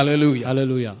 Amen. Hallelujah.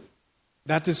 Hallelujah.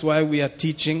 That is why we are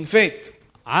teaching faith.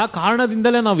 ಆ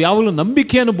ಕಾರಣದಿಂದಲೇ ನಾವು ಯಾವಾಗಲೂ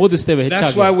ನಂಬಿಕೆಯನ್ನು ಬೋಧಿಸ್ತೇವೆ ಹೆಚ್ಚಾಗಿ.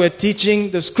 That's why we are teaching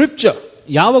the scripture.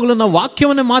 ಯಾವಾಗಲೂ ನಾವು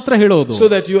ವಾಕ್ಯವನ್ನೇ ಮಾತ್ರ ಹೇಳೋದು. So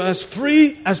that you are as free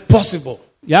as possible.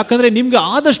 ಯಾಕಂದ್ರೆ ನಿಮ್ಗೆ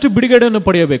ಆದಷ್ಟು ಬಿಡುಗಡೆಯನ್ನು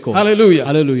ಪಡೆಯಬೇಕು. Hallelujah.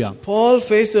 Hallelujah. Paul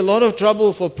faced a lot of trouble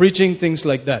for preaching things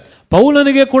like that.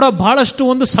 ಪೌಲನಿಗೆ ಕೂಡ ಬಹಳಷ್ಟು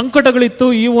ಒಂದು ಸಂಕಟಗಳಿತ್ತು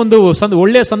ಈ ಒಂದು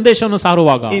ಒಳ್ಳೆಯ ಸಂದೇಶವನ್ನು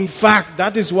ಸಾರುವಾಗ. In fact,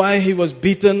 that is why he was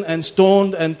beaten and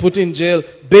stoned and put in jail.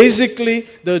 Basically,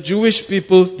 the Jewish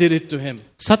people did it to him.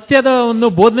 ಸತ್ಯದವನ್ನು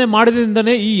ಬೋಧನೆ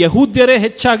ಮಾಡಿದಿಂದನೇ ಈ ಯಹೂದ್ಯರೇ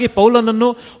ಹೆಚ್ಚಾಗಿ ಪೌಲನನ್ನು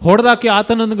ಹೊಡೆದಾಕಿ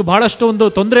ಆತನಿಗೆ ಬಹಳಷ್ಟು ಒಂದು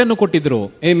ತೊಂದರೆಯನ್ನು ಕೊಟ್ಟಿದ್ರು.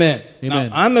 Amen. Now,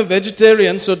 I'm a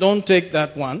vegetarian, so don't take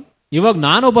that one. ಇವಾಗ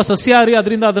ನಾನೊಬ್ಬ ಸಸ್ಯಾಹಾರಿ,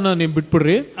 ಅದರಿಂದ ಅದನ್ನ ನೀವು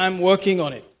ಬಿಟ್ಬಿಡ್ರಿ. I'm working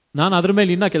on it. ನಾನು ಅದ್ರ ಮೇಲೆ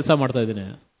ಇನ್ನ ಕೆಲಸ ಮಾಡ್ತಾ ಇದ್ದೀನಿ.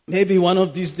 Maybe one of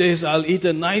these days I'll eat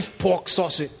a nice pork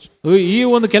sausage. ಈ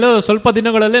ಒಂದು ಕೆಲವು ಸ್ವಲ್ಪ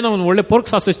ದಿನಗಳಲ್ಲೇ ನಾವು ಒಳ್ಳೆ ಪೋರ್ಕ್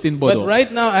ಸಾಸೇಜ್ ತಿನ್ಬಹುದು. But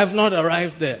right now I have not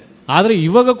arrived there. ಆದ್ರೆ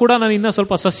ಇವಾಗ ಕೂಡ ನಾನು ಇನ್ನ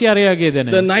ಸ್ವಲ್ಪ ಸಸ್ಯಾಹಾರಿಯಾಗಿ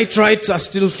ಇದ್ದೇನೆ. The nitrites are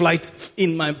still flight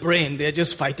in my brain. They're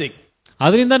just fighting.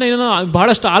 ಅದರಿಂದ ನಾನು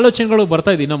ಬಹಳಷ್ಟು ಆಲೋಚನೆಗಳು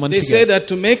ಬರ್ತಾ ಇದೆ ನಮ್ಮ ಮನಸ್ಸಿಗೆ. They say that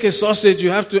to make a sausage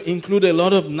you have to include a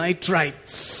lot of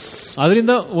nitrites.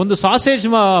 ಅದರಿಂದ ಒಂದು ಸಾಸೇಜ್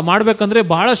ಮಾಡಬೇಕಂದ್ರೆ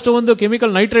ಬಹಳಷ್ಟು ಒಂದು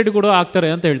ಕೆಮಿಕಲ್ ನೈಟ್ರೇಟ್ ಕೂಡ ಹಾಕ್ತಾರೆ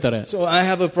ಅಂತ ಹೇಳ್ತಾರೆ. So I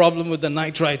have a problem with the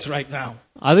nitrites right now.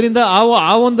 ಅದರಿಂದ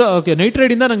ಆ ಒಂದು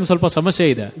ನೈಟ್ರೇಟ್ ಇಂದ ನಂಗೆ ಸ್ವಲ್ಪ ಸಮಸ್ಯೆ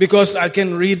ಇದೆ. Because I can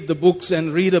read the books and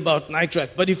read about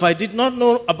nitrites, but if I did not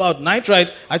know about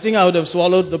nitrites, I think I would have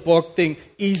swallowed the pork thing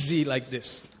easy like this.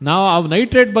 ನಾವು ಆ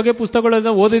nitrate ಬಗ್ಗೆ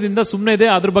ಪುಸ್ತಕಗಳನ್ನ ಓದಿದಿಂದ ಸುಮ್ಮನೆ ಇದೆ,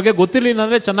 ಅದ್ರ ಬಗ್ಗೆ ಗೊತ್ತಿರಲಿಲ್ಲ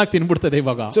ಅಂದ್ರೆ ಚೆನ್ನಾಗಿ ತಿನ್ಬಿಡ್ತದೆ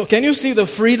ಇವಾಗ. So can you see the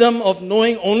freedom of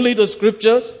knowing only the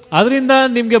scriptures? ಅದರಿಂದ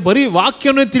ನಿಮ್ಗೆ ಬರೀ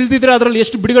ವಾಕ್ಯವನ್ನು ತಿಳಿದಿದ್ರೆ ಅದರಲ್ಲಿ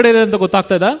ಎಷ್ಟು ಬಿಡುಗಡೆ ಇದೆ ಅಂತ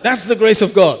ಗೊತ್ತಾಗ್ತಾ ಇದೆ. That's the grace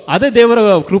of God. ಅದೇ ದೇವರ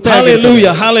ಕೃಪೆ.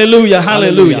 Hallelujah, hallelujah,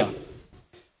 hallelujah.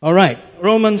 All right,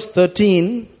 Romans 13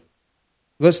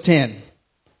 verse 10.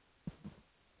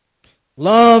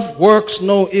 Love works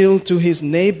no ill to his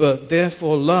neighbor,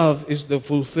 therefore love is the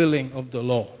fulfilling of the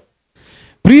law.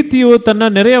 ಪ್ರೀತಿಯು ತನ್ನ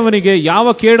ನೆರೆಯವನಿಗೆ ಯಾವ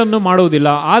ಕೇಡನ್ನು ಮಾಡುವುದಿಲ್ಲ,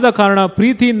 ಆದ ಕಾರಣ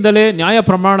ಪ್ರೀತಿಯಿಂದಲೇ ನ್ಯಾಯ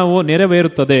ಪ್ರಮಾಣವು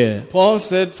ನೆರವೇರುತ್ತದೆ. Paul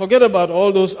said, forget about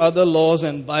all those other laws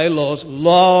and bylaws.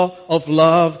 Law of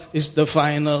love is the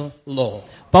final law.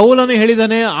 ಪೌಲನು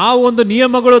ಹೇಳಿದಾನೆ, ಆ ಒಂದು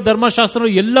ನಿಯಮಗಳು ಧರ್ಮಶಾಸ್ತ್ರ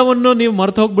ಎಲ್ಲವನ್ನೂ ನೀವು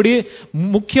ಮರೆತು ಹೋಗ್ಬಿಡಿ,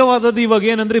 ಮುಖ್ಯವಾದದ್ದು ಇವಾಗ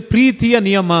ಏನಂದ್ರೆ ಪ್ರೀತಿಯ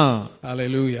ನಿಯಮ.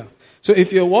 Hallelujah. So if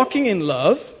you're walking in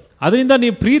love, ಅದರಿಂದ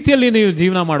ನೀವು ಪ್ರೀತಿಯಲ್ಲಿ ನೀವು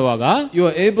ಜೀವನ ಮಾಡುವಾಗ you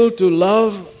are able to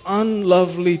love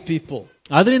unlovely people.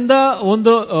 ಅದರಿಂದ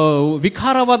ಒಂದು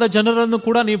ವಿಕಾರವಾದ ಜನರನ್ನು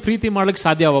ಕೂಡ ನೀವು ಪ್ರೀತಿ ಮಾಡ್ಲಿಕ್ಕೆ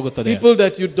ಸಾಧ್ಯವಾಗುತ್ತದೆ. People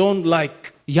that you don't like.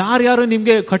 ಯಾರ್ಯಾರು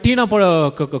ನಿಮ್ಗೆ ಕಠಿಣ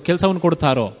ಕೆಲಸವನ್ನು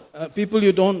ಕೊಡ್ತಾರೋ, people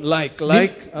you don't like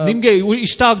ನಿಮ್ಗೆ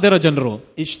ಇಷ್ಟ ಆಗದಿರೋ ಜನರು.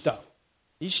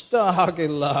 ಇಷ್ಟ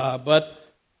ಆಗಿಲ್ಲ ಬಟ್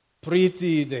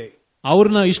ಪ್ರೀತಿ ಇದೆ,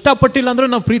 ಅವ್ರನ್ನ ಇಷ್ಟಪಟ್ಟಿಲ್ಲ ಅಂದ್ರೆ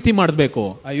ನಾವು ಪ್ರೀತಿ ಮಾಡಬೇಕು.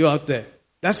 Are you out there?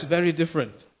 That's very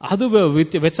different. ಅದು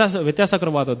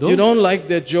ವ್ಯತ್ಯಾಸಕರವಾದದ್ದು. You don't like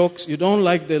their jokes, you don't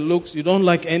like their looks, you don't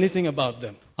like anything about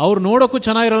them. ಅವ್ರು ನೋಡೋಕ್ಕೂ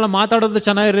ಚೆನ್ನಾಗಿರಲ್ಲ, ಮಾತಾಡೋದು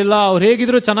ಚೆನ್ನಾಗಿರಲ್ಲ, ಅವ್ರು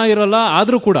ಹೇಗಿದ್ರು ಚೆನ್ನಾಗಿರಲ್ಲ,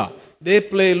 ಆದ್ರೂ ಕೂಡ they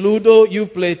play ludo, you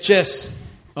play chess.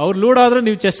 ಅವ್ರು ಲೂಡೋ ಆದ್ರೆ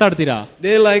ನೀವು chess ಆಡ್ತೀರಾ.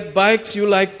 they like bikes, you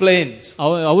like planes.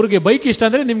 ಅವ್ರಿಗೆ ಬೈಕ್ ಇಷ್ಟ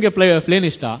ಅಂದ್ರೆ ನಿಮ್ಗೆ ಪ್ಲೇನ್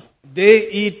ಇಷ್ಟ. they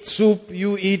eat soup,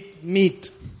 you eat meat.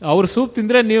 ಅವ್ರು ಸೂಪ್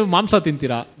ತಿಂದ್ರೆ ನೀವು ಮಾಂಸ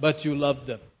ತಿಂತೀರಾ. but you love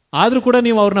them. ಆದ್ರೂ ಕೂಡ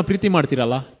ನೀವು ಅವ್ರನ್ನ ಪ್ರೀತಿ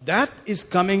ಮಾಡ್ತೀರಲ್ಲ. that is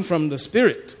coming from the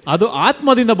spirit. ಅದು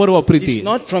ಆತ್ಮದಿಂದ ಬರುವ ಪ್ರೀತಿ. It's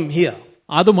not from here.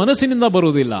 ಅದು ಮನಸ್ಸಿನಿಂದ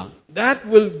ಬರುವುದಿಲ್ಲ. that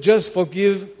will just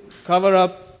forgive, cover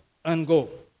up and go.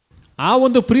 ಆ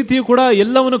ಒಂದು ಪ್ರೀತಿಯು ಕೂಡ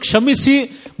ಎಲ್ಲವನ್ನು ಕ್ಷಮಿಸಿ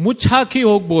ಮುಚ್ಚಾಕಿ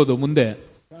ಹೋಗ್ಬೋದು ಮುಂದೆ.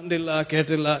 ಕಂಡಿಲ್ಲ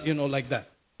ಕೇಳಿಲ್ಲ, you know, like that.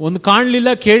 ಒಂದು ಕಾಣಲಿಲ್ಲ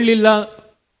ಕೇಳಲಿಲ್ಲ,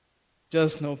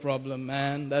 just no problem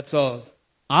man, that's all.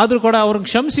 ಆದ್ರೂ ಕೂಡ ಅವ್ರನ್ನ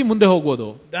ಕ್ಷಮಿಸಿ ಮುಂದೆ ಹೋಗ್ಬೋದು.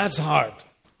 that's hard.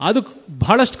 ಅದು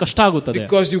ಬಹಳಷ್ಟು ಕಷ್ಟ ಆಗುತ್ತದೆ.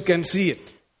 because you can see it.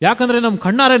 ಯಾಕಂದ್ರೆ ನಮ್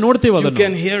ಕಣ್ಣಾರೆ ನೋಡ್ತೀವಿ ಅದನ್ನ, you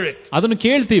can hear it. ಅದನ್ನು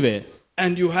ಕೇಳ್ತೀವಿ.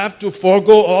 and you have to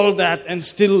forego all that and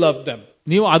still love them.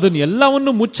 ನೀವು ಅದನ್ನ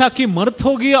ಎಲ್ಲವನ್ನು ಮುಚ್ಚಾಕಿ ಮರೆತು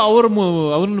ಹೋಗಿ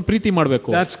ಅವರನ್ನು ಪ್ರೀತಿ ಮಾಡಬೇಕು.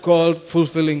 That's called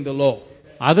fulfilling the law.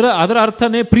 ಅದರ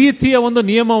ಅರ್ಥನೇ ಪ್ರೀತಿಯ ಒಂದು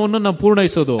ನಿಯಮವನ್ನು ನಾವು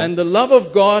ಪೂರ್ಣೈಸೋದು. And the love of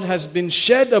God has been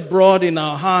shed abroad in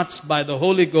our hearts by the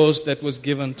Holy Ghost that was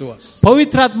given to us.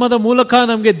 ಪವಿತ್ರಾತ್ಮದ ಮೂಲಕ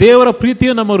ನಮಗೆ ದೇವರ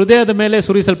ಪ್ರೀತಿಯು ನಮ್ಮ ಹೃದಯದ ಮೇಲೆ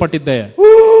ಸುರಿಸಲ್ಪಟ್ಟಿದೆ.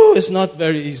 It's not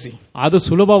very easy. ಅದು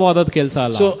ಸುಲಭವಾದ ಕೆಲಸ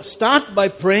ಅಲ್ಲ. So start by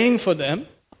praying for them.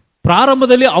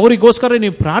 ಪ್ರಾರಂಭದಲ್ಲಿ ಅವರಿಗೋಸ್ಕರ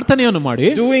ನೀವು ಪ್ರಾರ್ಥನೆಯನ್ನು ಮಾಡಿ,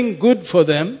 doing good for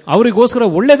them, ಅವರಿಗೋಸ್ಕರ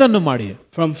ಒಳ್ಳೆಯದನ್ನು ಮಾಡಿ,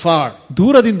 from far,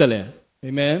 ದೂರದಿಂದಲೇ.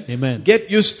 Amen. Amen. Get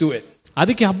used to it.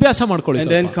 ಅದಕ್ಕೆ ಅಭ್ಯಾಸ ಮಾಡ್ಕೊಳ್ಳಿ.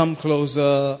 And then come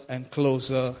closer and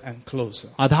closer and closer.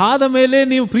 ಅದಾದ ಮೇಲೆ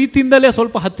ನೀವು ಪ್ರೀತಿಯಿಂದಲೇ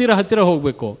ಸ್ವಲ್ಪ ಹತ್ತಿರ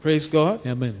ಹೋಗಬೇಕು. Praise God.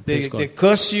 Amen. They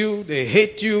curse you, they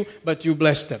hate you, but you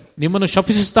bless them. ನಿಮ್ಮನ್ನು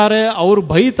ಶಪಿಸುತ್ತಾರೆ, ಅವರು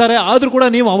ಬೈತಾರೆ, ಆದ್ರೂ ಕೂಡ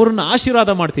ನೀವು ಅವರನ್ನು ಆಶೀರ್ವಾದ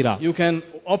ಮಾಡ್ತೀರಾ. You can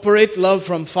operate love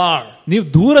from far. ನೀವು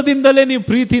ದೂರದಿಂದಲೇ ನೀವು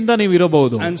ಪ್ರೀತಿಯಿಂದ ನೀವು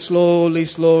ಇರಬಹುದು. And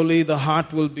slowly the heart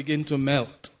will begin to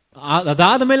melt.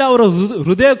 ಅದಾದ ಮೇಲೆ ಅವರ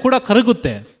ಹೃದಯ ಕೂಡ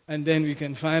ಕರಗುತ್ತೆ. And then we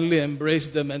can finally embrace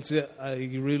them and say, I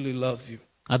really love you.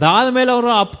 ಅದಾದ ಮೇಲೆ ಅವರು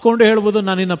ಅಪ್ಕೊಂಡು ಹೇಳ್ಬೋದು,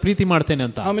 ನಾನು ನಿನ್ನ ಪ್ರೀತಿ ಮಾಡ್ತೇನೆ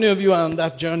ಅಂತ. How many of you are on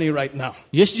that journey right now?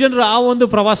 ಎಷ್ಟು ಜನರು ಆ ಒಂದು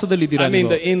ಪ್ರವಾಸದಲ್ಲಿ ಇದ್ದೀರಾ? I mean,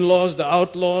 the in-laws, the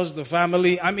outlaws, the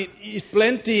family, I mean,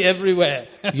 plenty everywhere.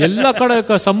 ಎಲ್ಲ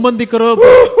ಕಡೆ ಸಂಬಂಧಿಕರು,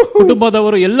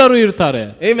 ಕುಟುಂಬದವರು ಎಲ್ಲರೂ ಇರ್ತಾರೆ.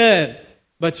 Amen.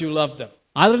 But you love them.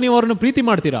 ಆದ್ರೆ ನೀವು ಅವ್ರನ್ನ ಪ್ರೀತಿ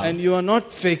ಮಾಡ್ತೀರಾ. And you are not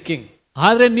faking.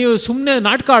 ಆದ್ರೆ ನೀವು ಸುಮ್ಮನೆ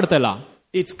ನಾಟಕ ಆಡ್ತಾ ಇಲ್ಲ.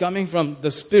 It's coming from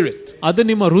the spirit. ಅದು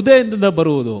ನಿಮ್ಮ ಹೃದಯದಿಂದ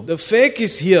ಬರುವುದು. The fake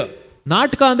is here.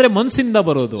 ನಾಟಕ ಅಂದ್ರೆ ಮನಸ್ಸಿಂದ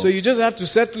ಬರೋದು. So you just have to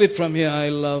settle it from here. I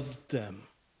love them.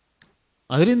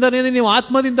 ಅದರಿಂದನೇ ನೀವು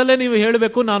ಆತ್ಮದಿಂದಲೇ ನೀವು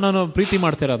ಹೇಳಬೇಕು, ನಾನು ಪ್ರೀತಿ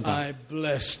ಮಾಡ್ತೀರಾ ಅಂತ. I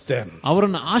bless them.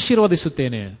 ಅವರನ್ನು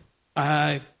ಆಶೀರ್ವದಿಸುತ್ತೇನೆ.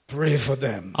 I pray for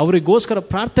them. ಅವರಿಗೋಸ್ಕರ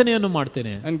ಪ್ರಾರ್ಥನೆಯನ್ನು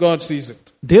ಮಾಡ್ತೇನೆ. And God sees it.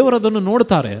 ದೇವರದನ್ನು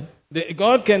ನೋಡ್ತಾರೆ.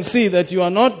 God can see that you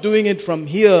are not doing it from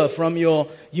here, from your,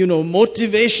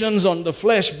 motivations on the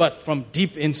flesh, but from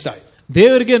deep inside.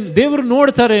 ದೇವರು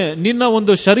ನೋಡ್ತಾರೆ, ನಿನ್ನ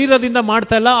ಒಂದು ಶರೀರದಿಂದ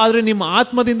ಮಾಡ್ತಾ ಇಲ್ಲ, ಆದ್ರೆ ನಿಮ್ಮ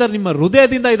ಆತ್ಮದಿಂದ, ನಿಮ್ಮ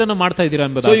ಹೃದಯದಿಂದ ಇದನ್ನು ಮಾಡ್ತಾ ಇದ್ದೀರಾ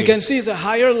ಎಂಬುದಾಗಿ. So you can see it's a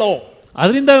higher law.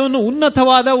 ಅದರಿಂದ ಒಂದು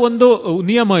ಉನ್ನತವಾದ ಒಂದು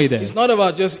ನಿಯಮ ಇದೆ. It's not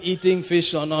about just eating fish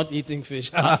or not eating fish.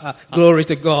 Glory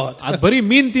to God. ಅದು ಬರೀ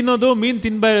ಮೀನ್ ತಿನ್ನೋದು, ಮೀನ್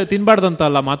ತಿನ್ಬಾರ್ದಂತ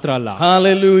ಅಲ್ಲ, ಮಾತ್ರ ಅಲ್ಲ.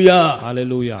 Hallelujah.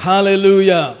 Hallelujah.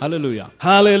 Hallelujah. Hallelujah.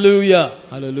 Hallelujah.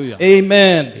 Hallelujah.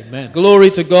 Amen. Amen. Glory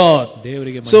to God.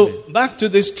 ದೇವರಿಗೆ So back to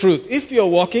this truth. If you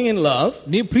are walking in love,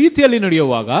 ನೀವು ಪ್ರೀತಿಯಲ್ಲಿ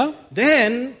ನಡೆಯುವಾಗ, then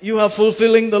you are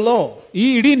fulfilling the law. ಈ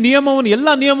ಇಡೀ ನಿಯಮವನ್ನು,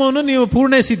 ಎಲ್ಲಾ ನಿಯಮವನ್ನು ನೀವು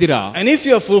ಪೂರ್ಣೈಸಿದ್ದೀರಾ. And if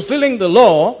you are fulfilling the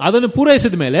law, ಅದನ್ನು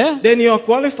ಪೂರೈಸಿದ ಮೇಲೆ, then you are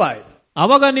qualified.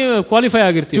 ಅವಾಗ ನೀವು ಕ್ವಾಲಿಫೈ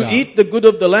ಆಗಿರ್ತೀರಾ. To eat the good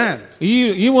of the land.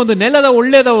 ಈ ಒಂದು ನೆಲದ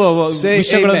ಒಳ್ಳೆಯದ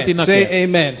ವಿಷಯಗಳನ್ನು ತಿನ್ನಕ್ಕೆ. Say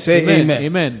amen. Say amen.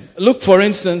 Amen. Look for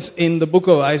instance in the book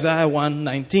of Isaiah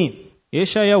 1:19.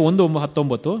 Jeshaiah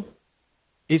 1:19.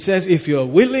 It says, if you are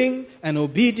willing and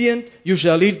obedient, you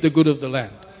shall eat the good of the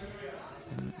land.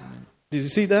 Did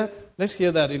you see that? Let's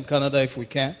hear that in Kannada if we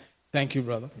can. Thank you,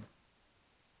 brother.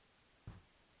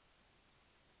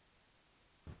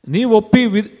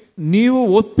 ನೀವು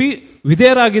ಒಪ್ಪಿ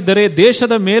ವಿಧೇಯರಾಗಿದ್ದರೆ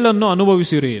ದೇಶದ ಮೇಲನ್ನು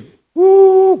ಅನುಭವಿಸಿರಿ.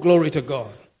 Glory to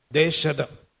God. Deshada.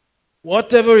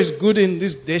 Whatever is good in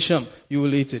this desham, you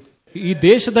will eat it. ಈ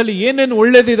ದೇಶದಲ್ಲಿ ಏನೇನು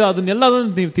ಒಳ್ಳೇದಿದೆ ಅದನ್ನೆಲ್ಲದನ್ನು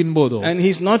ನೀವು ತಿನ್ಬಹುದು. And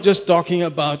he's not just talking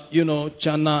about,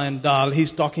 chana and dal.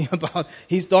 He's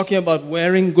talking about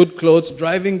wearing good clothes,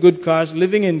 driving good cars,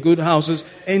 living in good houses,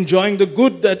 enjoying the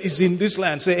good that is in this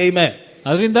land. Say amen.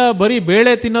 ಅದರಿಂದ ಬರೀ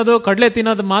ಬೇಳೆ ತಿನ್ನೋದು, ಕಡಲೆ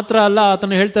ತಿನ್ನೋದು ಮಾತ್ರ ಅಲ್ಲ,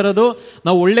 ಆತನು ಹೇಳ್ತಾ ಇರೋದು,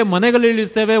 ನಾವು ಒಳ್ಳೆ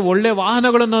ಮನೆಗಳಿರ್ತೇವೆ, ಒಳ್ಳೆ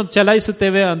ವಾಹನಗಳನ್ನು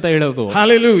ಚಲಾಯಿಸುತ್ತೇವೆ ಅಂತ ಹೇಳೋದು.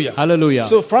 Hallelujah. Hallelujah.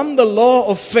 So from the law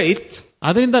of faith,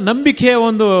 ಅದರಿಂದ ನಂಬಿಕೆಯ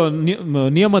ಒಂದು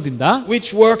ನಿಯಮದಿಂದ, which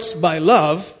works by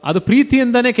love, ಅದು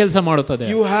ಪ್ರೀತಿಯಿಂದನೇ ಕೆಲಸ ಮಾಡುತ್ತದೆ.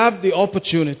 you have the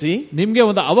opportunity, ನಿಮ್ಗೆ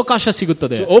ಒಂದು ಅವಕಾಶ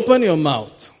ಸಿಗುತ್ತದೆ, to open your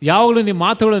mouth, ಯಾವಾಗಲೂ ನಿಮ್ಮ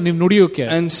ಮಾತುಗಳನ್ನು ನೀವು ನುಡಿಯೋಕೆ,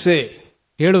 and say,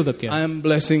 ಹೇಳುವುದಕ್ಕೆ, I am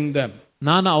blessing them.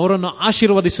 ನಾನು ಅವರನ್ನು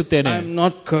ಆಶೀರ್ವದಿಸುತ್ತೇನೆ. I am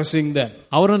not cursing them.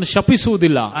 ಅವರನ್ನು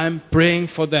ಶಪಿಸುವುದಿಲ್ಲ. I am praying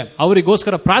for them.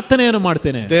 ಅವರಿಗೋಸ್ಕರ ಪ್ರಾರ್ಥನೆಯನ್ನು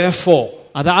ಮಾಡ್ತೇನೆ. Therefore,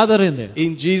 ಅದಾದರಿಂದ,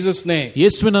 in Jesus name,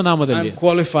 ಯೇಸುವಿನ ನಾಮದಲ್ಲಿ, I am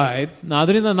qualified,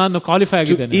 ಅದರಿಂದ ನಾನು ಕ್ವಾಲಿಫೈ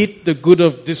ಆಗಿದ್ದೇನೆ, to eat the good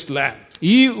of this land.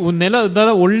 ಈ ನೆಲದ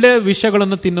ಒಳ್ಳೆ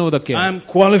ವಿಷಯಗಳನ್ನು ತಿನ್ನುವುದಕ್ಕೆ I am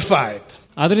qualified,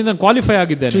 ಅದರಿಂದ ಕ್ವಾಲಿಫೈ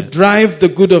ಆಗಿದ್ದೇನೆ, to drive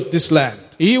the good of this land.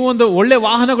 ಈ ಒಂದು ಒಳ್ಳೆ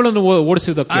ವಾಹನಗಳನ್ನು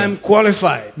ಓಡಿಸುವುದಕ್ಕೆ I am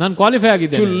qualified, ನಾನು ಕ್ವಾಲಿಫೈ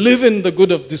ಆಗಿದ್ದೇನೆ, to live in the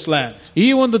good of this land. ಈ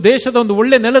ಒಂದು ದೇಶದ ಒಂದು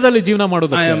ಒಳ್ಳೆ ನೆಲದಲ್ಲಿ ಜೀವನ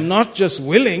ಮಾಡುವುದಕ್ಕೆ. I am not just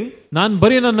willing, ನಾನು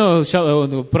ಬರೀ ನಾನು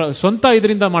ಸ್ವಂತ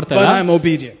ಇದರಿಂದ ಮಾಡ್ತಾ ಇಲ್ಲ, but I am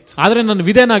obedient. ಆದ್ರೆ ನಾನು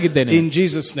ವಿಧೇಯನಾಗಿದ್ದೇನೆ. In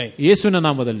Jesus name. ಯೇಸುವಿನ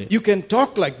ನಾಮದಲ್ಲಿ. You can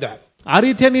talk like that. ಆ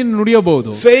ರೀತಿಯ ನೀನು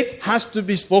ನುಡಿಯಬಹುದು. Faith has to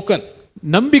be spoken.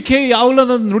 ನಂಬಿಕೆ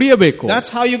ಯಾವಾಗಲೂ ನುಡಿಯಬೇಕು.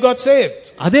 That's how you got saved.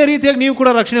 ಅದೇ ರೀತಿಯಾಗಿ ನೀವು ಕೂಡ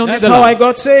ರಕ್ಷಣೆ ಹೊಂದಿದ್ದೀರಾ. That's how I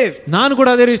got saved. ನಾನು ಕೂಡ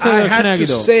ಅದೇ ರೀತಿಯಾಗಿ ರಕ್ಷಣೆ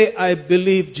ಆಗಿದ್ದು. I had to say I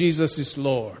believe Jesus is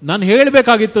Lord. ನಾನು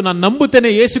ಹೇಳಬೇಕಾಗಿತ್ತು, ನಾನು ನಂಬುತ್ತೇನೆ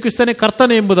ಯೇಸು ಕ್ರಿಸ್ತನೇ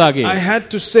ಕರ್ತನೇ ಎಂಬುದಾಗಿ. I had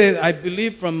to say I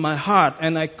believe from my heart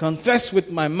and I confess with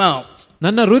my mouth.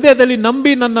 ನನ್ನ ಹೃದಯದಲ್ಲಿ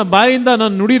ನಂಬಿ ನನ್ನ ಬಾಯಿಂದ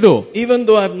ನಾನು ನುಡಿದು, even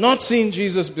though I have not seen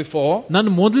Jesus before, ನಾನು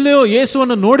ಮೊದಲೇ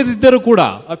ಯೇಸುವನ್ನು ನೋಡಿದ್ದರೂ ಕೂಡ,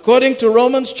 according to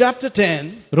Romans chapter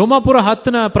 10, ರೋಮಾಪುರ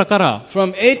 10ನ ಪ್ರಕಾರ from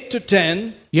 8 to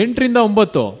 10, 8ರಿಂದ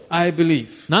 9, I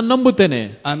believe, ನಾನು ನಂಬುತ್ತೇನೆ,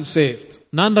 I'm saved.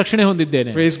 ನಾನು ರಕ್ಷಣೆ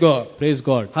ಹೊಂದಿದ್ದೇನೆ. Praise God. Praise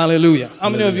God. Hallelujah. How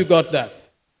many of you got that?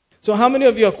 So how many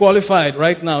of you are qualified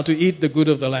right now to eat the good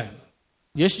of the land?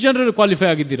 ಎಷ್ಟು ಜನರು qualify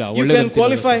ಆಗಿದ್ದೀರಾ? You can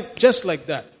qualify just like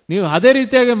that. ನೀವು ಅದೇ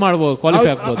ರೀತಿಯಾಗಿ ಮಾಡಬಹುದು, qualify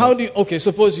ಆಗಬಹುದು. How do you, okay,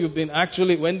 suppose you've been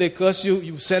actually, when they curse you,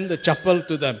 you send the chappal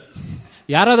to them.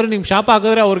 ಯಾರಾದ್ರೂ ನಿಮ್ಗೆ ಶಾಪ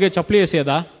ಹಾಕಿದ್ರೆ ಅವ್ರಿಗೆ ಚಪ್ಪಲಿ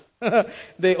ಎಸೆಯದ?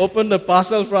 They open the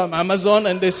parcel from Amazon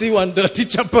and they see one dirty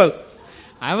chappal.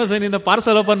 Amazon ಇಂದ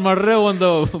parcel open ಮಾಡಿದ್ರೆ ಒಂದು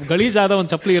ಗಲೀಜಾದ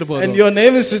ಒಂದು ಚಪ್ಪಲಿ ಇರಬಹುದು. And your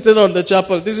name is written on the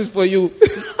chappal. This is for you.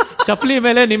 ಚಪ್ಪಲಿ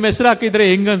ಮೇಲೆ ನಿಮ್ಮ ಹೆಸರು ಹಾಕಿದ್ರೆ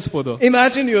ಹೆಂಗ ಅನ್ಸ್ಬೋದು?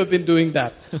 Imagine you have been doing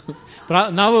that.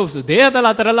 ನಾವು ದೇಹದಲ್ಲಿ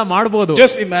ಆ ತರ ಎಲ್ಲ ಮಾಡಬಹುದು.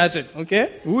 Just imagine, okay?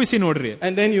 ಊಹಿಸಿ ನೋಡ್ರಿ.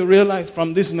 And then you realize from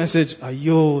this message,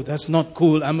 ayyo, that's not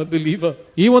cool. I'm a believer.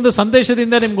 ಈ ಒಂದು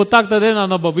ಸಂದೇಶದಿಂದ ನಿಮ್ಗೆ ಗೊತ್ತಾಗ್ತದೆ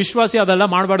ನಾನೊಬ್ಬ ವಿಶ್ವಾಸಿ, ಅದೆಲ್ಲ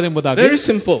ಮಾಡಬಾರ್ದು ಎಂಬುದಾಗಿ. Very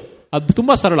simple. ಅದು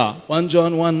ತುಂಬಾ ಸರಳ. 1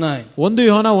 John 1:9. 1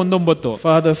 ಯೋಹಾನ 1:9.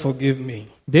 Father, forgive me.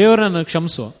 ದೇವರನ್ನ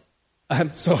ಕ್ಷಮಿಸು.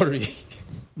 I'm sorry.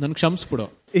 ನನ್ ಕ್ಷಮಿಸ್ಬಿಡು.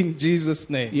 In Jesus'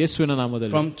 name. ಯೇಸುವಿನ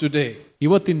ನಾಮದಲ್ಲಿ. From today,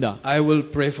 ಇವತ್ತಿಂದ I will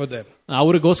pray for them.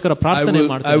 ಅವರಿಗೋಸ್ಕರ ಪ್ರಾರ್ಥನೆ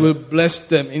ಮಾಡ್ತೇನೆ. I will bless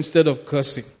them instead of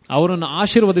cursing. ಅವರನ್ನು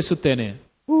ಆಶೀರ್ವದಿಸುತ್ತೇನೆ.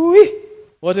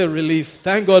 What a relief.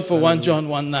 Thank God for 1 John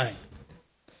 1:9.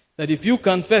 That if you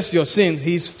confess your sins,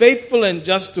 He is faithful and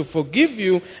just to forgive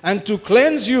you and to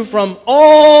cleanse you from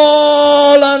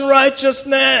all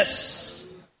unrighteousness.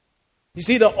 You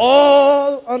see the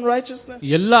all unrighteousness?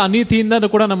 ಎಲ್ಲ ಅನೀತಿಯಿಂದ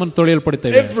ಕೂಡ ನಮ್ಮನ್ನು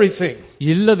ತೊಳೆಯಲ್ಪಡುತ್ತೇವೆ. Everything.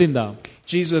 ಎಲ್ಲದಿಂದ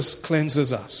Jesus cleanses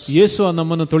us. ಯೇಸು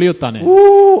ನಮ್ಮನ್ನು ತೊಳೆಯುತ್ತಾನೆ.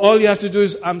 All you have to do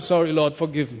is, I'm sorry Lord,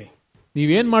 forgive me.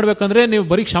 ನೀವೇನ್ ಮಾಡ್ಬೇಕಂದ್ರೆ ನೀವು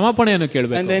ಬರೀ ಕ್ಷಮಾಪಣೆಯನ್ನು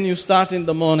ಕೇಳಬೇಕು. And then you start in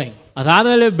the morning.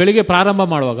 ಅದಾದ್ಮೇಲೆ ಬೆಳಿಗ್ಗೆ ಪ್ರಾರಂಭ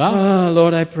ಮಾಡುವಾಗ,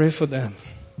 Lord, I pray for them.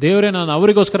 ದೇವರೇ, ನಾನು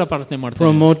ಅವರಿಗೋಸ್ಕರ ಪ್ರಾರ್ಥನೆ ಮಾಡ್ತೇನೆ.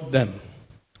 Promote them.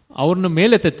 ಅವ್ರನ್ನ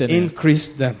ಮೇಲೆ ತೆತ್ತೇನೆ. Increase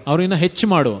them. ಅವ್ರನ್ನ ಹೆಚ್ಚು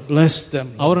ಮಾಡು. Bless them.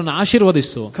 ಅವರನ್ನು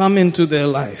ಆಶೀರ್ವದಿಸು. Come into their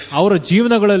life. ಅವರ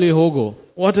ಜೀವನಗಳಲ್ಲಿ ಹೋಗು.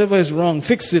 Whatever is wrong,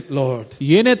 fix it, Lord.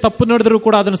 ಏನೇ ತಪ್ಪು ನಡೆದರೂ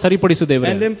ಕೂಡ ಅದನ್ನು ಸರಿಪಡಿಸು ದೇವರೇ.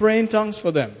 And then pray in tongues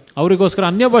for them. ಅವರಿಗೋಸ್ಕರ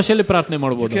ಅನ್ಯ ಭಾಷೆಯಲ್ಲಿ ಪ್ರಾರ್ಥನೆ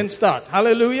ಮಾಡಬಹುದು. You can start.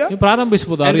 Hallelujah. ನೀವು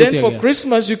ಪ್ರಾರಂಭಿಸಬಹುದು. And then for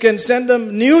Christmas you can send them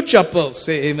new chappals.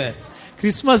 Say amen.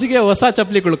 ಕ್ರಿಸ್ಮಸ್ಗೆ ಹೊಸ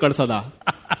ಚಪ್ಪಲಿಗಳು ಕಳಿಸೋದಾ?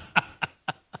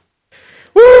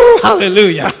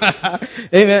 Hallelujah.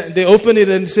 Amen. They open it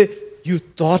and say, you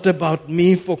thought about me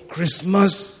for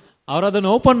Christmas. ಅವರು ಅದನ್ನು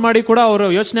ಓಪನ್ ಮಾಡಿ ಕೂಡ ಅವರು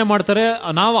ಯೋಚನೆ ಮಾಡ್ತಾರೆ,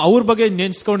 ನಾವು ಅವ್ರ ಬಗ್ಗೆ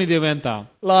ನೆನೆಸ್ಕೊಂಡಿದ್ದೇವೆ ಅಂತ.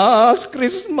 Last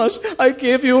Christmas I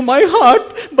gave you my heart,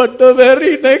 but the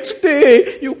very next day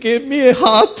you gave me a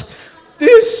heart.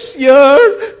 This year,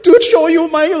 to show you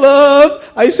my love,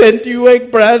 I sent you a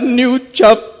brand new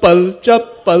chappal.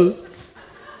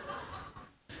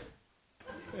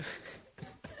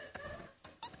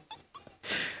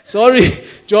 Sorry,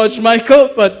 George Michael,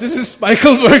 but this is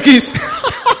Michael Verghese.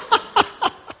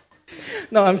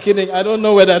 No, I'm kidding. I don't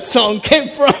know where that song came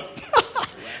from.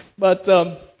 But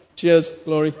cheers,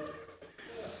 glory.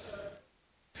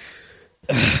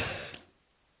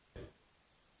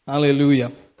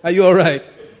 Hallelujah. Are you all right?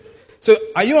 So,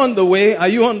 are you on the way? Are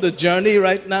you on the journey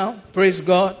right now? Praise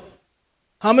God.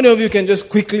 How many of you can just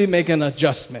quickly make an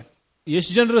adjustment?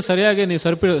 ಎಷ್ಟು ಜನರು ಸರಿಯಾಗಿ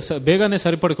ನೀವು ಬೇಗನೆ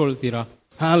ಸರಿಪಡಿಕೊಳ್ತೀರಾ?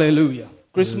 Hallelujah.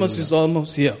 Christmas is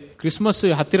almost here. Christmas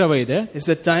ಹತ್ತಿರವೇ ಇದೆ. It's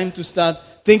a time to start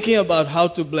thinking about how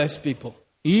to bless people.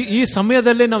 ಈ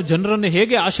ಸಮಯದಲ್ಲಿ ನಾವು ಜನರನ್ನು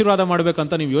ಹೇಗೆ ಆಶೀರ್ವಾದ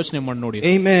ಮಾಡಬೇಕಂತ ನೀವು ಯೋಚನೆ ಮಾಡಿ ನೋಡಿ.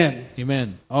 Amen. Amen.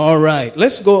 All right.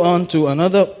 Let's go on to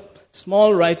another small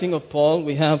writing of Paul.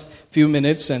 We have few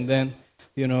minutes and then,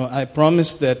 I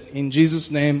promise that in Jesus'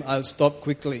 name I'll stop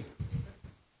quickly.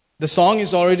 The song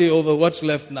is already over. What's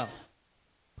left now?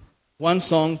 One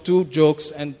song, 2 jokes,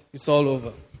 and it's all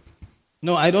over.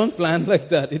 No, I don't plan like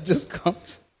that. It just comes.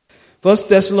 1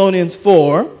 Thessalonians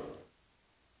 4.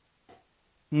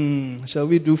 Shall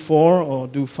we do 4 or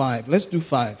do 5? Let's do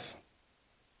 5.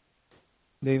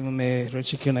 Devame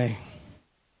Rachikane.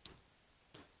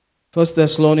 1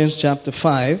 Thessalonians chapter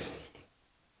 5.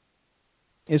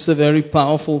 It's a very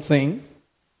powerful thing.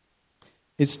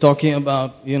 It's talking about,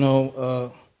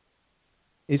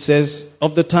 it says,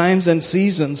 of the times and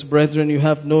seasons, brethren, you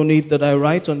have no need that I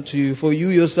write unto you, for you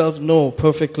yourselves know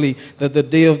perfectly that the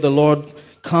day of the Lord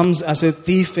comes as a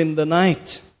thief in the night.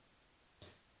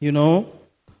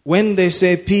 When they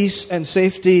say peace and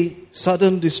safety,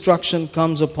 sudden destruction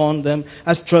comes upon them,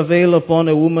 as travail upon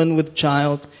a woman with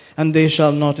child, and they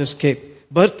shall not escape.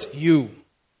 But you,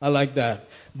 I like that,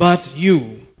 but you,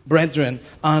 brethren,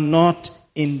 are not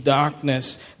in darkness,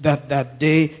 that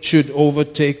day should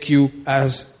overtake you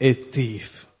as a thief.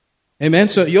 Amen.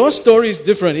 So your story is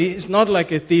different. It's not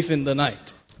like a thief in the night.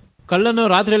 ಕಳ್ಳನು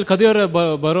ರಾತ್ರಿಯಲ್ಲಿ ಕದಿಯೋರು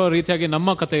ಬರೋ ರೀತಿಯಾಗಿ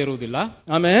ನಮ್ಮ ಕಥೆ ಇರುವುದಿಲ್ಲ.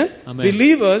 Amen.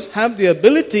 Believers have the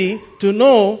ability to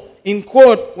know in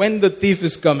quote, when the thief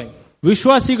is coming.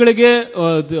 ವಿಶ್ವಾಸಿಗಳಿಗೆ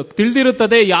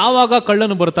ತಿಳಿದಿರುತ್ತದೆ ಯಾವಾಗ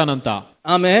ಕಳ್ಳನು ಬರ್ತಾನಂತ.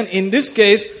 Amen. In this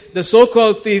case, the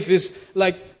so-called thief is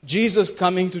like Jesus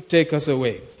coming to take us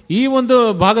away. ಈ ಒಂದು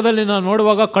ಭಾಗದಲ್ಲಿ ನಾವು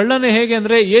ನೋಡುವಾಗ ಕಳ್ಳನೇ ಹೇಗೆ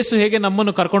ಅಂದ್ರೆ ಯೇಸು ಹೇಗೆ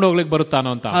ನಮ್ಮನ್ನು ಕರ್ಕೊಂಡು ಹೋಗ್ಲಿಕ್ಕೆ ಬರುತ್ತಾನೋ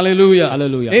ಅಂತ. Hallelujah.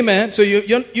 Hallelujah. Amen. So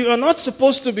you are not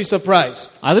supposed to be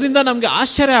surprised. ಅದರಿಂದ ನಮಗೆ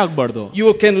ಆಶ್ಚರ್ಯ ಆಗಬಾರ್ದು.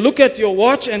 You can look at your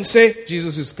watch and say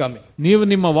Jesus is coming. ನೀವು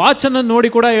ನಿಮ್ಮ ವಾಚ್ ಅನ್ನು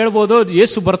ನೋಡಿ ಕೂಡ ಹೇಳ್ಬೋದು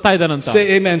ಯೇಸು ಬರ್ತಾ ಇದ್ದಾನಂತ. Say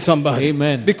amen somebody.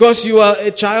 Amen. Because you are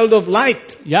a child of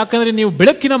light. ಯಾಕಂದ್ರೆ ನೀವು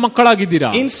ಬೆಳಕಿನ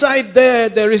ಮಕ್ಕಳಾಗಿದ್ದೀರಾ. Inside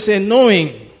there is a knowing.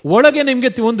 ಒಳಗೆ ನಿಮಗೆ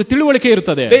ಒಂದು ತಿಳುವಳಿಕೆ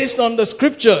ಇರುತ್ತದೆ. Based on the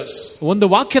scriptures. ಒಂದು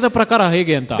ವಾಕ್ಯದ ಪ್ರಕಾರ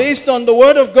ಹೇಗೆ ಅಂತ. Based on the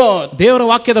word of God. ದೇವರ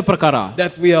ವಾಕ್ಯದ ಪ್ರಕಾರ.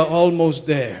 That we are almost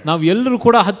there. ನಾವು ಎಲ್ಲರೂ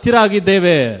ಕೂಡ ಹತ್ತಿರ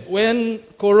ಆಗಿದ್ದೇವೆ. When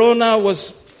corona was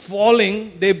falling,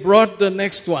 they brought the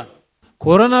next one.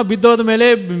 Corona ಬಿದ್ದೋದ ಮೇಲೆ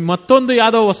ಮತ್ತೊಂದು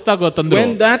ಯಾವ್ದೋ ಹೊಸದಾಗಿ ತಂದ್ರು.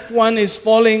 When that one is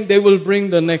falling, they will bring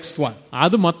the next one.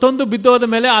 ಅದು ಮತ್ತೊಂದು ಬಿದ್ದೋದ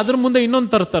ಮೇಲೆ ಅದ್ರ ಮುಂದೆ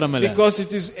ಇನ್ನೊಂದು ತರ್ತಾರೆ ಮೇಲೆ. Because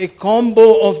it is a combo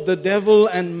of the devil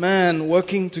and man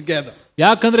working together.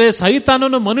 ಯಾಕಂದ್ರೆ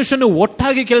ಸೈತಾನನು ಮನುಷ್ಯನು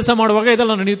ಒಟ್ಟಾಗಿ ಕೆಲಸ ಮಾಡುವಾಗ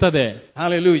ಇದೆಲ್ಲ ನಡೆಯುತ್ತದೆ.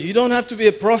 Hallelujah. You don't have to be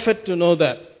a prophet to know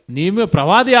that. ನೀವು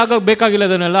ಪ್ರವಾದಿ ಆಗಬೇಕಾಗಿಲ್ಲ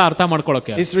ಇದನ್ನೆಲ್ಲ ಅರ್ಥ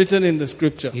ಮಾಡ್ಕೊಳ್ಳೋಕೆ. It's written in the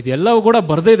scripture. ಇದೆಲ್ಲವೂ ಕೂಡ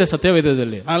ಬರೆದೇ ಇದೆ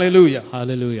ಸತ್ಯವೇದದಲ್ಲಿ. Hallelujah.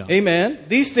 Hallelujah. Amen.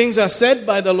 These things are said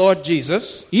by the Lord Jesus.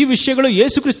 ಈ ವಿಷಯಗಳು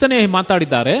ಯೇಸು ಕ್ರಿಸ್ತನೇ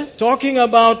ಮಾತಾಡಿದ್ದಾರೆ. Talking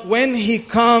about when he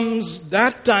comes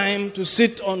that time to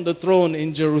sit on the throne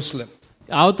in Jerusalem.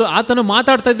 ಆತನು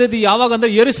ಮಾತಾಡ್ತಾ ಇದ್ದದ್ದು ಯಾವಾಗ ಅಂದ್ರೆ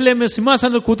ಯೆರೂಸಲೇಮ್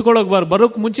ಸಿಂಹಾಸನದಲ್ಲಿ ಕೂತ್ಕೊಳ್ಳೋಕೆ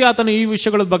ಬರೋಕ್ ಮುಂಚೆ ಆತನು ಈ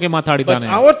ವಿಷಯಗಳ ಬಗ್ಗೆ ಮಾತಾಡಿದ್ದಾನೆ.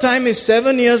 But our time is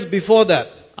 7 years before that.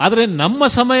 ಆದ್ರೆ ನಮ್ಮ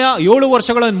ಸಮಯ 7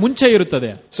 ವರ್ಷಗಳ ಮುಂಚೆ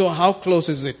ಇರುತ್ತದೆ. So how close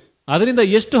is it? ಅದರಿಂದ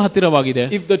ಎಷ್ಟು ಹತ್ತಿರವಾಗಿದೆ?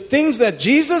 If the things that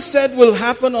Jesus said will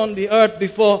happen on the earth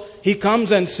before he comes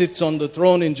and sits on the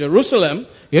throne in Jerusalem,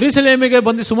 ಯೆರೂಸಲೇಮಿಗೆ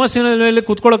ಬಂದು ಸಿಂಹಾಸನದ ಮೇಲೆ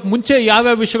ಕೂತ್ಕೊಳ್ಳೋಕೆ ಮುಂಚೆ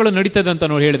ಯಾವ ವಿಷಯಗಳು ನಡೀತದೆ ಅಂತ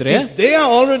ನೋಡಿ ಹೇಳಿದ್ರೆ, if they are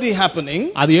already happening,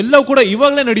 ಅದು ಎಲ್ಲವೂ ಕೂಡ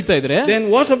ಇವಾಗಲೇ ನಡೀತಾ ಇದ್ರೆ, then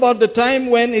what about the time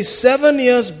when is 7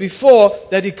 years before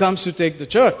that he comes to take the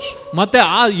church? ಮತ್ತೆ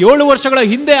ಆ 7 ವರ್ಷಗಳ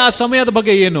ಹಿಂದೆ ಆ ಸಮಯದ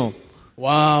ಬಗ್ಗೆ ಏನು?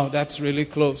 Wow, that's really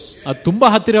close. ಅದು ತುಂಬಾ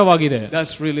ಹತ್ತಿರವಾಗಿದೆ.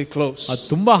 That's really close. ಅದು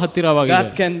ತುಂಬಾ ಹತ್ತಿರವಾಗಿದೆ.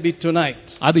 That can be tonight.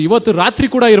 ಅದು ಇವತ್ತು ರಾತ್ರಿ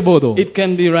ಕೂಡ ಇರಬಹುದು. It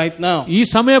can be right now. ಈ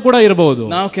ಸಮಯ ಕೂಡ ಇರಬಹುದು.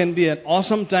 Now can be an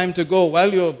awesome time to go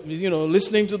while you're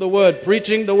listening to the word,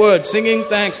 preaching the word, singing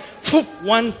thanks.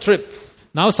 One trip.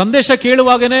 ನಾವು ಸಂದೇಶ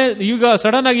ಕೇಳುವಾಗನೇ ಈಗ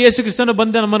ಸಡನ್ ಆಗಿ ಯೇಸು ಕ್ರಿಸ್ತನು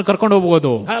ಬಂದು ನಮ್ಮನ್ನು ಕರ್ಕೊಂಡು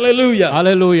ಹೋಗಬಹುದು. Hallelujah.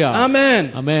 Hallelujah. Amen.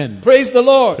 Amen. Praise the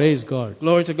Lord. Praise God.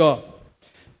 Glory to God.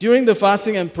 During the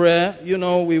fasting and prayer,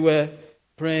 we were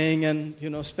praying and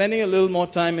spending a little more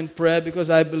time in prayer, because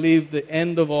I believe the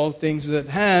end of all things is at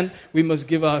hand. We must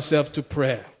give ourselves to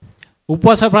prayer.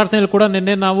 ಉಪವಾಸ ಪ್ರಾರ್ಥನೆಯಲ್ಲಿ ಕೂಡ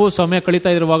ನಿನ್ನೆ ನಾವು ಸಮಯ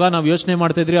ಕಳೀತಾ ಇರುವಾಗ ನಾವು ಯೋಚನೆ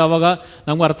ಮಾಡ್ತಾ ಇದ್ರಿ. ಅವಾಗ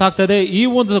ನಮ್ಗೆ ಅರ್ಥ ಆಗ್ತದೆ ಈ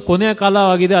ಒಂದು ಕೊನೆಯ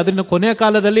ಕಾಲವಾಗಿದೆ, ಅದರಿಂದ ಕೊನೆಯ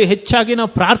ಕಾಲದಲ್ಲಿ ಹೆಚ್ಚಾಗಿ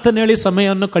ನಾವು ಪ್ರಾರ್ಥನೆಯಲ್ಲಿ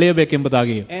ಸಮಯವನ್ನು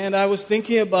ಕಳೆಯಬೇಕೆಂಬುದಾಗಿ. And I was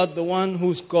thinking about the one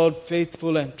who's called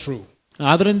faithful and true.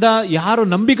 ಆದ್ರಿಂದ ಯಾರು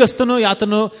ನಂಬಿಗಸ್ತನೋ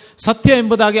ಆತನು ಸತ್ಯ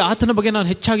ಎಂಬುದಾಗಿ ಆತನ ಬಗ್ಗೆ ನಾನು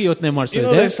ಹೆಚ್ಚಾಗಿ ಯೋಚನೆ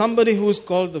ಮಾಡ್ತಿದ್ದೆ. There's somebody who's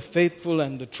called the faithful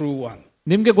and the true one.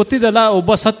 ನಿಮ್ಗೆ ಗೊತ್ತಿದಲ್ಲ,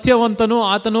 ಒಬ್ಬ ಸತ್ಯವಂತನು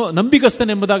ಆತನು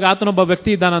ನಂಬಿಗಸ್ತನೆಂಬುದಾಗಿ ಆತನೊಬ್ಬ ವ್ಯಕ್ತಿ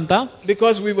ಇದ್ದಾನಂತ.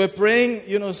 Because we were praying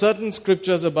certain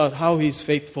scriptures about how he's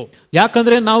faithful.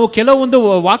 ಯಾಕಂದ್ರೆ ನಾವು ಕೆಲವೊಂದು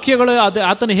ವಾಕ್ಯಗಳು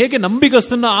ಆತನು ಹೇಗೆ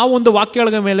ನಂಬಿಗಸ್ತನ ಆ ಒಂದು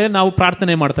ವಾಕ್ಯಗಳ ಮೇಲೆ ನಾವು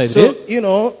ಪ್ರಾರ್ಥನೆ ಮಾಡ್ತಾ ಇದ್ವಿ.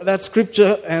 So that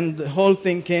scripture and the whole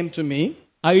thing came to me.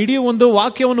 ಆ ಇಡೀ ಒಂದು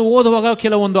ವಾಕ್ಯವನ್ನು ಓದುವಾಗ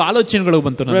ಕೆಲವೊಂದು ಆಲೋಚನೆಗಳು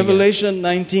ಬಂತು ನನಗೆ. Revelation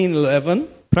 19:11.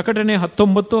 ಪ್ರಕಟಣೆ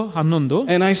 19:11.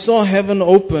 And I saw heaven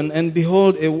open, and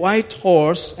behold, a white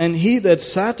horse, and he that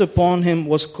sat upon him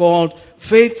was called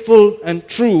Faithful and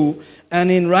True, and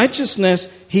in righteousness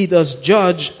he does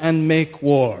judge and make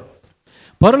war.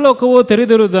 ಪರಲೋಕವು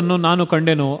ತೆರೆದಿರುವುದನ್ನು ನಾನು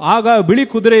ಕಂಡೆನು. ಆಗ ಬಿಳಿ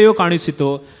ಕುದುರೆಯು ಕಾಣಿಸಿತು.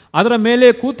 ಅದರ ಮೇಲೆ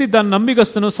ಕೂತಿದ್ದ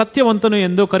ನಂಬಿಗಸ್ತನು ಸತ್ಯವಂತನು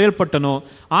ಎಂದು ಕರೆಯಲ್ಪಟ್ಟನು.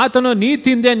 ಆತನು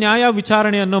ನೀತಿಯಿಂದ ನ್ಯಾಯ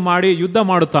ವಿಚಾರಣೆಯನ್ನು ಮಾಡಿ ಯುದ್ಧ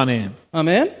ಮಾಡುತ್ತಾನೆ.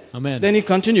 Amen. Amen. Then he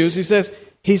continues. He says,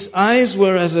 his eyes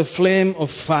were as a flame of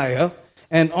fire,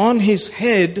 and on his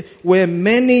head were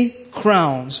many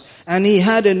crowns, and he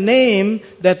had a name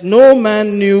that no man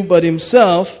knew but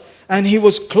himself, and he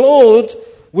was clothed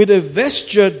with a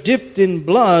vesture dipped in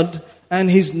blood, and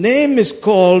his name is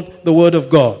called the Word of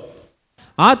God.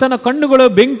 ಆತನ ಕಣ್ಣುಗಳು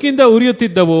ಬೆಂಕಿಯಿಂದ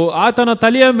ಉರಿಯುತ್ತಿದ್ದವು. ಆತನ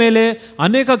ತಲೆಯ ಮೇಲೆ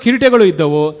ಅನೇಕ ಕಿರೀಟಗಳು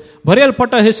ಇದ್ದವು.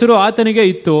 ಬರೆಯಲ್ಪಟ್ಟ ಹೆಸರು ಆತನಿಗೆ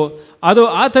ಇತ್ತು. ಅದು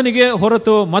ಆತನಿಗೆ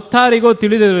ಹೊರತು ಮತ್ತಾರಿಗೂ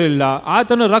ತಿಳಿದಿರಲಿಲ್ಲ.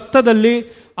 ಆತನು ರಕ್ತದಲ್ಲಿ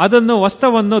ಅದನ್ನು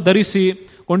ವಸ್ತ್ರವನ್ನು ಧರಿಸಿ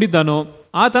ಕೊಂಡಿದ್ದನು.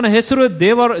 ಆತನ ಹೆಸರು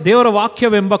ದೇವರ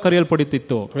ವಾಕ್ಯವೆಂಬ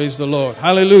ಕರೆಯಲ್ಪಡುತ್ತಿತ್ತು. Praise the Lord.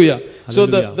 Hallelujah. So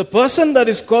the person that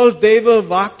is called Deva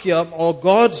Vakya, or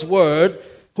God's word,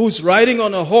 who's riding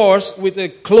on a horse with a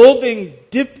clothing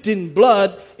dipped in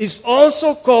blood, is also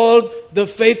called the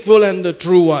faithful and the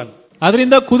true one.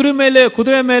 ಅದರಿಂದ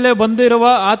ಕುದುರೆ ಮೇಲೆ ಬಂದಿರುವ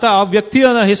ಆತ ಆ ವ್ಯಕ್ತಿಯ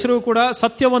ಹೆಸರು ಕೂಡ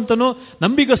ಸತ್ಯವಂತನು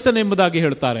ನಂಬಿಗಸ್ತನೆಂಬುದಾಗಿ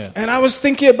ಹೇಳ್ತಾರೆ. And I was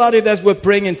thinking about it as we're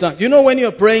praying in tongues. When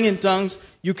you're praying in tongues,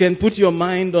 you can put your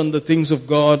mind on the things of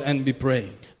God and be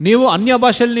praying. ನೀವು ಅನ್ಯ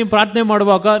ಭಾಷೆಯಲ್ಲಿ ನೀವು ಪ್ರಾರ್ಥನೆ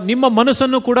ಮಾಡುವಾಗ ನಿಮ್ಮ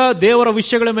ಮನಸ್ಸನ್ನು ಕೂಡ ದೇವರ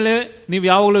ವಿಷಯಗಳ ಮೇಲೆ ನೀವು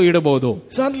ಯಾವಾಗಲೂ ಇಡಬಹುದು.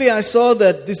 Suddenly I saw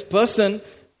that this person,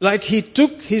 like he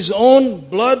took his own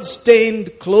blood-stained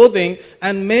clothing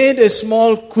and made a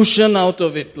small cushion out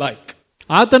of it, like.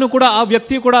 ಆತನು ಕೂಡ ಆ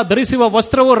ವ್ಯಕ್ತಿ ಕೂಡ ಧರಿಸುವ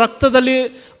ವಸ್ತ್ರವು ರಕ್ತದಲ್ಲಿ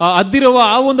ಅದ್ದಿರುವ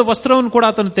ಆ ಒಂದು ವಸ್ತ್ರವನ್ನು ಕೂಡ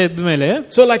ಆತನು ತೆಗೆದ ಮೇಲೆ,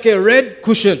 so like a red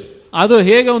cushion, ಅದು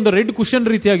ಹೇಗೆ ಒಂದು ರೆಡ್ ಕುಷನ್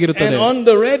ರೀತಿಯಾಗಿರುತ್ತದೆ. and on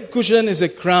the red cushion is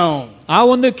a crown. ಆ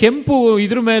ಒಂದು ಕೆಂಪು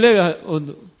ಇದ್ರ ಮೇಲೆ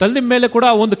ಒಂದು ತಲೆ ಮೇಲೆ ಕೂಡ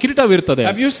ಒಂದು ಕಿರೀಟವಿರುತ್ತದೆ.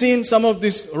 Have you seen some of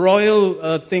these royal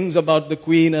things about the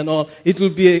queen and all? It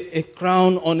will be a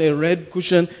crown on a red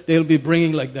cushion. They will be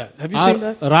bringing like that. Have you seen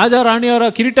that? ರಾಜ ರಾಣಿಯವರ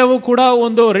ಕಿರೀಟವು ಕೂಡ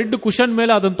ಒಂದು red cushion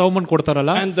ಮೇಲೆ ಅದನ್ನು ತಗೊಂಡು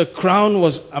ಕೊಡ್ತಾರಲ್ಲ. And the crown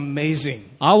was amazing.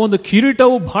 ಆ ಒಂದು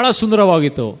ಕಿರೀಟವು ಬಹಳ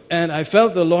ಸುಂದರವಾಗಿತ್ತು. And I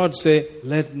felt the Lord say,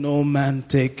 "Let no man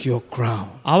take your crown."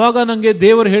 ಆವಾಗ ನನಗೆ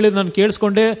ದೇವರು ಹೇಳಿದ ನಾನು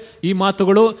ಕೇಳಿಸ್ಕೊಂಡೆ ಈ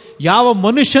ಮಾತುಗಳು, ಯಾವ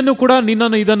ಮನುಷ್ಯನು ಕೂಡ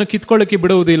ನಿನ್ನನ್ನು ಇದನ್ನು ಕಿತ್ಕೊಳ್ಳಕ್ಕೆ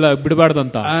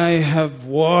ಬಿಡಬಾರ್ದಂತ. I have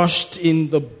washed in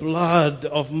the blood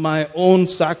of my own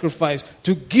sacrifice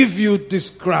to give you this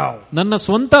crown. ನನ್ನ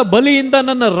ಸ್ವಂತ ಬಲಿಯಿಂದ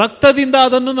ನನ್ನ ರಕ್ತದಿಂದ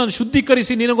ಅದನ್ನು ನಾನು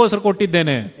ಶುದ್ಧೀಕರಿಸಿ ನಿನಗೋಸ್ಕರ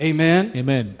ಕೊಟ್ಟಿದ್ದೇನೆ. Amen.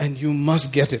 Amen. And you must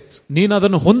get it. ನೀನು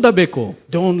ಅದನ್ನು ಹೊಂದಬೇಕು.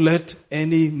 Don't let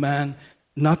any man,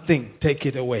 nothing take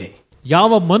it away.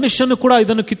 ಯಾವ ಮನುಷ್ಯನು ಕೂಡ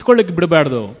ಇದನ್ನು ಕಿತ್ಕೊಳ್ಳಕ್ಕೆ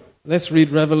ಬಿಡಬಾರದು. Let's read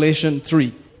Revelation 3.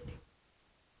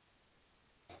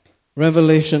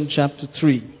 Revelation chapter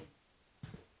 3.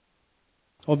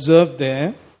 Observe there,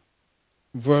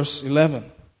 verse 11.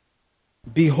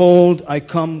 Behold, I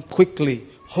come quickly.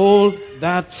 Hold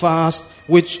that fast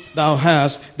which thou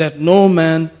hast, that no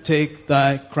man take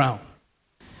thy crown.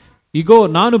 ಇಗೋ,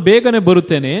 ನಾನು ಬೇಗನೆ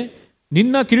ಬರುತ್ತೇನೆ.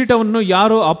 ನಿನ್ನ ಕಿರೀಟವನ್ನು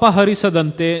ಯಾರು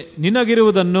ಅಪಹರಿಸದಂತೆ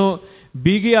ನಿನಗಿರುವುದನ್ನು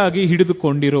ಬಿಗಿಯಾಗಿ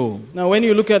ಹಿಡಿದುಕೊಂಡಿರು. Now when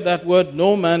you look at that word no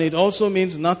man, it also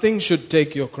means nothing should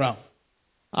take your crown.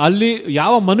 ಅಲ್ಲಿ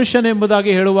ಯಾವ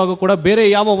ಮನುಷ್ಯನೆಂಬುದಾಗಿ ಹೇಳುವಾಗ ಕೂಡ ಬೇರೆ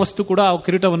ಯಾವ ವಸ್ತು ಕೂಡ ಆ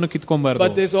ಕಿರೀಟವನ್ನು ಕಿತ್ಕೊಂಬಾರದು.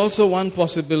 But there's also one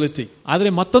possibility. ಆದ್ರೆ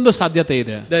ಮತ್ತೊಂದು ಸಾಧ್ಯತೆ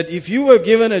ಇದೆ. That if you were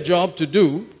given a job to do,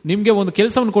 ನಿಮ್ಗೆ ಒಂದು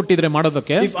ಕೆಲಸವನ್ನು ಕೊಟ್ಟಿದ್ರೆ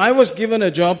ಮಾಡೋದಕ್ಕೆ, if I was given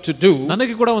a job to do,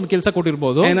 ನನಗೆ ಕೂಡ ಒಂದು ಕೆಲಸ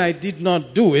ಕೊಟ್ಟಿರಬಹುದು, and I did not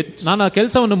do it, ನಾನು ಆ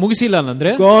ಕೆಲಸವನ್ನು ಮುಗಿಸಿಲ್ಲ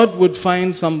ಅಂದ್ರೆ God would find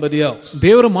somebody else.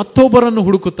 ದೇವರು ಮತ್ತೊಬ್ಬರನ್ನು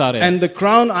ಹುಡುಕುತ್ತಾರೆ. And the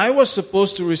crown I was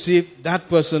supposed to receive, that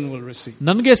person will receive.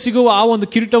 ನನಗೆ ಸಿಗುವ ಆ ಒಂದು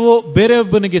ಕಿರೀಟವು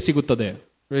ಬೇರೆಯೊಬ್ಬನಿಗೆ ಸಿಗುತ್ತದೆ.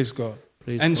 Praise God.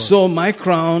 And so my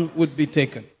crown would be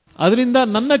taken. ಅದರಿಂದ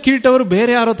ನನ್ನ ಕಿರೀಟವರು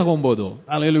ಬೇರೆ ಯಾರೋ ತಗೊಬಹುದು.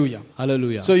 Hallelujah.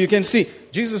 Hallelujah. So you can see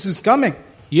Jesus is coming.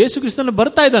 ಯೇಸು ಕ್ರಿಸ್ತನು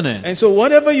ಬರ್ತಾ ಇದ್ದಾನೆ. And so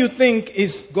whatever you think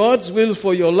is God's will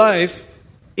for your life,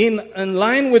 in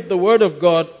line with the word of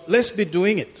God, let's be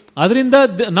doing it. ಅದರಿಂದ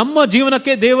ನಮ್ಮ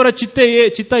ಜೀವನಕ್ಕೆ ದೇವರ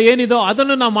ಚಿತ್ತ ಏನಿದೋ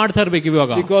ಅದನ್ನು ನಾವು ಮಾಡ್ತಾ ಇರಬೇಕು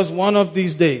ಇವಾಗ. Because one of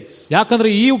these days,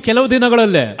 ಯಾಕಂದ್ರೆ ಈ ಕೆಲವು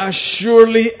ದಿನಗಳಲ್ಲೇ, as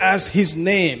surely as his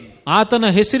name, ಆತನ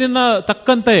ಹೆಸರಿನ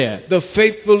ತಕ್ಕಂತೆ, the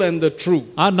faithful and the true,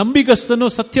 ಆ ನಂಬಿಗಸ್ತನು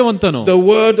ಸತ್ಯವಂತನು, the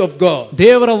word of God,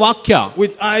 ದೇವರ ವಾಕ್ಯ,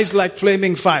 with eyes like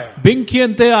flaming fire,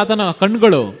 ಬೆಂಕಿಯಂತೆ ಆತನ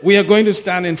ಕಣ್ಣುಗಳು, we are going to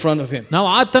stand in front of him. ನಾವು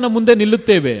ಆತನ ಮುಂದೆ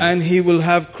ನಿಲ್ಲುತ್ತೇವೆ. And he will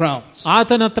have crowns.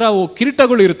 ಆತನ ಹತ್ರ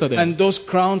ಕಿರೀಟಗಳು ಇರುತ್ತದೆ. And those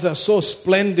crowns are so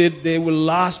splendid, they will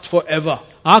last forever.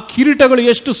 ಆ ಕಿರೀಟಗಳು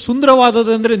ಎಷ್ಟು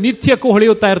ಸುಂದರವಾದದಂದ್ರೆ ನಿತ್ಯಕ್ಕೂ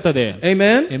ಹೊಳೆಯುತ್ತಾ ಇರ್ತದೆ.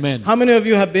 Amen. Amen. How many of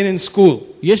you have been in school?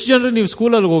 ಎಷ್ಟು ಜನರು ನೀವು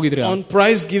ಸ್ಕೂಲಲ್ಲಿ ಹೋಗಿದ್ರಿ? On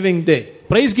prize giving day.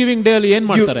 Price giving day ಅಲ್ಲಿ ಏನ್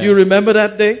ಮಾಡ್ತಾರೆ? You remember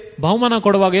that day? ಬಹುಮಾನ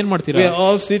ಕೊಡುವಾಗ ಏನ್ ಮಾಡ್ತೀರಾ? We are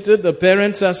all seated, the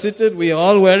parents are seated, we are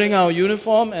all wearing our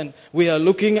uniform and we are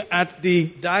looking at the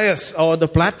dais or the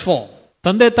platform.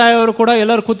 ತಂದೆ ತಾಯಿಯವರು ಕೂಡ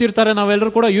ಎಲ್ಲರೂ ಕೂತಿರ್ತಾರೆ,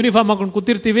 ನಾವೆಲ್ಲರೂ ಕೂಡ ಯೂನಿಫಾರ್ಮ್ ಹಾಕೊಂಡು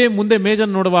ಕೂತಿರ್ತೀವಿ. ಮುಂದೆ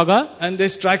ಮೇಜನ್ನು ನೋಡುವಾಗ and they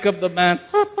strike up the band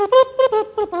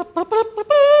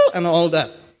and all that.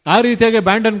 ಆ ರೀತಿಯಾಗಿ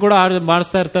ಬ್ಯಾಂಡ್ ಅನ್ನು ಕೂಡ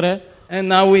ಮಾಡಿಸ್ತಾ ಇರ್ತಾರೆ. And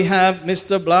now we have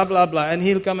Mr. blah blah blah and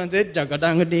he'll come and say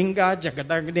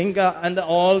jagadanga and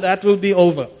all that will be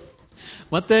over.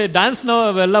 ಮತ್ತೆ ಡ್ಯಾನ್ಸ್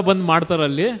ನಾವೆಲ್ಲ ಬಂದ್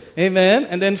ಮಾಡ್ತಾರಲ್ಲಿ. Amen.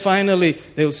 And then finally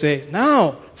they will say, now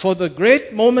for the great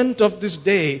moment of this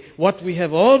day, what we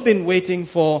have all been waiting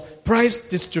for, prize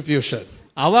distribution.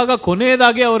 ಆವಾಗ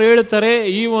ಕೊನೆಯದಾಗಿ ಅವರು ಹೇಳ್ತಾರೆ,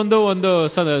 ಈ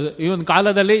ಒಂದು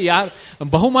ಕಾಲದಲ್ಲಿ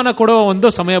ಬಹುಮಾನ ಕೊಡುವ ಒಂದು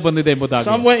ಸಮಯ ಬಂದಿದೆ ಎಂಬುದಾಗಿ.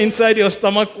 Somewhere inside your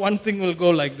stomach one thing will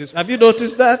go like this. Have you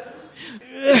noticed that?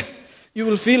 You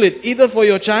will feel it either for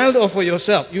your child or for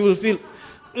yourself. You will feel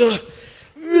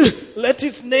let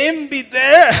his name be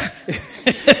there.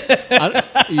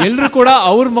 ಎಲ್ಲರೂ ಕೂಡ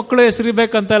ಅವ್ರ ಮಕ್ಕಳು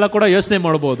ಹೆಸರಿಬೇಕಂತ ಎಲ್ಲ ಕೂಡ ಯೋಚನೆ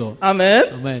ಮಾಡಬಹುದು. Amen.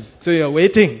 Amen. So you are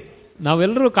waiting.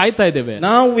 ನಾವೆಲ್ಲರೂ ಕಾಯ್ತಾ ಇದ್ದೇವೆ.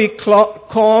 Now we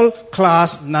call class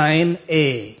 9A.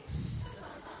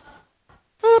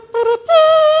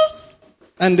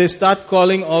 And they start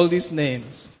calling all these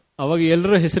names. ಅವಾಗ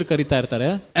ಎಲ್ಲರೂ ಹೆಸರು ಕರೀತಾ ಇರ್ತಾರೆ.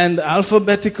 And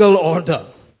alphabetical order.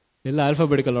 ಎಲ್ಲ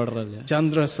ಆಲ್ಫಾಬೆಟಿಕಲ್ ಆರ್ಡರ್ ಅಲ್ಲಿ.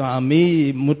 Chandrasamy,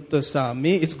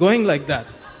 Muttasamy, it's going like that.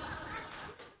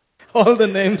 All the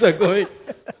names are going.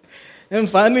 And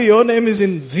finally your name is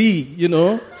in V, you know.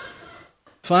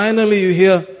 Finally you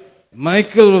hear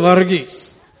Michael Varghese.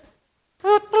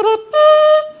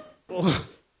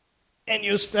 And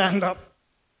you stand up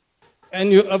and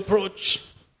you approach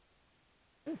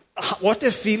What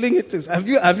a feeling it is.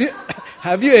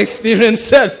 Have you experienced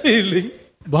that feeling?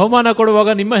 ಬಹುಮಾನ ಕೊಡುವಾಗ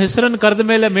ನಿಮ್ಮ ಹೆಸರನ್ನು ಕರೆದ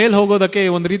ಮೇಲೆ ಹೋಗೋದಕ್ಕೆ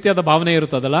ಒಂದು ರೀತಿಯಾದ ಭಾವನೆ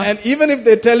ಇರುತ್ತದಲ್ಲ. And even if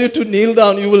they tell you to kneel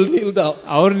down, you will kneel down.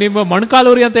 ಅವ್ರು ನಿಮ್ಮ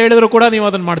ಮೊಣಕಾಲೂರಿ ಅಂತ ಹೇಳಿದ್ರು ಕೂಡ ನೀವು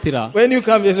ಅದನ್ನ ಮಾಡ್ತೀರಾ. When you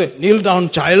come, you say, kneel down,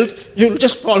 child. You will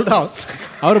just fall down.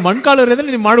 ಅವ್ರು ಮೊಣಕಾಲೂರಿ ಅಂದ್ರೆ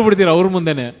ನೀವು ಮಾಡಿಬಿಡ್ತೀರಾ ಅವ್ರ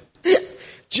ಮುಂದೆನೆ.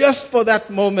 Just for that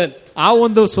moment. ಆ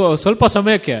ಒಂದು ಸ್ವಲ್ಪ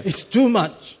ಸಮಯಕ್ಕೆ. It's too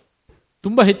much.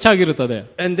 ತುಂಬಾ ಹೆಚ್ಚಾಗಿರುತ್ತದೆ.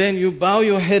 And then you bow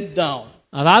your head down.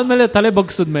 ಅದಾದ್ಮೇಲೆ ತಲೆ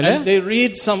ಬಗ್ಗಿಸಿದ್ಮೇಲೆ they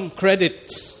read some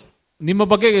credits. ನಿಮ್ಮ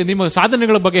ಬಗ್ಗೆ ನಿಮ್ಮ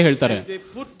ಸಾಧನೆಗಳ ಬಗ್ಗೆ ಹೇಳ್ತಾರೆ. They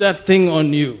put that thing on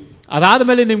you.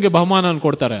 ಅದಾದ್ಮೇಲೆ ನಿಮ್ಗೆ ಬಹುಮಾನ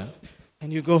ಕೊಡ್ತಾರೆ. And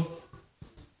you go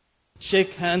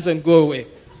shake hands and go away.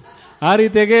 ಆ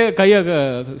ರೀತಿಯಾಗಿ ಕೈಯ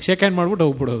ಶೇಕ್ ಹ್ಯಾಂಡ್ ಮಾಡ್ಬಿಟ್ಟು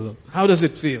ಹೋಗ್ಬಿಡೋದು. How does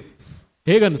it feel?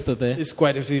 ಹೇಗೆ ಅನಿಸ್ತದೆ? It's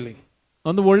quite a feeling.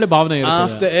 ಒಂದು ಒಳ್ಳೆ ಭಾವನೆ ಇರುತ್ತೆ.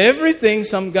 After everything,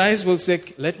 some guys will say,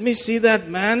 let me see that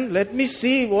man, let me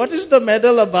see what is the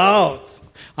medal about.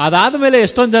 ಅದಾದ್ಮೇಲೆ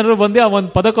ಎಷ್ಟೊಂದು ಜನರು ಬಂದು ಆ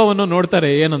ಒಂದು ಪದಕವನ್ನು ನೋಡ್ತಾರೆ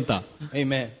ಏನಂತ.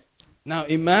 Amen. Now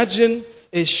imagine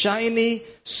a shiny,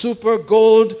 super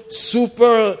gold,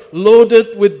 super loaded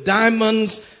with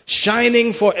diamonds, shining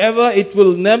forever. It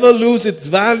will never lose its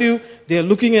value. They are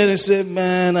looking at it and say,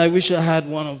 man, I wish I had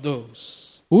one of those.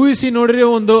 ಊಹಿಸಿ ನೋಡ್ರಿ,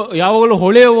 ಒಂದು ಯಾವಾಗಲೂ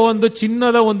ಹೊಳೆಯುವ ಒಂದು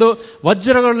ಚಿನ್ನದ ಒಂದು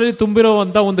ವಜ್ರಗಳಲ್ಲಿ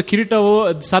ತುಂಬಿರುವಂತ ಒಂದು ಕಿರೀಟವು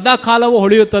ಸದಾ ಕಾಲವೂ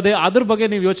ಹೊಳೆಯುತ್ತದೆ. ಅದ್ರ ಬಗ್ಗೆ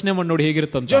ನೀವು ಯೋಚನೆ ಮಾಡಿ ನೋಡಿ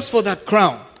ಹೇಗಿರುತ್ತೆ. Just for that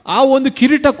crown. ಆ ಒಂದು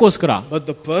ಕಿರೀಟಕ್ಕೋಸ್ಕರ. But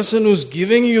the person who's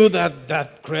giving you that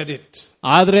credit.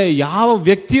 ಆದ್ರೆ ಯಾವ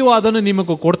ವ್ಯಕ್ತಿಯು ಅದನ್ನು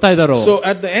ನಿಮಗೆ ಕೊಡ್ತಾ ಇದ್ದಾರೋ. So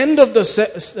at the end of the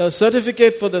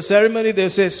certificate for the ceremony, they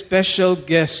say special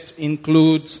guest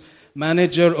includes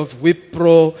manager of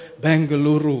Wipro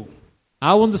Bengaluru.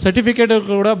 ಆ ಒಂದು ಸರ್ಟಿಫಿಕೇಟ್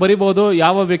ಕೂಡ ಬರಿಬಹುದು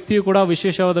ಯಾವ ವ್ಯಕ್ತಿಯು ಕೂಡ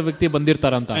ವಿಶೇಷವಾದ ವ್ಯಕ್ತಿ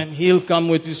ಬಂದಿರ್ತಾರಂತ. And he'll come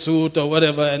with his suit or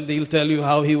whatever and he'll tell you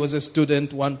how he was a student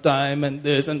one time and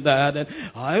this and that, and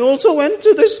I also went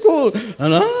to this school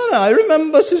and I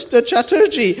remember Sister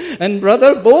Chatterjee and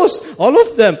Brother Bose, all of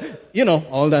them, you know,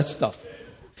 all that stuff.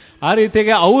 ಆ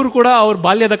ರೀತಿಯಾಗಿ ಅವರು ಕೂಡ ಅವ್ರ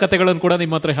ಬಾಲ್ಯದ ಕಥೆಗಳನ್ನು ಕೂಡ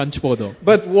ನಿಮ್ಮ ಹತ್ರ ಹಂಚಬಹುದು.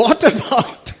 But what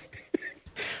about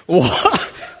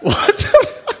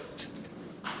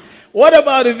what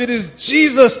about if it is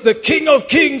Jesus, the King of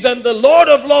Kings and the Lord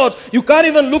of Lords? You can't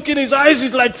even look in his eyes.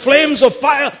 It's like flames of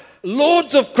fire.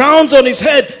 Loads of crowns on his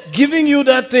head, giving you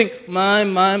that thing. My.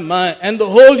 And the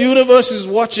whole universe is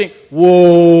watching.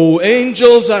 Whoa,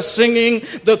 angels are singing.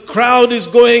 The crowd is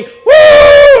going,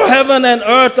 woo! Heaven and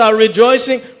earth are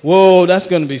rejoicing. Whoa, that's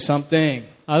going to be something.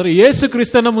 ಆದ್ರೆ ಯೇಸು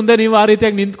ಕ್ರಿಸ್ತನ ಮುಂದೆ ನೀವು ಆ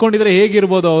ರೀತಿಯಾಗಿ ನಿಂತ್ಕೊಂಡಿದ್ರೆ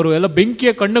ಹೇಗಿರ್ಬೋದು? ಅವರು ಎಲ್ಲ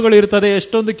ಬೆಂಕಿಯ ಕಣ್ಣುಗಳು ಇರ್ತದೆ,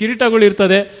 ಎಷ್ಟೊಂದು ಕಿರೀಟಗಳು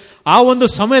ಇರ್ತದೆ. ಆ ಒಂದು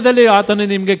ಸಮಯದಲ್ಲಿ ಆತನು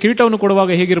ನಿಮ್ಗೆ ಕಿರೀಟವನ್ನು ಕೊಡುವಾಗ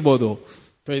ಹೇಗಿರ್ಬೋದು?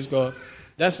 Praise God.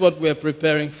 That's what we are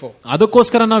preparing for.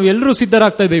 ಅದಕ್ಕೋಸ್ಕರ ನಾವು ಎಲ್ಲರೂ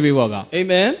ಸಿದ್ಧರಾಗ್ತಾ ಇದ್ದೀವಿ ಇವಾಗ.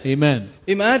 Amen. Amen.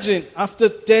 Imagine after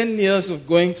 10 years of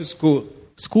going to school.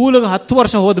 ಸ್ಕೂಲ್ಗೆ 10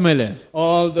 ವರ್ಷ ಹೋದ್ಮೇಲೆ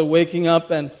all the waking up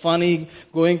and funny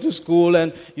going to school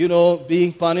and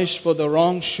being punished for the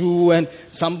wrong shoe and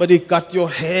somebody cut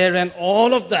your hair and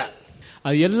all of that.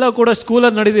 ಅದೆಲ್ಲ ಕೂಡ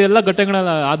ಸ್ಕೂಲಲ್ಲಿ ನಡೆದ ಎಲ್ಲ ಘಟನೆಗಳ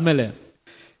ಆದ್ಮೇಲೆ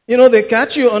they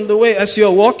catch you on the way as you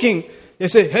are walking. They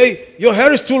say, hey, your hair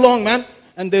is too long, man,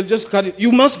 and they'll just cut it.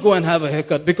 You must go and have a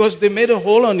haircut because they made a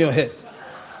hole on your head.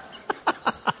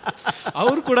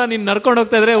 ಅವ್ರು ಕೂಡ ನೀನ್ ನಡ್ಕೊಂಡು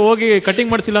ಹೋಗ್ತಾ ಇದ್ರೆ ಹೋಗಿ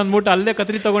cutting ಮಾಡಿಸಿಲ್ಲ ಅಂದ್ಬಿಟ್ಟು ಅಲ್ಲೇ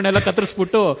ಕತ್ರಿ ತಗೊಂಡೆಲ್ಲ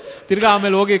ಕತ್ತರಿಸ್ಬಿಟ್ಟು ತಿರ್ಗಾ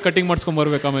ಆಮೇಲೆ ಹೋಗಿ ಕಟಿಂಗ್ ಮಾಡಿಸ್ಕೊಂಡ್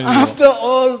ಬರ್ಬೇಕು. ಆಮೇಲೆ after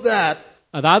all that,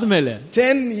 ಅದಾದ್ಮೇಲೆ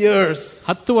 10 years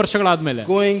 10 ವರ್ಷಗಳಾದ್ಮೇಲೆ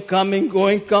going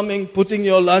coming putting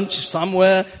your lunch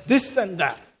somewhere, this and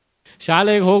that,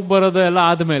 ಶಾಲೆಗೆ ಹೋಗಿ ಬರೋದು ಎಲ್ಲ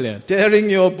ಆದ್ಮೇಲೆ tearing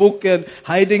your book and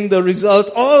hiding the result,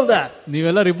 all that,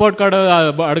 ನೀವೆಲ್ಲ ರಿಪೋರ್ಟ್ ಕಾರ್ಡ್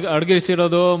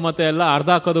ಅಡಗಿಸಿರೋದು ಮತ್ತೆ ಎಲ್ಲ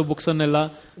ಅರ್ಧ ಹಾಕೋದು ಬುಕ್ಸ್ ಅನ್ನೆಲ್ಲ,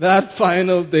 that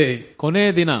final day, ಕೊನೆ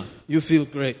ದಿನ you feel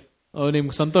great.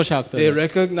 ನಿಮ್ಗೆ ಸಂತೋಷ ಆಗ್ತದೆ. They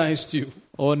recognized you.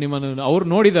 ನಿಮ್ಮನ್ನು ಅವ್ರು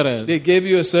ನೋಡಿದ್ದಾರೆ. They gave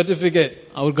you a certificate.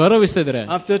 ಅವ್ರು ಗೌರವಿಸ್ತಿದ್ದಾರೆ.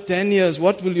 After 10 years,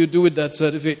 what will you do with that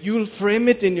certificate? You will frame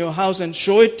it in your house and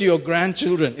show it to your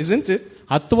grandchildren, isn't it?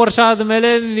 10 ವರ್ಷ ಆದ್ಮೇಲೆ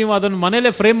ನೀವು ಅದನ್ನ ಮನೇಲೆ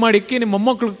frame ಮಾಡಿಕ್ಕಿ ನಿಮ್ಮ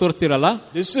ಮೊಮ್ಮಕ್ಕಳಿಗೆ ತೋರಿಸ್ತೀರಲ್ಲ.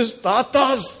 This is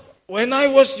Tata's. When I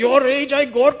was your age, I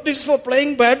got this for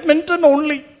playing badminton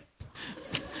only.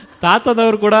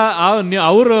 ತಾತದವರು ಕೂಡ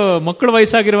ಅವ್ರ ಮಕ್ಕಳ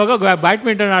ವಯಸ್ಸಾಗಿರುವಾಗ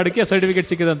badminton ಆಡಕ್ಕೆ ಸರ್ಟಿಫಿಕೇಟ್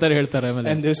ಸಿಕ್ಕಿದೆ ಅಂತ ಹೇಳ್ತಾರೆ.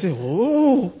 And they say,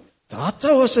 oh, Tata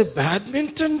was a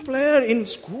badminton player in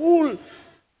school.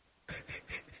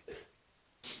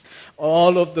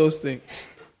 All of those things.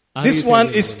 This one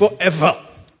is forever.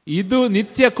 ಇದು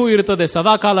ನಿತ್ಯಕ್ಕೂ ಇರುತ್ತದೆ,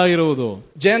 ಸದಾಕಾಲ ಇರುವುದು.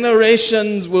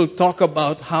 Generations will talk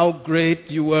about how great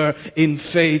you were in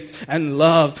faith and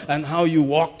love and how you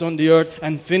walked on the earth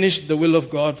and finished the will of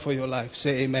God for your life.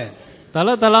 Say amen.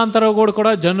 ತಲಾಂತರಗಳು ಕೂಡ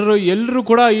ಜನರು ಎಲ್ಲರೂ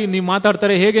ಕೂಡ ನೀವು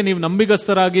ಮಾತಾಡ್ತಾರೆ ಹೇಗೆ ನೀವು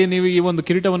ನಂಬಿಗಸ್ತರಾಗಿ ನೀವು ಈ ಒಂದು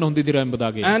ಕಿರೀಟವನ್ನು ಹೊಂದಿದ್ದೀರಾ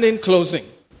ಎಂಬುದಾಗಿ. And in closing,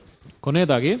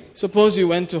 ಕೊನೆಯದಾಗಿ, suppose you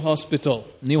went to hospital.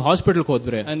 ನೀವು ಹಾಸ್ಪಿಟಲ್ಗೆ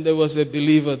ಹೋದ್ರೆ and there was a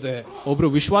believer there. ಒಬ್ರು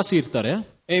ವಿಶ್ವಾಸಿ ಇರ್ತಾರೆ.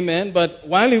 Amen. But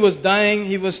while he was dying,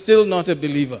 he was still not a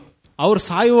believer. ಅವ್ರು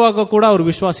ಸಾಯುವಾಗ ಕೂಡ ಅವ್ರು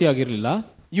ವಿಶ್ವಾಸಿ ಆಗಿರಲಿಲ್ಲ.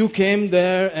 You came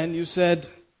there and you said,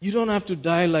 You don't have to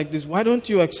die like this. Why don't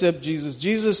you accept Jesus?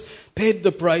 Jesus paid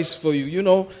the price for you. You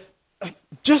know,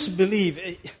 just believe.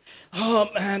 Oh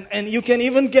man, and you can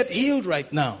even get healed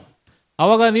right now.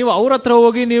 ಅವಾಗ ನೀವು ಅವ್ರ ಹತ್ರ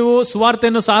ಹೋಗಿ ನೀವು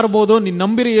ಸುವಾರ್ತೆಯನ್ನು ಸಾರಬಹುದು. ನೀವು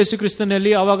ನಂಬಿರಿ ಯೇಸು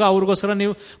ಕ್ರಿಸ್ತನಲ್ಲಿ, ಅವಾಗ ಅವ್ರಿಗೋಸ್ಕರ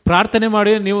ನೀವು ಪ್ರಾರ್ಥನೆ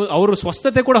ಮಾಡಿ ನೀವು ಅವ್ರ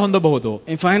ಸ್ವಸ್ಥತೆ ಕೂಡ ಹೊಂದಬಹುದು.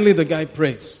 And finally the guy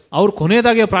prays. ಅವ್ರು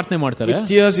ಕೊನೆಯದಾಗಿ ಪ್ರಾರ್ಥನೆ ಮಾಡ್ತಾರೆ. With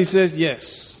tears he says yes.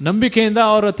 ನಂಬಿಕೆಯಿಂದ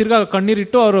ಅವರು ತಿರ್ಗಾ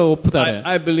ಕಣ್ಣೀರಿಟ್ಟು ಅವರು ಒಪ್ಪುತ್ತಾರೆ.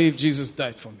 I believe Jesus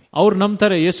died for me. ಅವ್ರು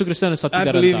ನಂಬ್ತಾರೆ ಯೇಸು ಕ್ರಿಸ್ತನ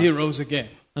ಸತ್ತಿದ್ದಾರೆ. I believe he rose again.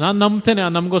 ನಾನು ನಂಬ್ತೇನೆ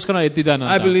ನಮಗೋಸ್ಕರ ಎದ್ದಿದ್ದಾನೆ.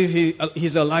 I believe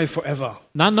he's alive forever.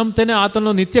 ನಾನು ನಂಬ್ತೇನೆ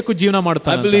ಆತನು ನಿತ್ಯಕ್ಕೂ ಜೀವನ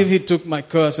ಮಾಡ್ತಾನೆ. I believe he took my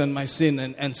curse and my sin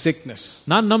and sickness.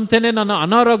 ನಾನು ನಂಬ್ತೇನೆ ನನ್ನ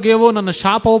ಅನಾರೋಗ್ಯವು ನನ್ನ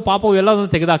ಶಾಪವು ಪಾಪವು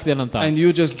ಎಲ್ಲವನ್ನು ತೆಗೆದುಹಾಕಿದ್ದೇನೆ ಅಂತ. And you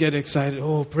just get excited.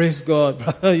 Oh, praise God,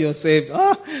 brother, you're saved.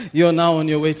 You're now on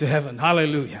your way to heaven.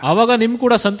 Hallelujah. ಅವಾಗ ನಿಮ್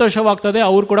ಕೂಡ ಸಂತೋಷವಾಗ್ತದೆ,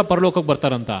 ಅವ್ರು ಕೂಡ ಪರಲೋಕಕ್ಕೆ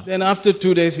ಬರ್ತಾರಂತ. Then after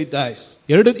 2 days he dies.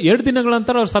 ಎರಡು ದಿನಗಳ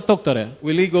ನಂತರ ಅವ್ರು ಸತ್ತೋಗ್ತಾರೆ.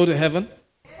 Will he go to heaven?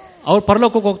 ಅವ್ರು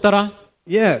ಪರಲೋಕಕ್ಕೆ ಹೋಗ್ತಾರಾ?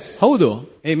 Yes. ಹೌದು.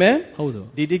 Amen. ಹೌದು.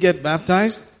 Did he get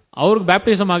baptized? ಅವ್ರಿಗೆ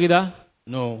ಬ್ಯಾಪ್ಟಿಸಮ್ ಆಗಿದ?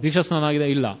 No. ದೀಕ್ಷಾಸ್ನಾನ ಆಗಿದೆ?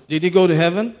 ಇಲ್ಲ. Did he go to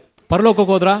heaven?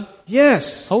 ಪರಲೋಕಕ್ಕೆ ಹೋದ್ರಾ? Yes.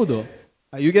 ಹೌದು.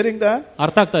 Are you getting that?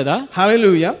 ಅರ್ಥ ಆಗ್ತಾ ಇದಾ?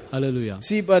 Hallelujah. Hallelujah.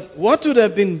 See, but what would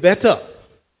have been better?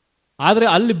 ಆದ್ರೆ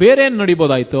ಅಲ್ಲಿ ಬೇರೆ ಏನು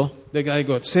ನಡಿಬೋದಾಯ್ತು? The guy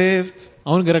got saved.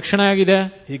 ಅವನಿಗೆ ರಕ್ಷಣೆ ಆಗಿದೆ.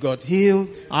 He got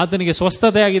healed. ಆತನಿಗೆ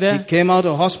ಸ್ವಸ್ಥತೆ ಆಗಿದೆ. He came out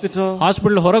of hospital.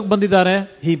 Hospital ಹೊರಗೆ ಬಂದಿದ್ದಾರೆ.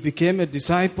 He became a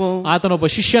disciple. ಆತನೊಬ್ಬ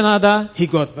ಶಿಷ್ಯನಾದ. He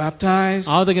got baptized.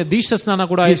 ಆತನಿಗೆ ದೀಕ್ಷಾಸ್ನಾನ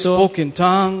ಕೂಡ He ಆಯಿತು. spoke in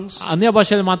tongues. ಅನ್ಯ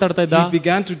ಭಾಷೆಯಲ್ಲಿ ಮಾತಾಡ್ತಾ ಇದ್ದ. He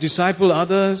began to disciple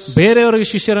others. ಬೇರೆಯವರಿಗೆ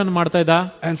ಶಿಷ್ಯರನ್ನು ಮಾಡ್ತಾ ಇದ್ದ.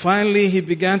 And finally he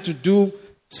began to do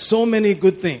so many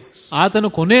good things.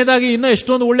 ಆತನು ಕೊನೆಯದಾಗಿ ಇನ್ನೂ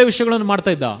ಎಷ್ಟೊಂದು ಒಳ್ಳೆ ವಿಷಯಗಳನ್ನು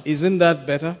ಮಾಡ್ತಾ ಇದ್ದ. Isn't that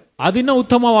better? ಅದಿನ್ನ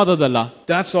ಉತ್ತಮವಾದದಲ್ಲ.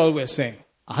 That's all we're saying.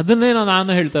 ಅದನ್ನೇ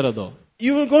ನಾನು ಹೇಳ್ತಾ ಇರೋದು.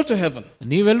 You will go to heaven.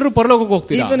 ನೀವೆಲ್ಲರೂ ಪರಲೋಕಕ್ಕೆ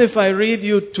ಹೋಗ್ತೀರಾ. Even if I read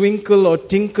you twinkle or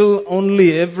tinkle only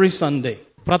every Sunday.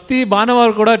 ಪ್ರತಿ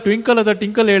ಭಾನುವಾರ ಕೂಡ ಟ್ವಿಂಕಲ್ ಅಥವಾ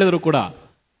ಟಿಂಕಲ್ ಹೇಳಿದ್ರು ಕೂಡ.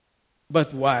 But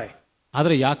why?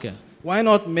 ಆದ್ರೆ ಯಾಕೆ? Why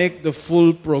not make the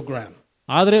full program?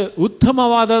 ಆದ್ರೆ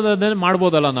ಉತ್ತಮವಾದದನ್ನೇ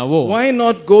ಮಾಡಬಹುದಲ್ಲ ನಾವು. Why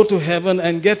not go to heaven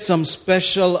and get some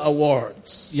special awards?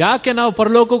 ಯಾಕೆ ನಾವು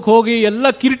ಪರಲೋಕಕ್ಕೆ ಹೋಗಿ ಎಲ್ಲ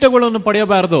ಕಿರೀಟಗಳನ್ನು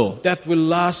ಪಡೆಯಬಾರದು? That will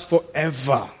last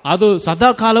forever. ಅದು ಸದಾ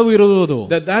ಕಾಲವೂ ಇರುವುದು.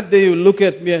 That day you look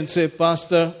at me and say,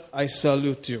 Pastor, I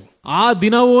salute you. ಆ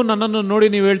ದಿನವೂ ನನ್ನನ್ನು ನೋಡಿ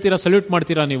ನೀವು ಹೇಳ್ತೀರಾ, ಸಲ್ಯೂಟ್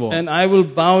ಮಾಡ್ತೀರಾ ನೀವು. And I will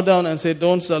bow down and say,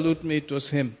 don't salute me, it was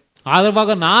him.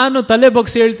 ಆವಾಗ ನಾನು ತಲೆ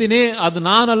ಬಗ್ಸಿ ಹೇಳ್ತೀನಿ, ಅದು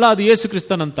ನಾನಲ್ಲ, ಅದು ಯೇಸು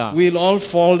ಕ್ರಿಸ್ತನಂತ. We'll all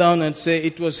fall down and say,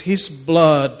 it was his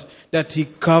blood that he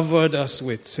covered us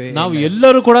with. Say ನಾವು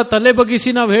ಎಲ್ಲರೂ ಕೂಡ ತಲೆ ಬಗ್ಗಿಸಿ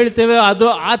ನಾವು ಹೇಳ್ತೇವೆ, ಅದು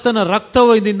ಆತನ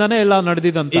ರಕ್ತದಿಂದಾನೇ ಎಲ್ಲ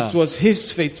ನಡೆದಿದಂತ. It was his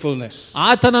faithfulness.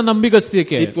 ಆತನ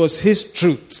ನಂಬಿಗಸ್ತಿಕೆ. It was his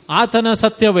truth. ಆತನ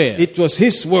ಸತ್ಯವೇ. It was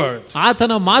his word.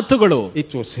 ಆತನ ಮಾತುಗಳು.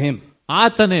 It was him.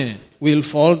 ಆತನೇ. We'll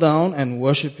fall down and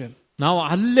worship him. ನಾವು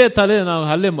ಅಲ್ಲೇ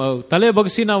ತಲೆ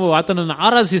ಬಗ್ಸಿ ನಾವು ಆತನನ್ನು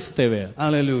ಆರಾಧಿಸುತ್ತೇವೆ.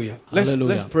 Hallelujah.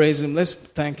 Let's praise him. Let's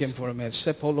thank him for a minute.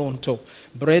 Sepolonto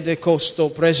brede costo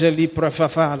preseli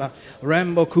prefafala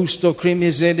rambo custo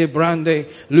crimizede brande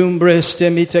lumbreste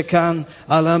mitecan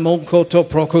alla moncoto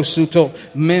procosuto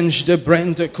menj de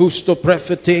brende custo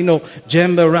prefetino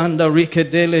gemberanda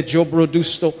ricadele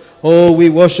jobrodusto. Oh, we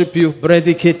worship you.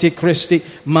 Brediciti Christi,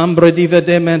 Mambrediva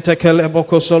de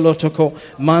Mentacaleboco Solotoco,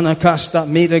 Manacasta,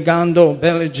 Midagando,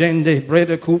 Belegende,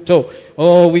 Bredacuto.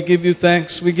 Oh, we give you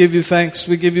thanks, we give you thanks,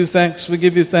 we give you thanks, we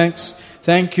give you thanks.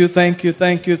 Thank you, thank you,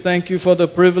 thank you, thank you for the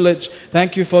privilege.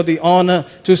 Thank you for the honor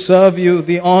to serve you,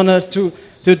 the honor to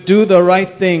do the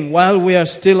right thing while we are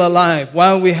still alive,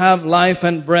 while we have life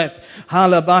and breath.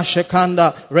 Halabashakanda,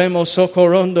 Remo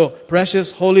Sokorondo, precious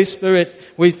Holy Spirit,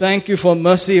 we thank you for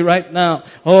mercy right now.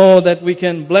 Oh, that we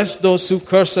can bless those who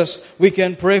curse us. We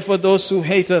can pray for those who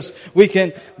hate us. We can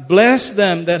bless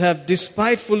them that have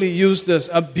despitefully used us,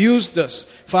 abused us.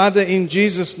 Father, in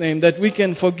Jesus' name, that we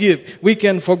can forgive. We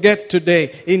can forget today.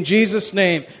 In Jesus'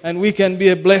 name. And we can be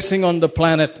a blessing on the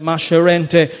planet.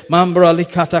 Masherente, Mambra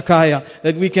Likatakaya.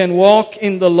 That we can walk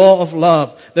in the law of love.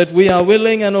 That we are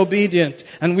willing and obedient.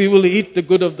 And we will eat the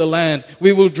good of the land.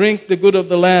 We will drink the good of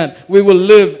the land. We will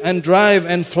live and drive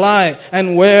and fly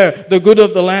and wear the good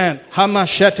of the land.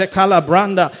 Hamashete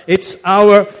Kalabranda. It's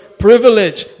our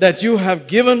privilege that you have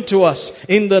given to us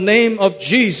in the name of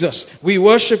Jesus. We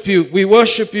worship you, we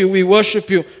worship you, we worship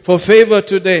you for favor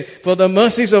today, for the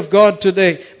mercies of God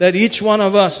today, that each one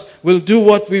of us will do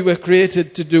what we were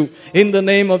created to do. In the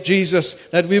name of Jesus,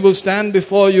 that we will stand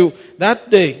before you that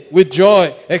day with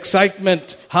joy,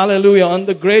 excitement, hallelujah, on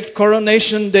the great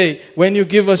coronation day when you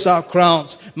give us our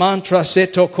crowns. Mantra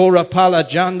seto kora pala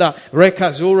janda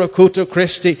rekazura kuto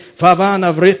Christi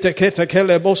favana vrite keta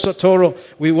kele bosatoro.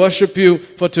 We worship you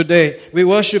for today. We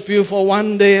worship you for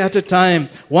one day at a time.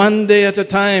 One day at a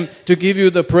time to give you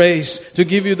the praise, to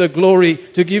give you the glory,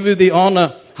 to give you the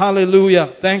honor. Hallelujah.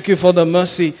 Thank you for the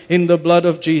mercy in the blood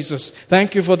of Jesus.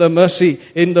 Thank you for the mercy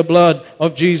in the blood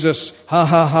of Jesus. Ha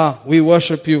ha ha. We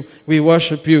worship you. We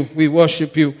worship you. We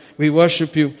worship you. We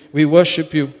worship you. We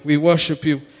worship you. We worship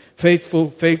you. Faithful,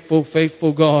 faithful,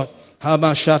 faithful God.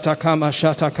 Haba shata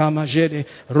kama jede.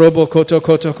 Robo koto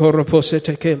koto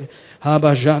koroposetekele.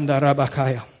 Haba janda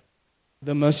rabakaya.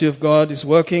 The mercy of God is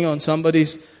working on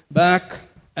somebody's back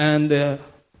and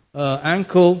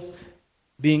ankle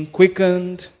being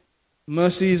quickened.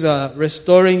 Mercies are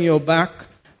restoring your back,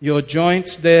 your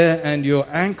joints there, and your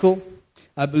ankle.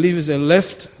 I believe it's a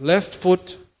left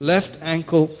foot, left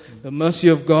ankle. The mercy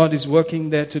of God is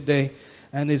working there today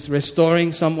and is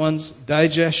restoring someone's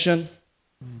digestion,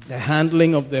 the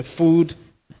handling of their food.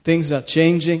 Things are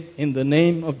changing in the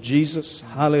name of Jesus.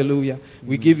 Hallelujah.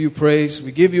 We give you praise.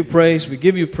 We give you praise. We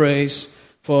give you praise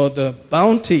for the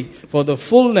bounty, for the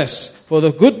fullness, for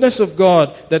the goodness of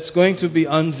God that's going to be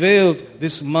unveiled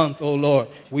this month, oh Lord.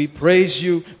 We praise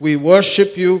you, we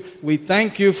worship you, we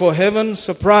thank you for heaven's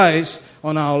surprise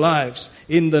on our lives.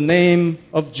 In the name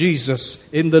of Jesus,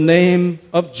 in the name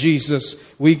of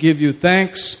Jesus, we give you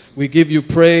thanks, we give you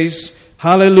praise.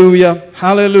 Hallelujah,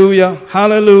 hallelujah,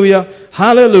 hallelujah,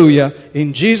 hallelujah.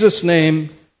 In Jesus' name,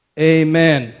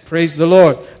 amen. Praise the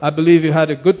Lord. I believe you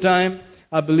had a good time.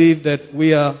 I believe that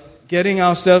we are getting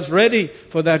ourselves ready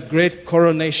for that great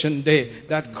coronation day,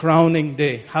 that crowning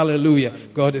day. Hallelujah.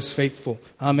 God is faithful.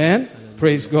 Amen.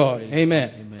 Praise God.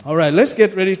 Amen. All right, let's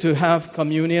get ready to have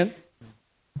communion.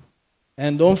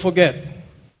 And don't forget,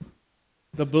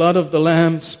 the blood of the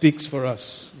Lamb speaks for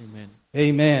us. Amen.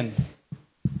 Amen.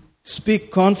 Speak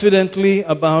confidently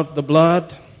about the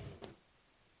blood.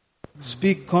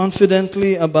 Speak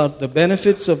confidently about the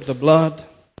benefits of the blood.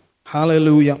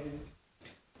 Hallelujah.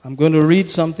 I'm going to read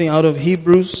something out of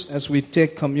Hebrews as we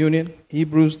take communion.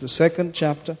 Hebrews, the 2nd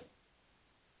chapter.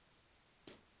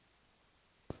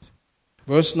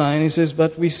 Verse 9, it says,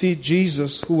 "But we see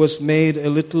Jesus, who was made a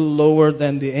little lower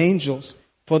than the angels,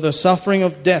 for the suffering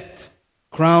of death,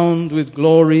 crowned with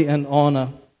glory and honor,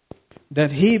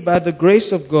 that he, by the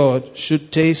grace of God,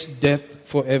 should taste death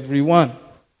for everyone.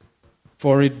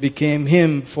 For it became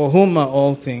him for whom are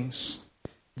all things,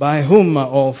 by whom are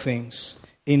all things,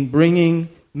 in bringing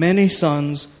many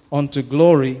sons unto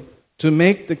glory, to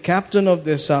make the captain of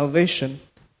their salvation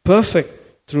perfect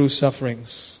through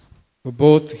sufferings. For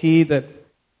both he that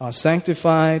are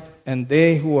sanctified and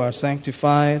they who are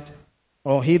sanctified,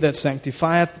 or he that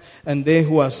sanctifieth and they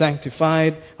who are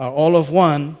sanctified, are all of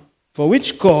one, for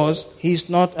which cause he is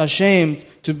not ashamed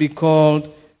to be called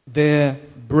their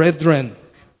brethren."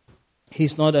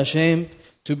 He's not ashamed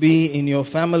to be in your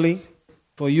family,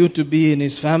 for you to be in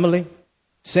his family,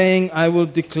 saying, "I will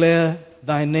declare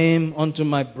thy name unto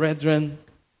my brethren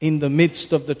in the midst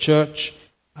of the church.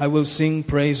 I will sing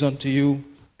praise unto you."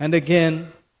 And again,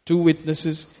 2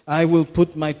 witnesses, "I will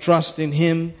put my trust in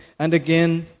him." And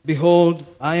again, "Behold,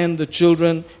 I am the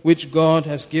children which God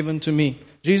has given to me."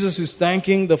 Jesus is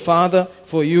thanking the Father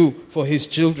for you, for his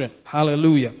children.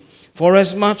 Hallelujah. "For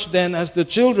as much then as the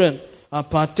children are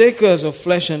partakers of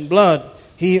flesh and blood,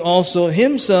 he also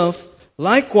himself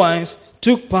likewise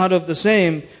took part of the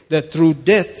same, that through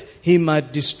death he might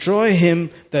destroy him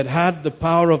that had the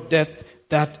power of death,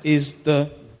 that is the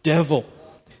devil,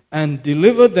 and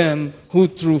deliver them who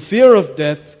through fear of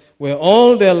death were all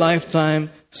their lifetime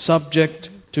subject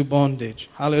to bondage."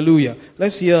 Hallelujah.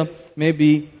 Let's hear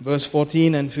maybe verse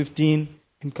 14 and 15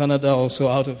 in Kannada, also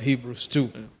out of Hebrews 2.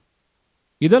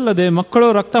 ಇದಲ್ಲದೆ ಮಕ್ಕಳು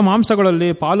ರಕ್ತ ಮಾಂಸಗಳಲ್ಲಿ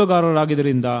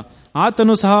ಪಾಲುಗಾರರಾಗಿದ್ದರಿಂದ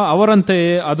ಆತನು ಸಹ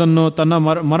ಅವರಂತೆಯೇ ಅದನ್ನು ತನ್ನ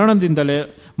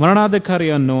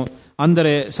ಮರಣಾಧಿಕಾರಿಯನ್ನು,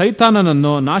 ಅಂದರೆ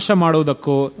ಸೈತಾನನನ್ನು ನಾಶ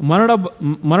ಮಾಡುವುದಕ್ಕೂ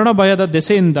ಮರಣ ಭಯದ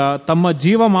ದೆಸೆಯಿಂದ ತಮ್ಮ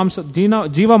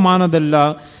ಜೀವಮಾನದೆಲ್ಲ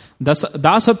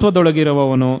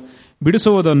ದಾಸತ್ವದೊಳಗಿರುವವನು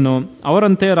ಬಿಡಿಸುವುದನ್ನು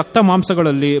ಅವರಂತೆ ರಕ್ತ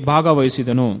ಮಾಂಸಗಳಲ್ಲಿ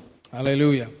ಭಾಗವಹಿಸಿದನು.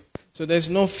 Hallelujah. So there's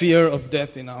no fear of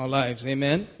death in our lives.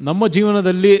 Amen. ನಮ್ಮ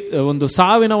ಜೀವನದಲ್ಲಿ ಒಂದು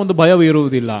ಸಾವಿನ ಒಂದು ಭಯವು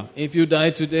ಇರುವುದಿಲ್ಲ. If you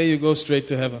die today, you go straight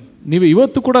to heaven. ನೀವು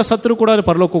ಇವತ್ತು ಕೂಡ ಸತ್ರು ಕೂಡ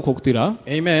ಪರಲೋಕಕ್ಕೆ ಹೋಗ್ತೀರಾ.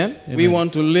 Amen. We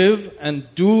want to live and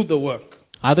do the work.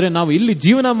 ಆದ್ರೆ ನಾವು ಇಲ್ಲಿ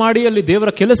ಜೀವನ ಮಾಡಿ ಅಲ್ಲಿ ದೇವರ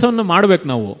ಕೆಲಸವನ್ನು ಮಾಡಬೇಕು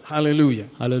ನಾವು. Hallelujah.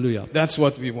 Hallelujah. That's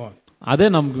what we want. ಅದೇ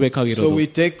ನಮ್ಗೆ ಬೇಕಾಗಿರೋದು. So we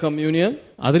take communion.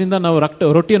 ಅದರಿಂದ ನಾವು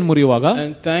ರೊಟ್ಟಿಯನ್ನು ಮುರಿಯುವಾಗ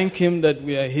and thank him that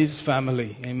we are his family.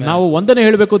 Amen. ನಾವು ವಂದನೆ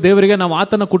ಹೇಳಬೇಕು ದೇವರಿಗೆ, ನಾವು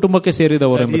ಆತನ ಕುಟುಂಬಕ್ಕೆ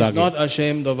ಸೇರಿದವರು ಎಂಬುದಾಗಿ. He is not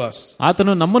ashamed of us.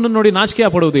 ಆತನು ನಮ್ಮನ್ನು ನೋಡಿ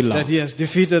ನಾಚಿಕೆ ಪಡುವುದಿಲ್ಲ. That he has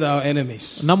defeated our enemies.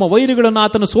 ನಮ್ಮ ವೈರಿಗಳನ್ನು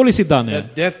ಆತನು ಸೋಲಿಸಿದ್ದಾನೆ.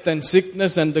 That death and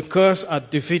sickness and the curse are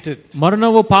defeated.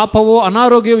 ಮರಣವು, ಪಾಪವು,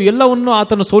 ಅನಾರೋಗ್ಯವು ಎಲ್ಲವನ್ನೂ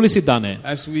ಆತನು ಸೋಲಿಸಿದ್ದಾನೆ.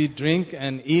 As we drink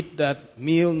and eat that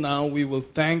meal now, we will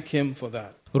thank him for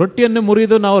that. ರೊಟ್ಟಿಯನ್ನು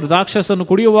ಮುರಿದು ನಾವು ದ್ರಾಕ್ಷಸನ್ನು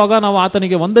ಕುಡಿಯುವಾಗ ನಾವು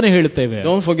ಆತನಿಗೆ ವಂದನೆ ಹೇಳುತ್ತೇವೆ.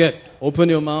 Don't forget. open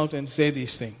your mouth and say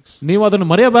these things. ನೀವು ಅದನ್ನು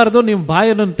ಮರೆಯಬಾರದು. ನೀವು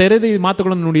ಬಾಯನ್ನು ತೆರೆದು ಈ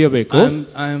ಮಾತುಗಳನ್ನು ನುಡಿಯಬೇಕು.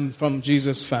 I am from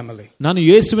Jesus' family. ನಾನು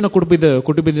ಯೇಸುವಿನ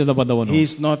ಕುಟುಂಬದಿಂದ ಬಂದವನು. He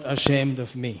is not ashamed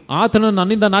of me. ಆತನು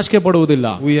ನನ್ನಿಂದ ನಾಚಿಕೆ ಪಡುವುದಿಲ್ಲ.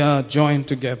 We are joined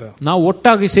together. ನಾವು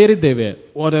ಒಟ್ಟಾಗಿ ಸೇರಿದ್ದೇವೆ.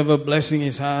 Whatever blessing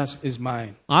he has is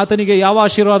mine. ಆತನಿಗೆ ಯಾವ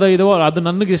ಆಶೀರ್ವಾದ ಇದೋ ಅದು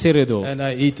ನನಗೆ ಸೇರಿದು. And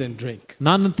I eat and drink.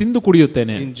 ನಾನು ತಿಂದು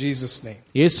ಕುಡಿಯುತ್ತೇನೆ. In Jesus' name.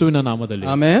 ಯೇಸುವಿನ ನಾಮದಲ್ಲಿ.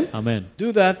 Amen. Amen. Do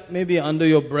that maybe under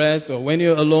your breath or when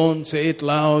you're alone, say it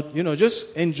loud. Just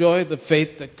enjoy the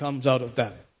faith that comes out of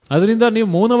that. ಅದರಿಂದ ನೀವು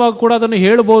ಮೌನವಾಗಿ ಕೂಡ ಅದನ್ನು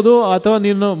ಹೇಳ್ಬೋದು, ಅಥವಾ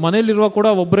ನೀನು ಮನೆಯಲ್ಲಿರುವ ಕೂಡ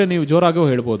ಒಬ್ಬರೇ ನೀವು ಜೋರಾಗಿ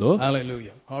ಹೇಳ್ಬೋದು.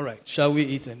 Hallelujah. All right. Shall we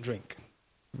eat and drink?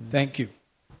 Thank you.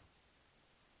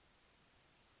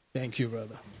 Thank you,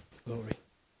 brother. Glory.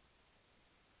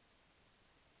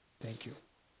 Thank you.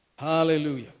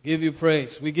 Hallelujah. Give you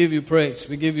praise. We give you praise.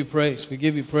 We give you praise. We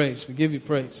give you praise. We give you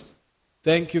praise.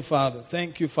 Thank you, Father.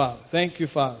 Thank you, Father. Thank you,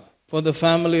 Father, for the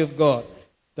family of God,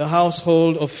 the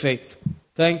household of faith.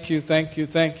 Thank you, thank you,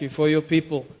 thank you for your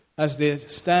people as they're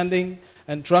standing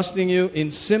and trusting you in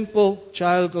simple,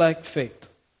 childlike faith,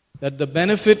 that the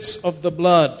benefits of the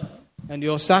blood and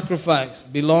your sacrifice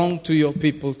belong to your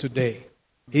people today.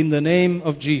 In the name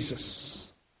of Jesus,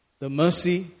 the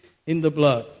mercy in the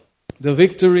blood, the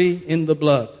victory in the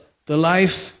blood, the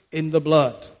life in the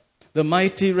blood, the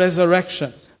mighty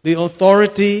resurrection, the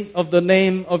authority of the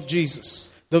name of Jesus,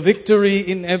 the victory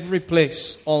in every place,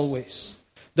 always.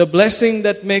 The blessing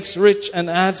that makes rich and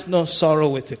adds no sorrow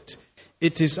with it.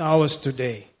 It is ours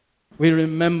today. We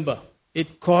remember it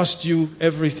cost you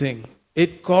everything.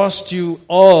 It cost you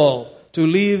all to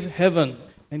leave heaven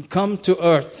and come to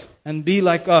earth and be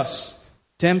like us,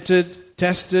 tempted,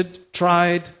 tested,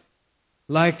 tried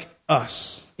like us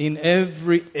in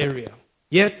every area,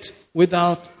 yet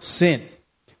without sin,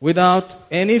 without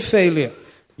any failure.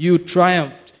 You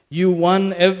triumphed. You won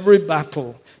every battle.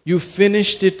 You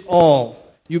finished it all.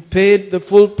 You paid the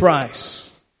full price.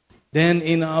 Then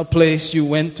in our place you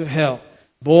went to hell,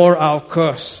 bore our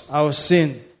curse, our sin,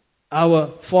 our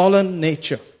fallen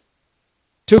nature,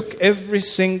 took every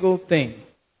single thing,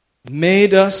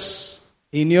 made us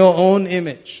in your own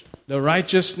image, the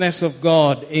righteousness of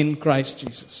God in Christ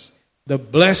Jesus, the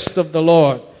blessed of the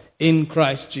Lord in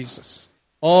Christ Jesus.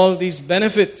 All these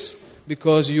benefits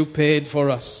because you paid for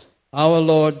us, our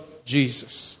Lord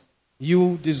Jesus.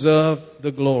 You deserve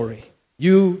the glory.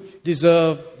 You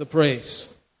deserve the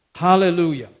praise.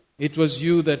 Hallelujah. It was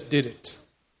you that did it.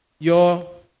 Your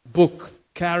book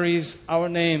carries our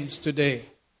names today.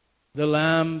 The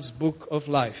Lamb's book of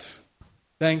life.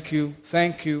 Thank you,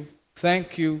 thank you,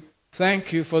 thank you,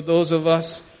 thank you for those of us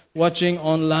watching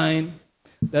online,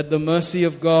 that the mercy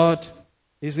of God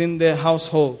is in their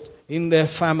household, in their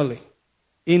family,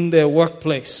 in their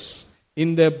workplace,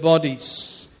 in their bodies,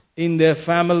 in their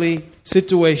family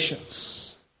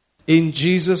situations. In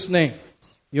Jesus' name,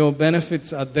 your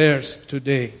benefits are theirs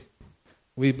today.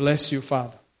 We bless you,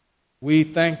 Father. We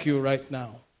thank you right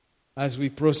now as we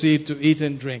proceed to eat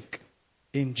and drink.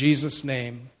 In Jesus'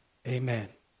 name, amen.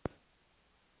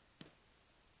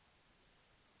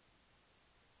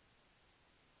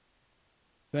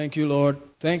 Thank you, Lord.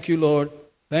 Thank you, Lord.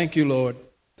 Thank you, Lord.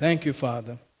 Thank you,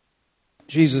 Father. In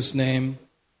Jesus' name,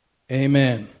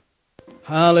 amen.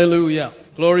 Hallelujah.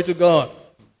 Glory to God.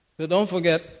 So don't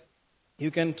forget,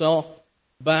 you can talk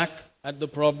back at the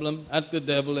problem, at the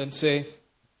devil, and say,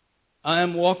 I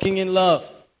am walking in love.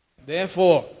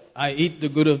 Therefore, I eat the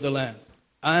good of the land.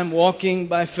 I am walking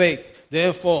by faith.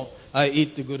 Therefore, I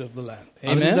eat the good of the land.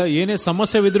 Amen. ಏನೇ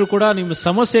ಸಮಸ್ಯೆವಿದ್ರೂ ಕೂಡ ನಿಮ್ಮ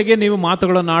ಸಮಸ್ಯೆಗೆ ನೀವು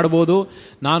ಮಾತುಗಳನ್ನು ಆಡಬಹುದು.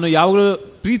 ನಾನು ಯಾವಾಗಲೂ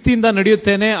ಪ್ರೀತಿಯಿಂದ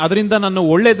ನಡೆಯುತ್ತೇನೆ, ಅದರಿಂದ ನಾನು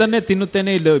ಒಳ್ಳೆಯದನ್ನೇ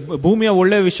ತಿನ್ನುತ್ತೇನೆ, ಇಲ್ಲ ಭೂಮಿಯ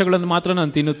ಒಳ್ಳೆಯ ವಿಷಯಗಳನ್ನು ಮಾತ್ರ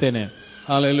ನಾನು ತಿನ್ನುತ್ತೇನೆ.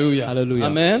 Hallelujah. Hallelujah.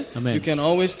 Amen. Amen. You can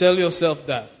always tell yourself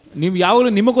that. ನೀವು ಯಾವಾಗಲೂ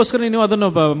ನಿಮಗೋಸ್ಕರ ನೀವು ಅದನ್ನು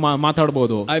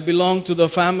ಮಾತಾಡಬಹುದು. I belong to the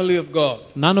family of God.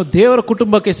 ನಾನು ದೇವರ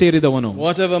ಕುಟುಂಬಕ್ಕೆ ಸೇರಿದವನು.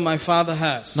 Whatever my father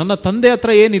has, ನನ್ನ ತಂದೆ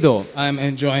ಹತ್ರ ಏನಿದೋ I am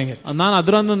enjoying it. ನಾನು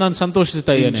ಅದರನ್ನು ನಾನು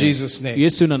ಸಂತೋಷಿಸ್ತಾ ಇದ್ದೇನೆ. In Jesus' name.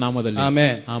 ಯೇಸುವಿನ ನಾಮದಲ್ಲಿ.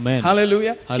 Amen. Amen.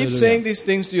 Hallelujah. Keep saying these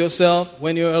things to yourself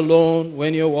when you're alone,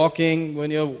 when you're walking, when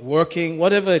you're working,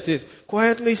 whatever it is.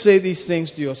 Quietly say these things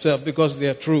to yourself because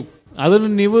they are true. ಅದನ್ನು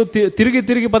ನೀವು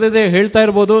ತಿರುಗಿ ಪದೇ ಹೇಳ್ತಾ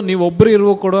ಇರಬಹುದು. ನೀವು ಒಬ್ಬರು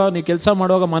ಇರುವ ಕೂಡ, ನೀವು ಕೆಲಸ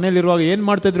ಮಾಡುವಾಗ, ಮನೆಯಲ್ಲಿರುವಾಗ, ಏನ್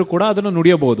ಮಾಡ್ತಾ ಇದ್ರು ಕೂಡ ಅದನ್ನು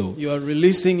ನುಡಿಯಬಹುದು. You are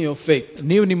releasing your faith.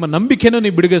 ನೀವು ನಿಮ್ಮ ನಂಬಿಕೆಯನ್ನು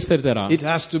ನೀವು ಬಿಡುಗಡಿಸ್ತಾ ಇರ್ತೀರಾ. It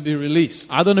has to be released.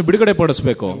 ಅದನ್ನು ಬಿಡುಗಡೆ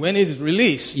ಪಡಿಸಬೇಕು. When it is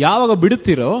released, ಯಾವಾಗ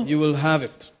ಬಿಡುತ್ತೀರೋ you will have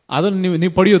it. ಅದನ್ನು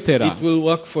ನೀವು ಪಡೆಯುತ್ತೀರಾ. It will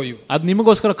work for you. ಅದು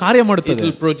ನಿಮಗೋಸ್ಕರ ಕಾರ್ಯ ಮಾಡುತ್ತದೆ. It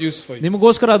will produce for you.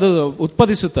 ನಿಮಗೋಸ್ಕರ ಅದು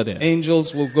ಉತ್ಪಾದಿಸುತ್ತದೆ. Angels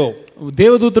will go.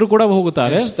 ದೇವದೂತರು ಕೂಡ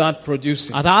ಹೋಗುತ್ತಾರೆ. Start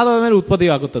producing. ಅದಾದ ಮೇಲೆ ಉತ್ಪತ್ತಿ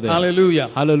ಆಗುತ್ತದೆ. Hallelujah.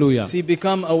 Hallelujah. See,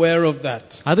 become aware of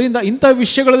that. ಅದರಿಂದ ಇಂಥ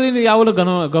ವಿಷಯಗಳಲ್ಲಿ ಯಾವಾಗಲೂ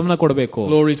ಗಮನ ಕೊಡಬೇಕು.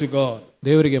 Glory to God.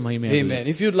 ದೇವರಿಗೆ ಮಹಿಮೆ. Amen.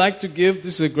 If you'd like to give,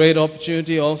 this is a great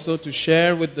opportunity also to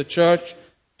share with the church,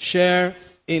 share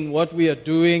in what we are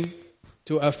doing.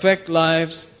 to affect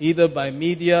lives either by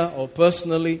media or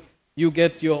personally, you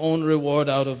get your own reward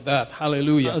out of that.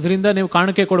 Hallelujah. ಅದರಿಂದ ನೀವು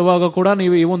ಕಾಣಿಕೆ ಕೊಡುವಾಗ ಕೂಡ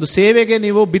ನೀವು ಈ ಒಂದು ಸೇವೆಗೆ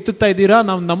ನೀವು ಬಿತ್ತುತ್ತಾ ಇದ್ದೀರಾ,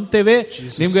 ನಾವು ನಂಬ್ತೇವೆ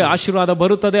ನಿಮಗೆ ಆಶೀರ್ವಾದ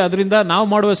ಬರುತ್ತದೆ. ಅದರಿಂದ ನಾವು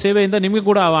ಮಾಡುವ ಸೇವೆಯಿಂದ ನಿಮಗೆ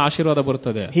ಕೂಡ ಆಶೀರ್ವಾದ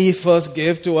ಬರುತ್ತದೆ. He first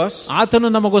gave to us. ಆತನು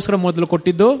ನಮಗೋಸ್ಕರ ಮೊದಲು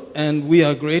ಕೊಟ್ಟಿದ್ದು, and we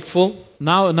are grateful.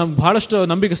 ನಾವು ಬಹಳಷ್ಟು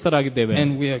ನಂಬಿಕಸ್ಥರಾಗಿದ್ದೇವೆ.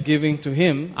 And we are giving to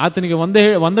him. ಆತನಿಗೆ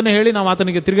ವಂದನೆ ಹೇಳಿ ನಾವು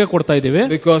ಆತನಿಗೆ ತಿರುಗಿ ಕೊಡ್ತಾ ಇದ್ದೇವೆ.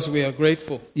 Because we are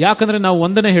grateful. ಯಾಕಂದ್ರೆ ನಾವು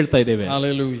ವಂದನೆ ಹೇಳ್ತಾ ಇದ್ದೇವೆ.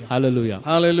 Hallelujah. Hallelujah.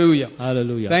 Hallelujah.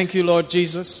 Hallelujah. Thank you, Lord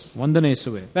Jesus. ವಂದನೆ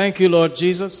ಯೇಸುವೆ. Thank you, Lord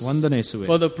Jesus. ವಂದನೆ ಯೇಸುವೆ.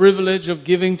 For the privilege of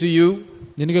giving to you.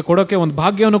 ನಿನಗೆ ಕೊಡೋಕೆ ಒಂದು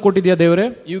ಭಾಗ್ಯವನ್ನು ಕೊಟ್ಟಿದ್ದೀಯಾ ದೇವರೇ.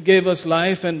 You gave us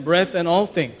life and breath and all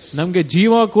things. ನಮಗೆ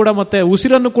ಜೀವ ಕೂಡ ಮತ್ತೆ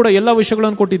ಉಸಿರನ್ನು ಕೂಡ ಎಲ್ಲಾ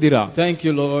ವಿಷಯಗಳನ್ನು ಕೊಟ್ಟಿದ್ದೀರಾ. Thank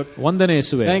you, Lord. ವಂದನೆ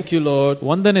ಯೇಸುವೆ. Thank you, Lord.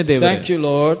 ವಂದನೆ ದೇವರೇ. Thank you,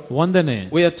 Lord. ವಂದನೆ.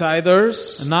 We are tithers.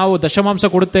 ನಾವು ದಶಮಾಂಶ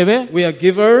ಕೊಡುತ್ತೇವೆ. We are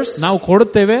givers. ನಾವು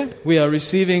ಕೊಡುತ್ತೇವೆ. We are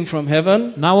receiving from heaven.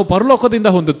 ನಾವು ಪರಲೋಕದಿಂದ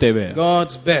ಹೊಂದುತ್ತೇವೆ.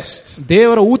 God's best.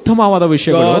 ದೇವರ ಉತ್ತಮವಾದ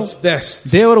ವಿಷಯಗಳು. God's best.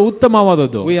 ದೇವರ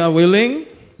ಉತ್ತಮವಾದದ್ದು. We are willing.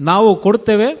 ನಾವು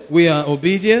ಕೊಡುತ್ತೇವೆ. We are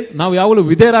obedient. ನಾವು ಯಾವಾಗಲೂ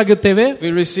ವಿಧೇಯರಾಗುತ್ತೇವೆ. We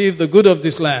receive the good of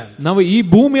this land. ನಾವು ಈ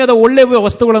ಭೂಮಿಯದ ಒಳ್ಳೆಯ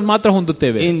ವಸ್ತುಗಳನ್ನು ಮಾತ್ರ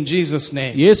ಹೊಂದುತ್ತೇವೆ. In Jesus'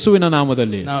 name. ಯೇಸುವಿನ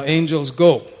ನಾಮದಲ್ಲಿ. Now angels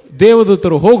go.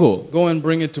 ದೇವದೂತರು ಹೋಗು. Go and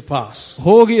bring it to pass.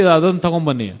 ಹೋಗಿ ಅದನ್ನು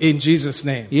ತಗೊಂಡ್ಬನ್ನಿ. In Jesus'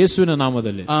 name. ಯೇಸುವಿನ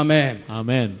ನಾಮದಲ್ಲಿ. Amen.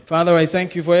 Amen. Father, I thank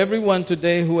you for everyone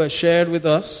today who has shared with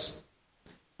us.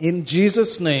 In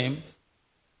Jesus' name,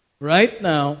 right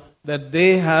now, that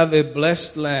they have a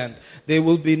blessed land. They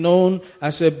will be known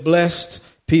as a blessed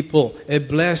people, a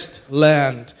blessed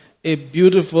land, a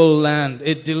beautiful land,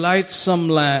 a delightsome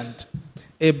land,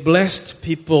 a blessed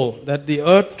people, that the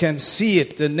earth can see it,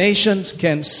 the nations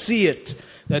can see it,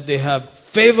 that they have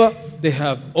favor, they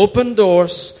have open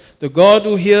doors, the God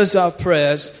who hears our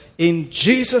prayers, in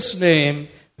Jesus' name,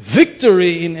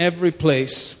 victory in every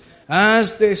place,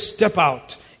 as they step out.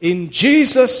 In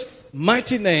Jesus'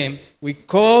 mighty name, we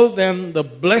call them the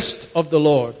blessed of the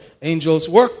Lord. Angels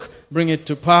work, bring it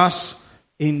to pass.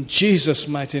 In Jesus'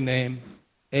 mighty name,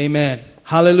 amen.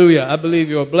 Hallelujah. I believe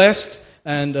you're blessed.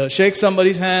 And shake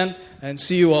somebody's hand and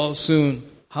see you all soon.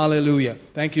 Hallelujah.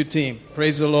 Thank you, team.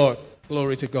 Praise the Lord.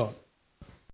 Glory to God.